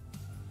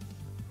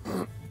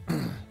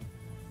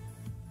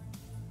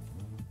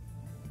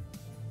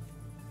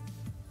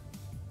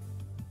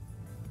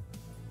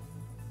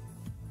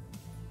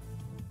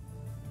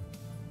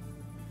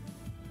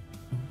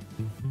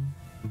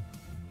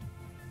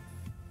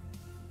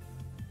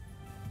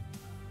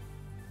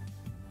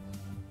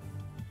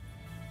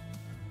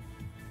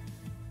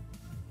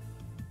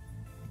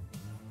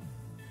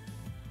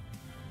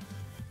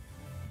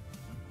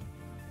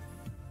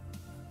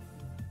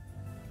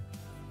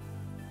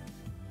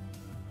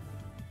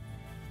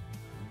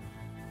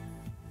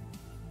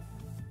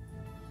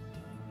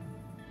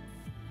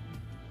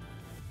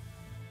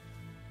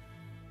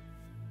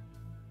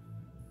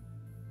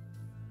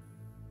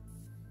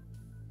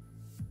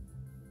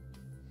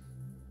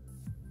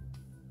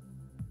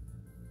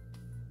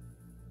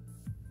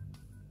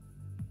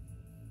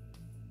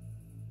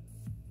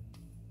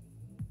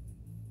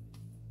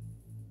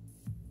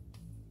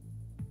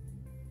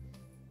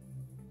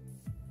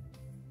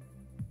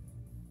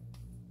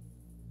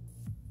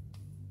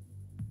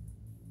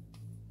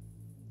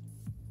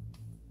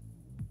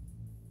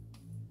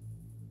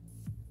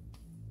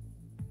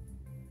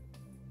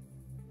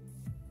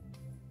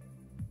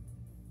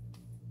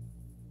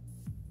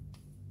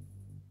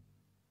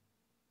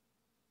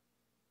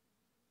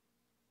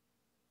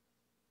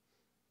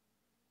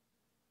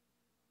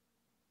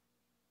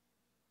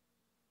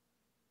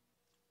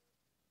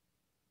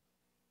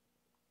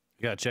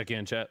 You gotta check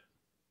in, chat.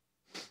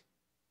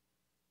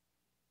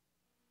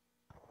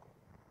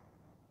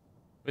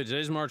 Wait,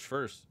 today's March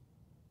 1st.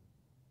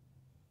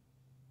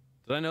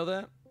 Did I know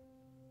that?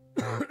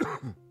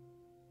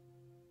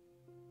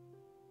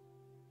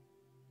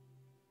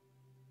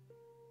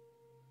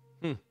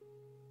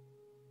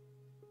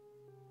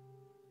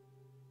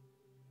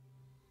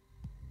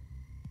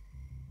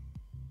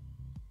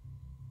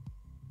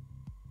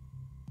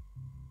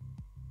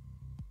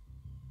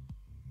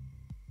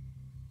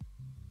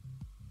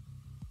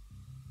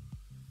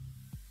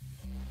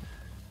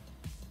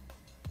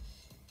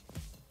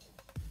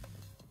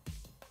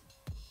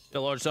 Yeah,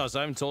 large sauce.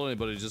 I haven't told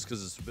anybody just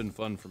because it's been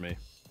fun for me.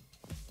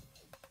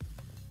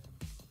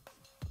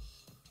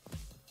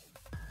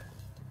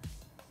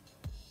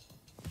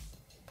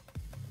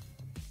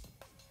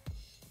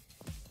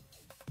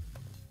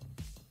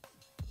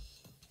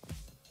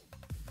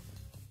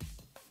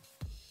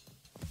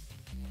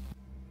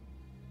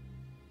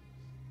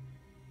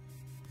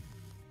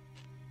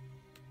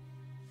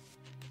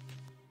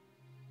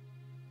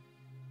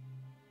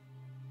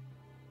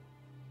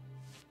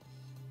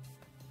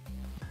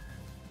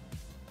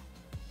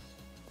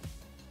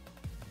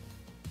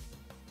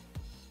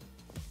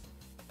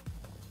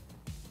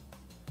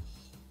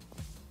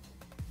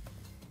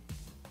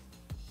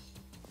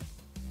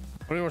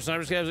 How many more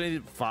sniper scabs? I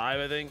need 5,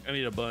 I think. I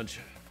need a bunch.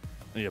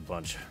 I need a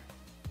bunch.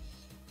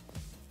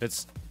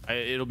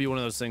 It'll be one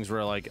of those things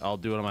where like I'll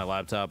do it on my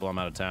laptop while I'm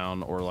out of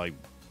town, or like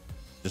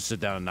just sit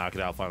down and knock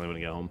it out finally when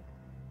I get home.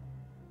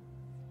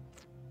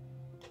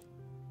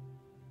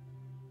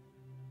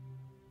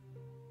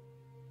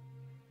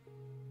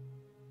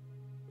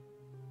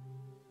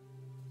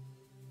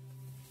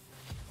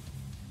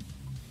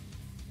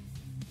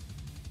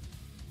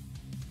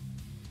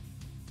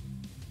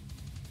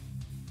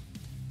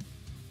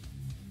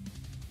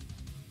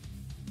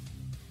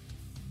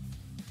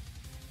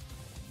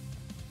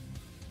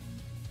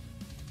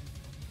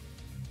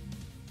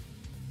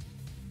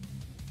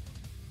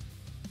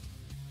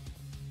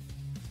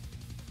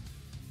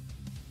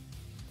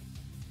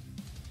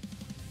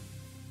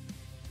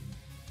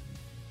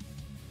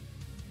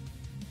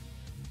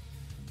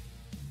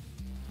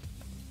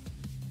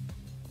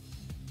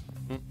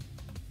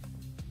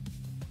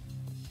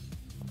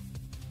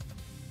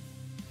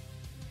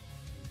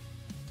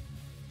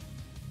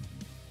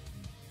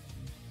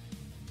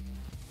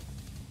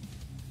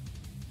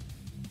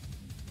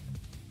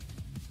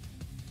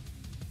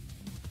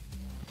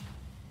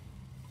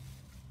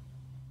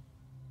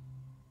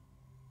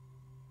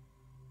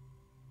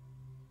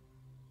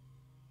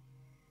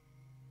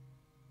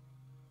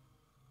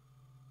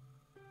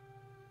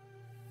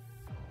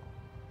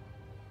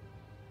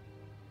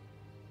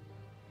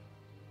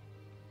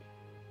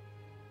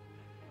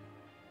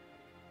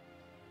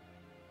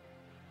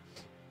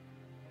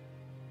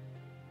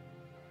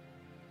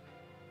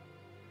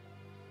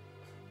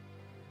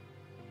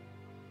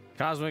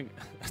 Cosmic,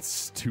 that's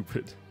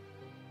stupid.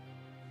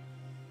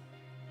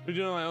 What are you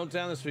doing in my own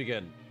town this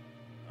weekend?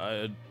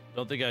 I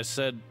don't think I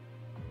said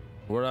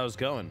where I was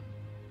going.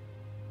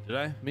 Did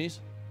I, Mies?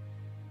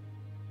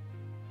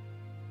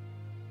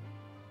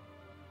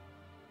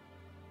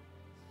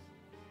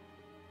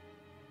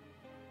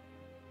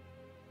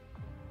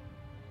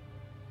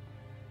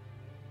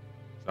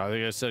 I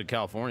think I said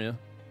California.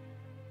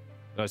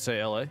 Did I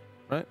say LA?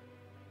 Right?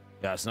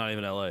 Yeah, it's not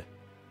even LA.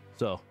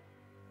 So,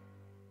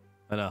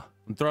 I know.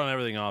 I'm throwing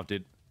everything off,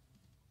 dude.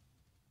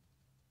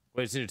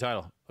 Wait, it's in your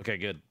title. Okay,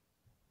 good.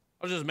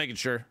 I was just making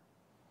sure.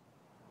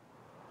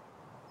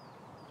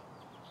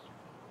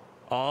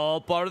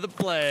 All part of the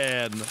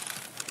plan.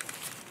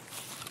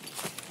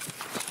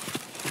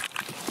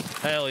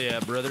 Hell yeah,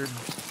 brother.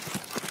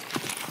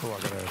 Oh,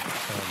 I gotta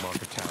mark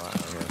a tower out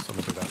here, so I'm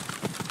gonna do that.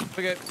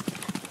 Okay.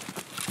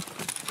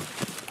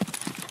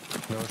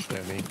 No,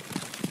 Stemmy.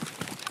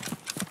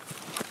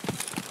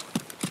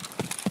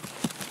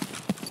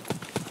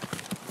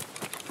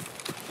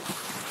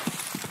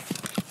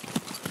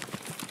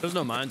 There's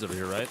no mines over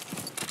here, right?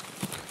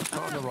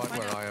 Not on the right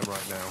where I am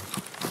right now.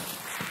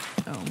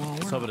 Oh, well, I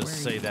was hoping to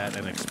say that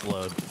and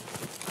explode.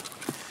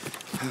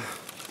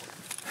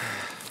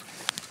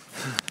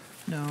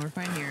 No, we're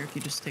fine here if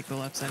you just take the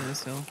left side of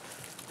this hill.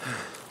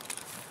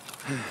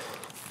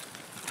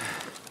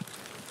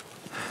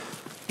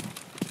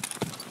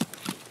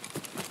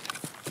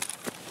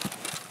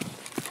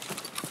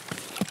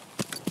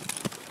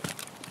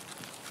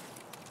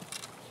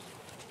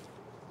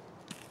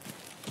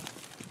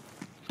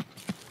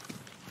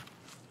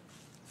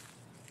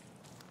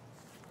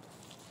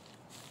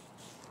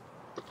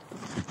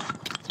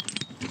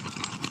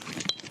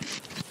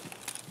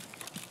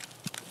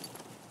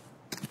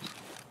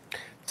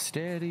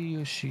 Steady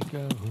as she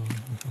goes.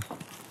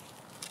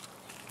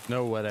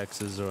 No wet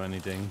X's or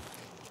anything.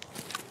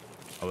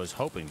 I was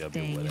hoping there'd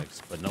be a wet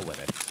X, but no wet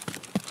X.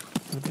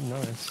 It'd be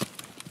nice.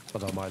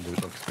 Although my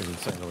loot looks pretty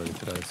insane already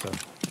today, so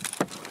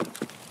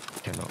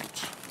cannot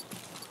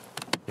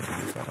get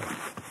any better.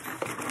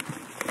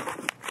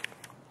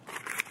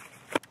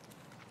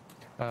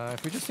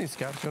 If we just need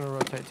scouts, do you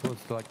want to rotate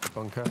towards like the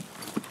bunker?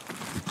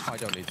 I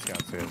don't need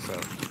scouts here, so.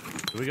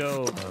 If we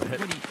go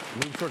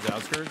move towards the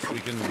outskirts, we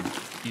can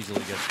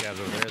easily get scabs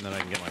over there, and then I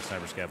can get my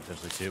sniper scab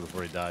potentially too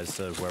before he dies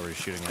to whoever he's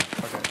shooting at.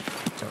 Okay,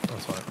 yeah,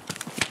 that's fine.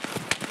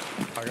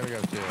 I gotta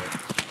go to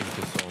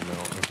into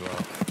Sawmill as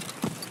well.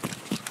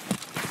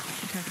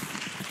 Okay.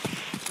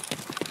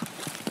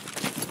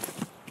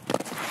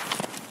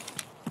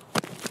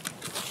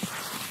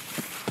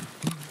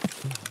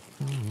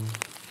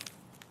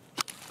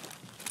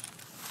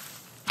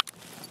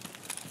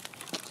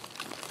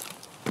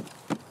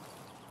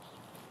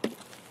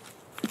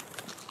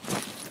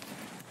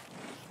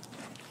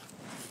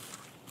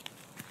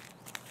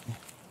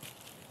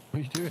 What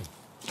are you doing?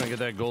 Trying to get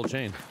that gold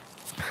chain.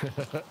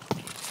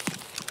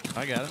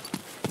 I got it.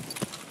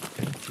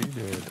 Yes, you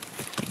did.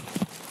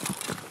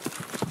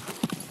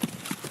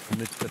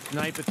 Mr.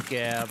 Sniper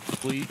Scab,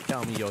 please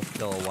tell me you're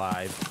still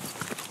alive.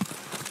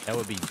 That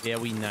would be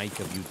very nice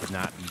of you to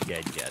not be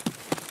dead yet.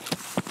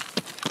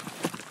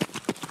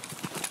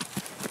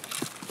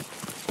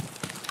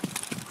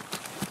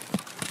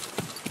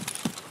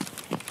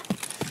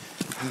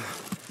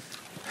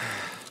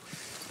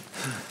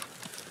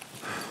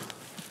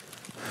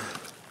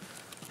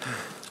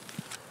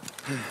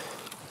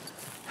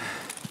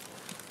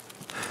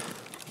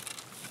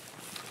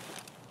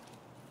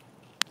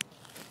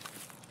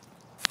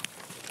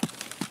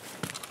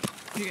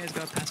 Did you guys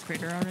go past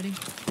Crater already?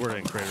 We're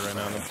in Crater right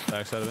now on the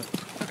backside of it.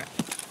 Okay,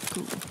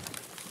 cool.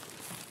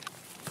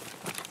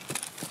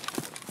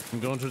 I'm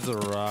going towards the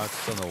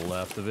rocks on the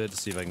left of it to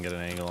see if I can get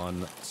an angle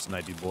on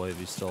Snipey Boy if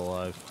he's still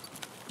alive.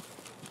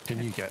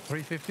 Can you get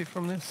 350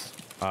 from this?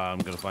 I'm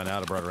going to find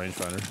out. I brought a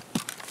rangefinder.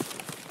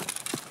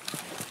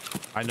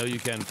 I know you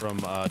can from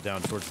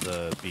down towards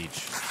the beach,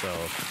 so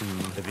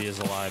if he is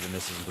alive and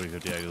this isn't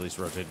 350, I can at least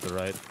rotate to the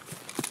right.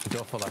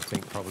 Duffel, I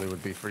think, probably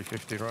would be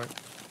 350, right?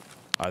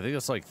 I think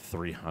it's like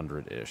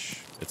 300-ish.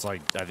 It's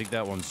like, I think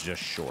that one's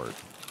just short,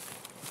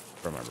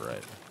 if I remember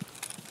right.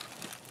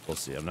 We'll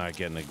see. I'm not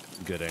getting a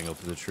good angle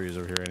through the trees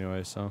over here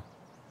anyway, so.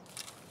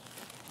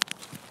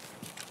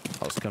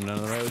 I'll just come down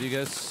to the right with you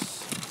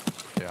guys.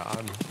 Yeah,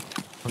 I'm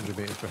 100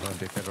 meters behind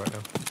Dickhead right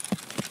now.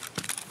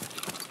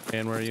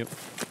 And where are you?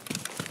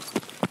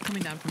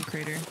 Coming down from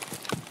Crater.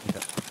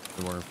 Okay.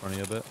 The one in front of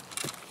you a bit?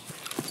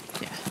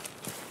 Yeah.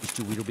 Just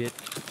a little bit.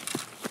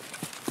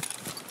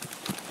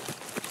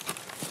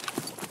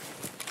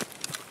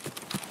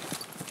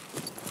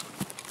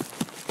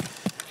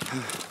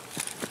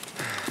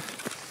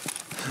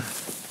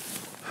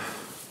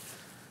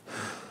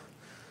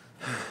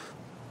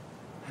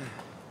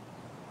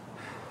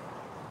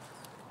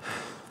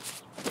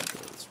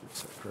 Let's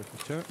reset correctly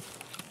chat.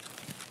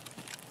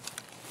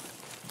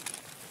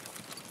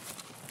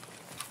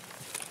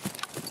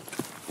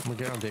 We'll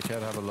get on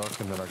Dickhead, have a look,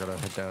 and then I gotta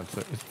head down to...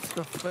 It's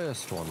the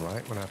first one,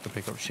 right? When I have to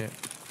pick up shit.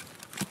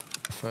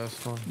 The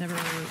first one? Never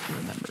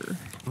remember.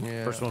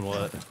 Yeah. First one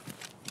what?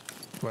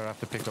 Where I have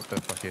to pick up the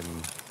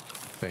fucking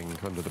thing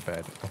under the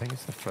bed. I think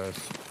it's the first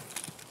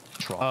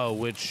drop. Oh,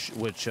 which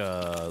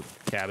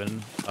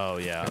cabin? Oh,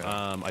 yeah.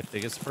 Yeah. I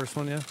think it's the first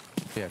one, yeah?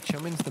 Yeah,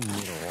 Chumming's the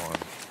middle one.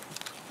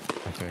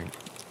 I think.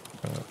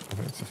 I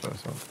think it's the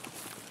first one.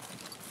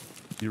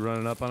 You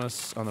running up on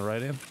us on the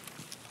right end?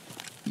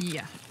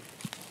 Yeah.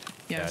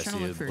 Yeah, I was trying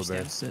to look for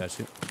Blueberry. scabs. That's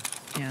you.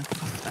 Yeah,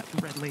 that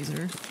red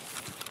laser.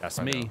 That's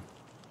I me.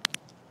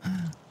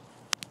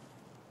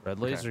 Red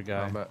laser Okay,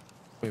 guy. I'm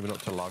moving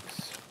up to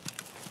logs.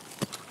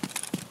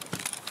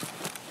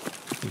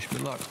 Wish me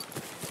luck.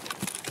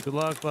 Good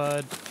luck,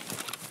 bud.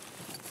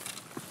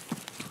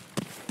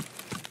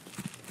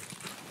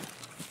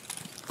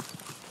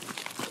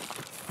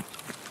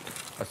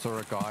 I saw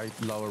a guy,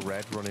 lower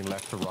red, running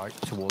left to right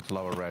towards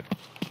lower red.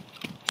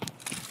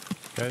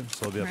 Okay,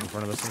 so he'll be up in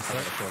front of us in a I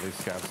sec. saw these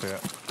scabs here.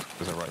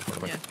 There's a right in front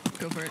of me. Yeah,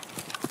 go for it.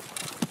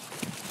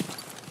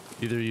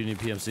 Either you need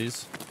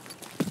PMCs.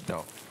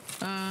 No.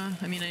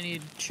 I mean, I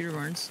need shooter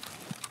horns.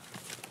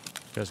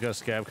 Guys, got a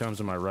scab comes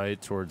to my right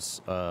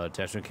towards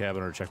attachment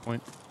cabin or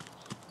checkpoint.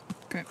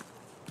 Okay.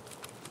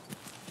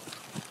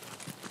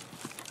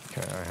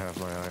 Okay, I have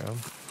my eye on.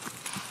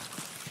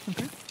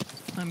 Okay.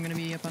 I'm gonna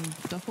be up on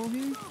duffel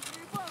here.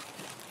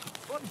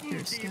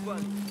 Here's scab.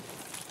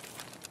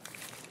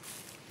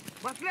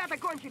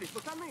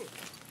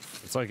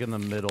 It's like in the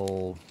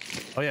middle.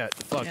 Oh yeah,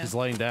 fuck, Yeah. he's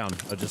laying down.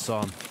 I just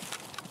saw him.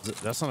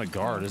 That's not a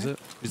guard, is it?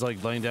 He's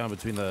like laying down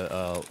between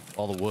the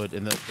all the wood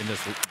in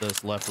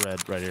this left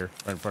red right here,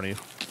 right in front of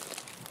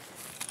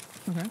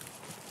you. Okay.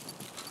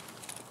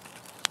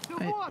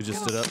 He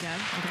just stood up. Scab.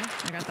 Okay,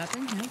 I got that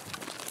thing. Yeah.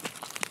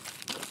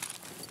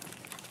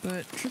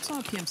 But Trip's on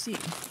a PMC.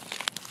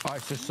 I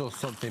just saw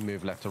something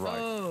move left to right.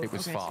 Oh, it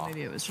was okay, far. so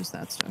maybe it was just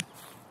that stuff.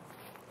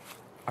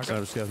 I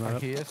Sniper scab's not I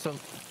up? hear some.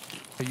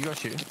 Are you guys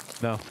shooting?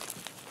 No.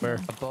 Where?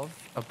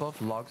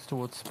 Above logs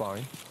towards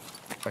spine.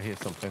 I hear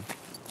something.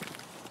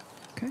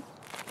 Okay.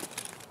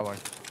 Oh, I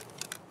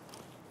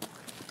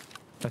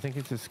think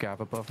it's a scab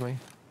above me.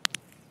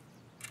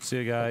 See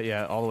a guy?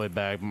 Yeah, all the way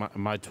back.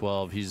 My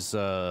 12. He's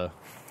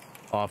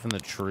off in the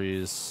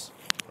trees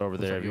over Was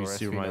there. that If you your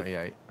see where my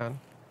SV98, Anne?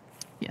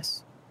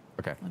 Yes.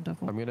 Okay. On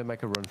double. I'm gonna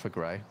make a run for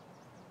Gray.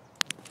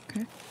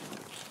 Okay.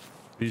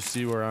 You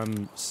see where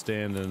I'm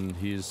standing?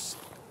 He's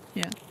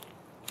Yeah.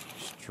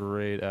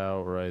 straight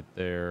out right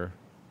there.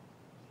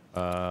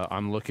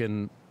 I'm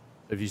looking.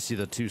 If you see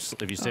the two,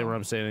 if you stay where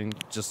I'm standing,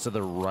 just to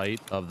the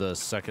right of the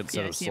second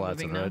set of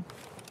slats in red.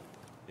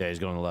 Yeah, he's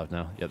going to the left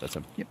now. Yeah, that's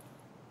him. Yep.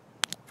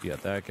 You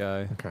got that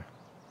guy. Okay.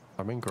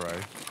 I'm in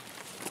Gray.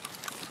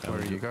 Where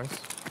are you guys?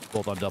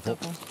 Both on double.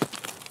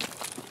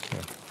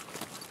 Yeah.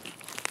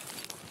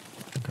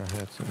 Go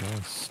ahead. So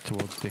nice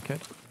towards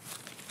Dickhead.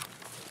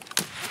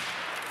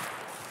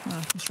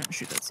 I was trying to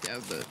shoot that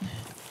scout, but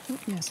oh,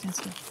 yeah, stand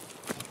still.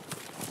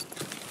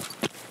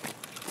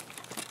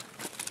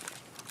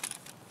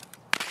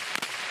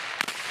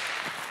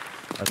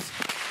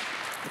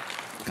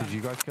 Did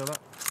you guys kill that?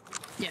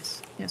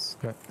 Yes, yes.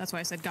 Okay. That's why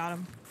I said got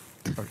him.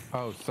 Okay.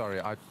 Oh, sorry.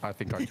 I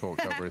think I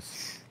talked over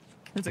as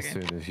That's okay.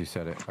 soon as you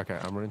said it. Okay,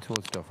 I'm running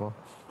towards Duffel.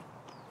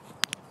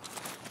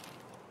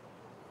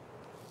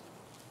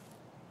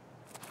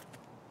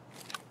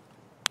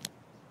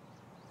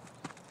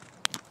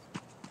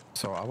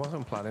 So I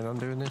wasn't planning on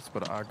doing this,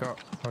 but I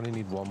only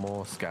need one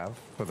more scav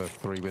for the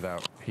 3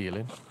 without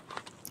healing.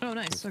 Oh,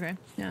 nice. Okay.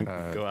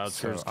 Yeah. Go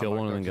outskirts, so kill I might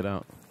one, go and then get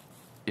out.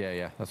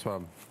 Yeah, that's what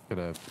I'm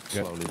gonna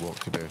slowly walk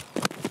to do.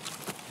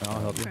 I'll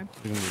help you. Okay.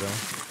 You can do that.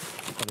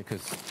 Only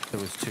because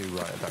there was 2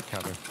 right at that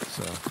cabin,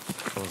 so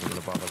I wasn't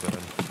gonna bother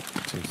going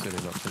too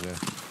silly not to do.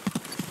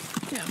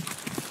 Yeah.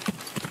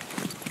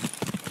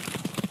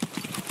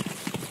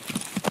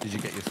 Did you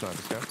get your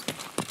sniper scav?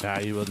 Nah,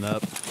 he wasn't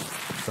up.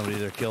 Somebody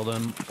either killed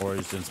him or he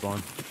just didn't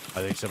spawn.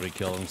 I think somebody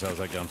killed him because I was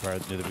like gunfire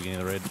near the beginning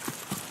of the raid.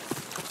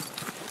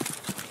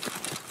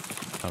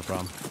 No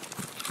problem.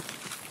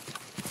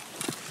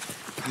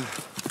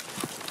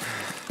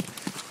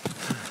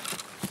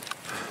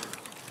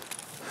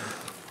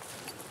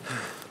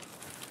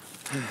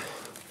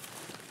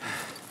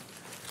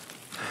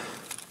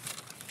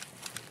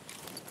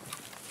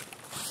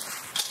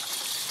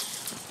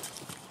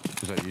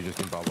 Is that you just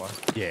in barbed wire?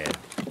 Yeah.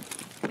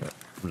 Okay.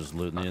 I'm just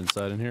looting the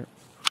inside in here.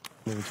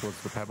 Moving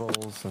towards the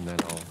pebbles, and then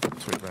I'll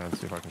sweep around,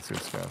 see if I can see a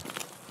scav.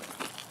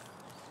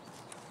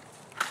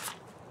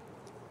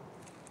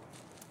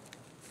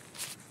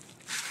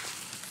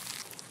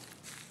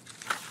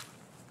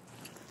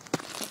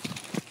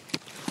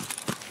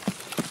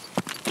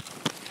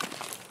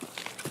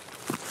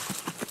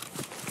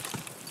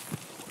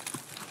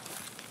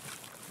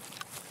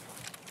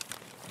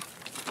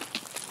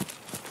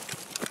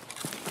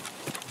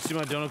 See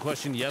my donut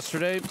question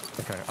yesterday?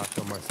 Okay, I've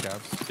done my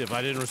scavs. If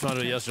I didn't respond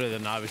to it yesterday,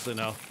 then obviously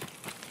no.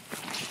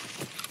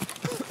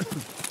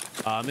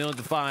 Meal at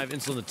the 5,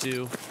 insulin at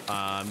 2.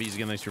 Me's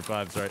again, thanks for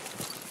 5. Sorry.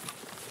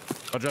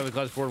 I'll drive the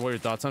class forward. What your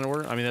thoughts on it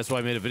were? I mean, that's why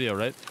I made a video,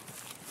 right?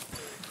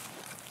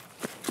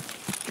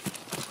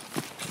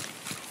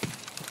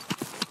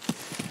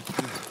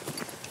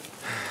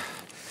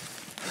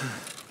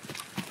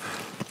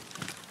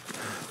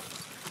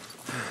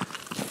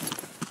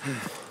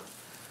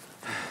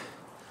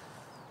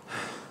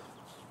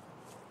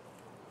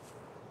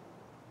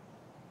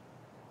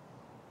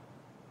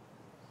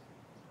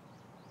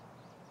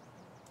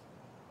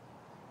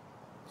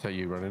 So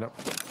you running up?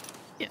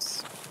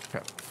 Yes.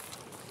 Okay.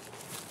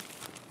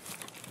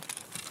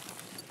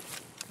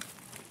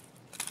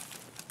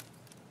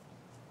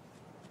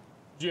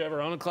 Do you ever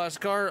own a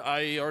classic car?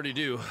 I already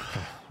do.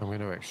 I'm going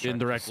to extract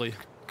Indirectly.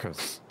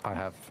 because I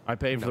have. I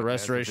paid for the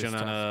restoration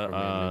on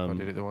I a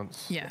did it the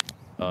once. Yeah.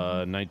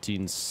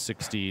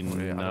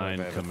 1969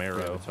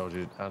 Camaro. Told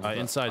you. And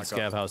Inside I got-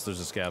 scav house,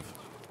 there's a scav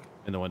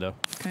in the window.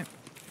 Okay.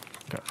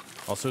 Okay.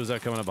 Also, who's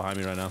that coming up behind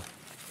me right now?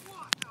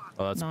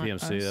 Oh, that's Not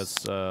PMC. us.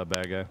 That's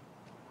bad guy.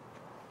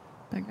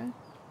 That guy.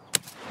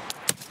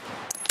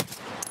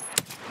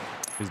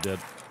 He's dead.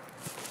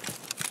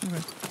 Okay.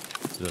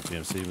 He's at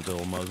PMC with the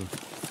old Mosin.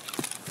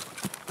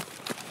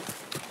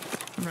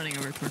 I'm running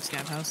over towards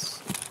scav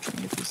house. Trying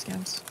to get these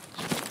scavs.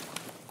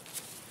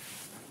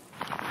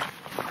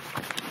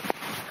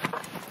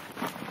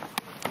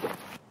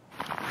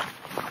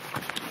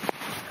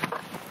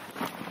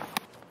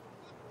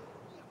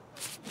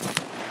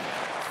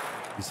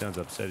 He sounds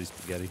upset. He's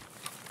spaghetti.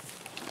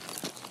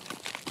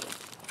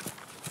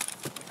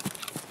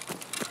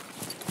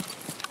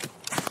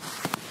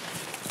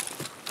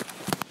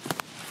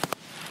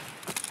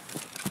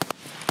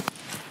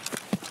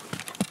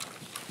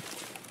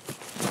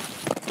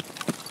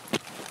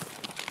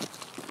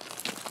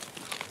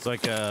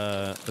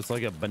 It's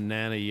like a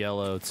banana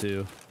yellow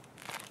too.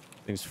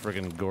 Thing's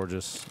freaking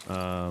gorgeous.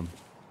 But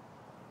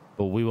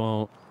it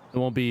won't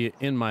be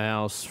in my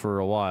house for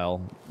a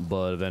while,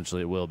 but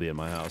eventually it will be in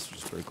my house,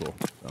 which is pretty cool.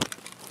 So.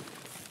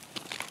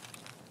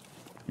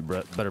 You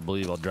better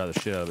believe I'll drive the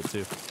shit out of it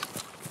too.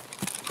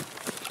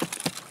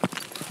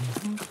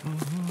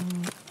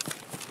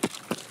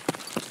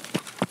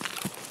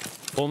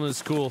 Pullman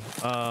is cool.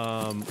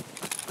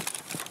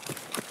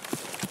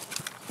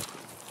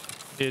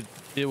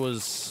 It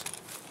was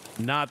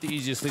not the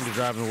easiest thing to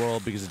drive in the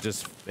world because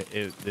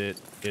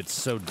it's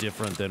so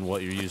different than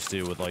what you're used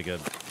to with like a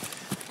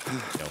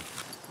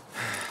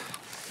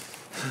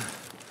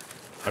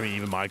I mean,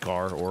 even my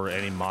car or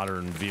any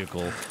modern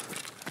vehicle.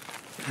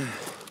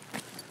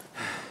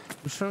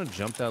 Who's trying to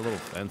jump that little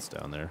fence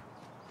down there?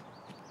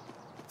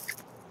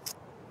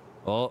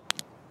 Oh.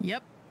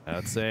 Yep.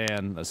 That's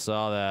Ann. I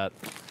saw that.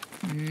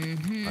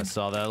 I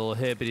saw that little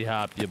hippity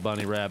hop, you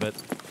bunny rabbit.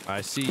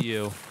 I see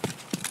you.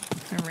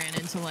 I ran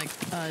into like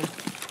a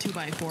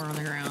 2x4 on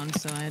the ground,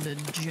 so I had to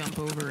jump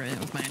over it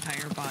with my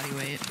entire body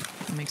weight.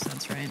 That makes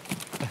sense, right?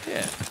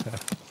 Yeah.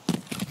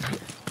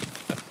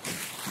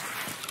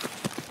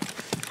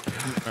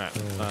 All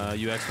right.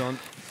 You excellent?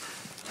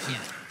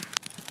 Yeah.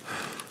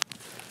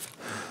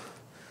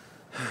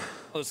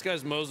 Oh, this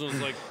guy's Mosin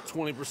was like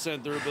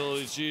 20%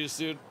 durability. Jeez,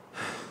 dude.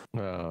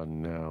 Oh,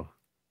 no.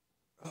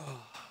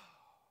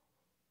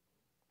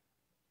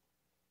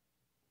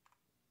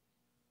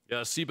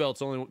 Yeah,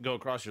 seatbelts only go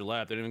across your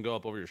lap. They don't even go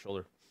up over your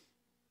shoulder.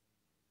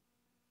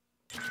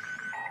 You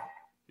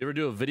ever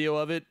do a video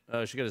of it?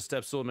 She got a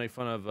step stool and make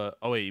fun of...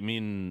 oh, wait, you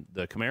mean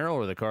the Camaro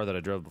or the car that I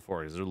drove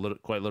before? Because there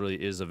quite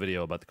literally is a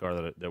video about the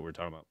car that we're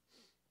talking about.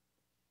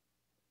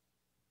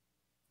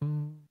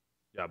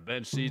 Yeah,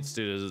 bench seats,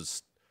 dude, it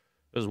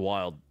was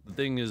wild. The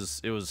thing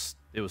is, it was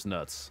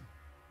nuts.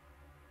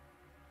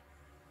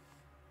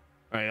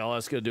 All right, y'all,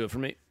 that's going to do it for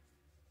me.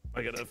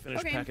 I got to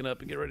finish packing up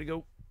and get ready to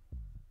go.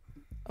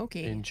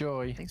 Okay.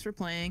 Enjoy. Thanks for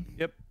playing.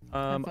 Yep.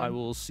 I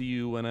will see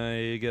you when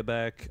I get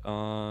back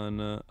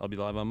on... I'll be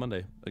live on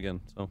Monday again,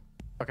 so...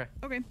 Okay.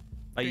 Okay.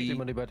 Bye. See you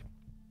Monday, bud.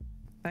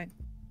 Bye.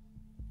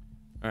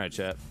 All right,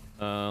 chat.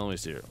 Let me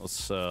see here.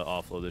 Let's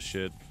offload this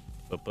shit.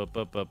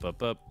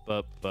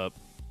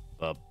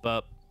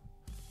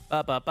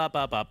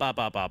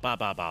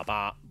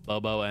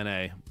 Bobo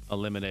NA.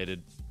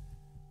 Eliminated.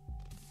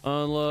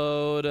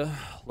 Unload.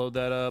 Load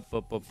that up.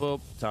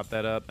 Top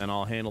that up, and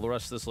I'll handle the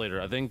rest of this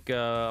later. I think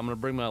I'm going to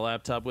bring my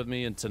laptop with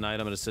me, and tonight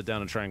I'm going to sit down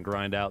and try and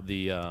grind out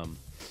the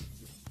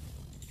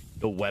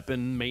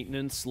weapon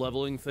maintenance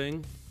leveling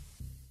thing.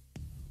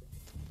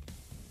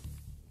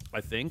 I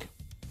think.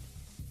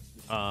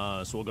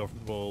 So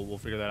we'll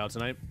figure that out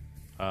tonight.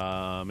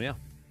 Yeah.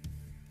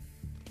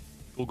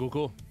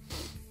 Cool.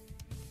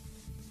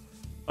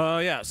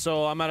 Yeah,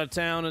 so I'm out of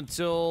town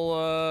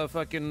until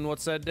fucking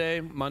what's that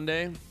day?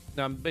 Monday.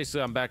 I'm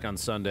back on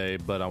Sunday,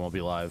 but I won't be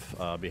live.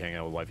 I'll be hanging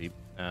out with wifey.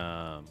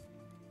 And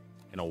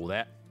all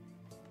that.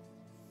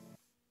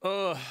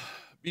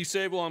 Be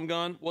safe while I'm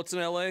gone. What's in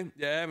LA?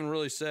 Yeah, I haven't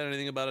really said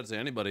anything about it to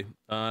anybody.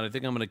 I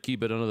think I'm gonna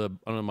keep it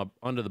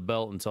under the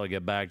belt until I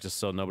get back, just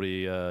so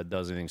nobody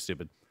does anything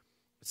stupid.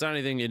 It's not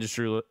anything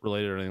industry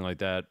related or anything like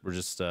that. We're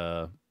just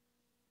going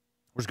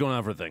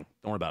out for a thing.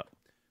 Don't worry about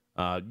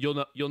it.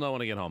 You'll know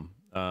when I get home.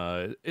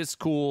 It's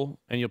cool,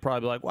 and you'll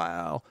probably be like,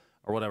 wow,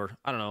 or whatever.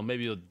 I don't know.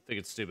 Maybe you'll think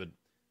it's stupid.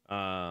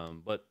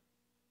 But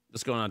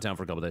just going out of town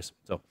for a couple days.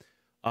 So,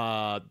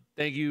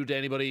 thank you to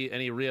anybody,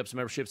 any re-ups,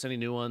 memberships, any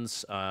new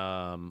ones.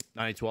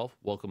 9012,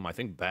 welcome, I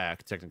think,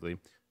 back, technically.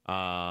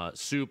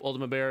 Soup,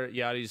 Ultimate Bear,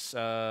 Yachty's,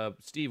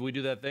 Steve, we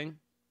do that thing?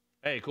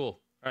 Hey, cool.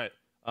 All right.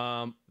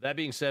 That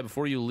being said,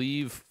 before you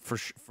leave for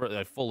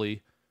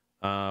fully,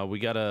 I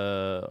got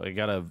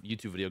a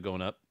YouTube video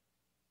going up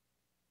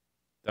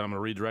that I'm going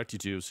to redirect you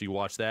to, so you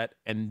watch that,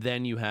 and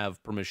then you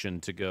have permission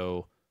to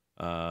go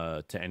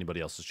to anybody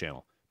else's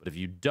channel. But if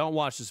you don't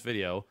watch this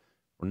video,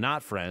 we're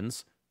not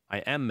friends. I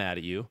am mad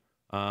at you,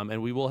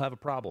 and we will have a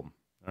problem.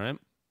 All right?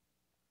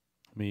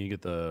 Let me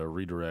get the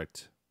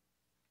redirect.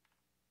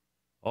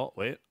 Oh,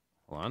 wait.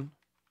 Hold on.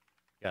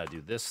 Got to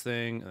do this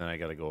thing, and then I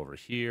got to go over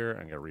here,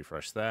 and I got to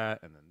refresh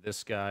that, and then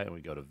this guy, and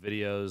we go to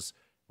videos,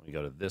 and we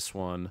go to this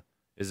one.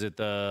 Is it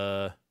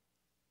the...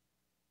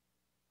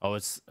 Oh,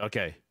 it's...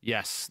 Okay.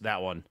 Yes,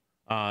 that one.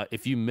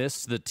 If you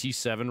missed the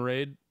T7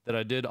 raid that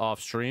I did off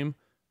stream,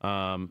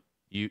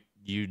 you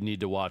need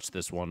to watch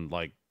this one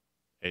like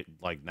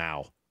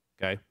now.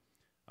 Okay?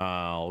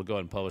 I'll go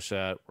ahead and publish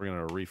that. We're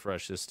going to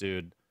refresh this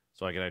dude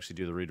so I can actually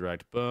do the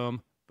redirect.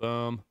 Boom,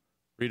 boom,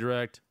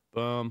 redirect,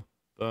 boom,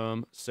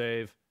 boom,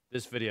 save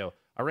this video.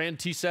 I ran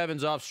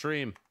T7s off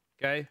stream,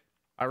 okay?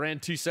 I ran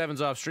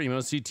T7s off stream. You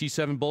want to see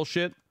T7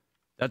 bullshit?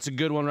 That's a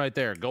good one right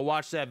there. Go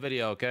watch that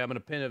video, okay? I'm going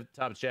to pin it at the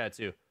top of chat,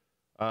 too.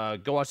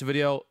 Go watch the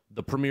video.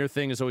 The premiere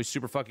thing is always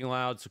super fucking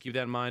loud, so keep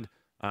that in mind.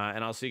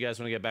 And I'll see you guys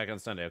when I get back on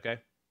Sunday, okay?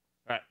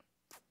 All right.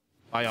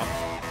 Bye, y'all.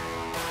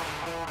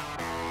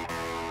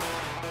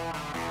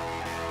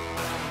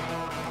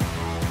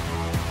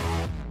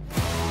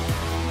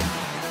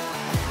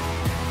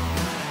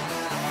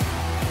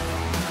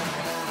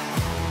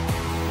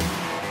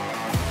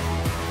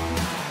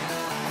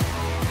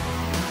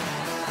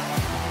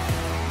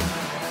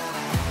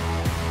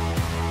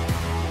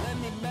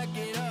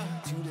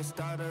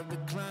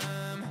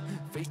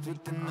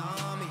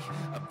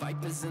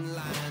 And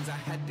lines, I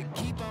had to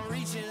keep on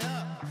reaching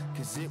up,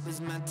 cause it was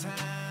my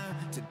time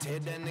to tear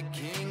down the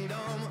kingdom,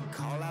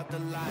 call out the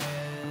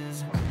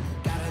liars.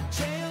 Got a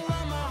jail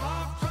on my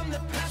heart from the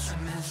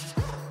pessimist,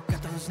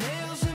 got those nails in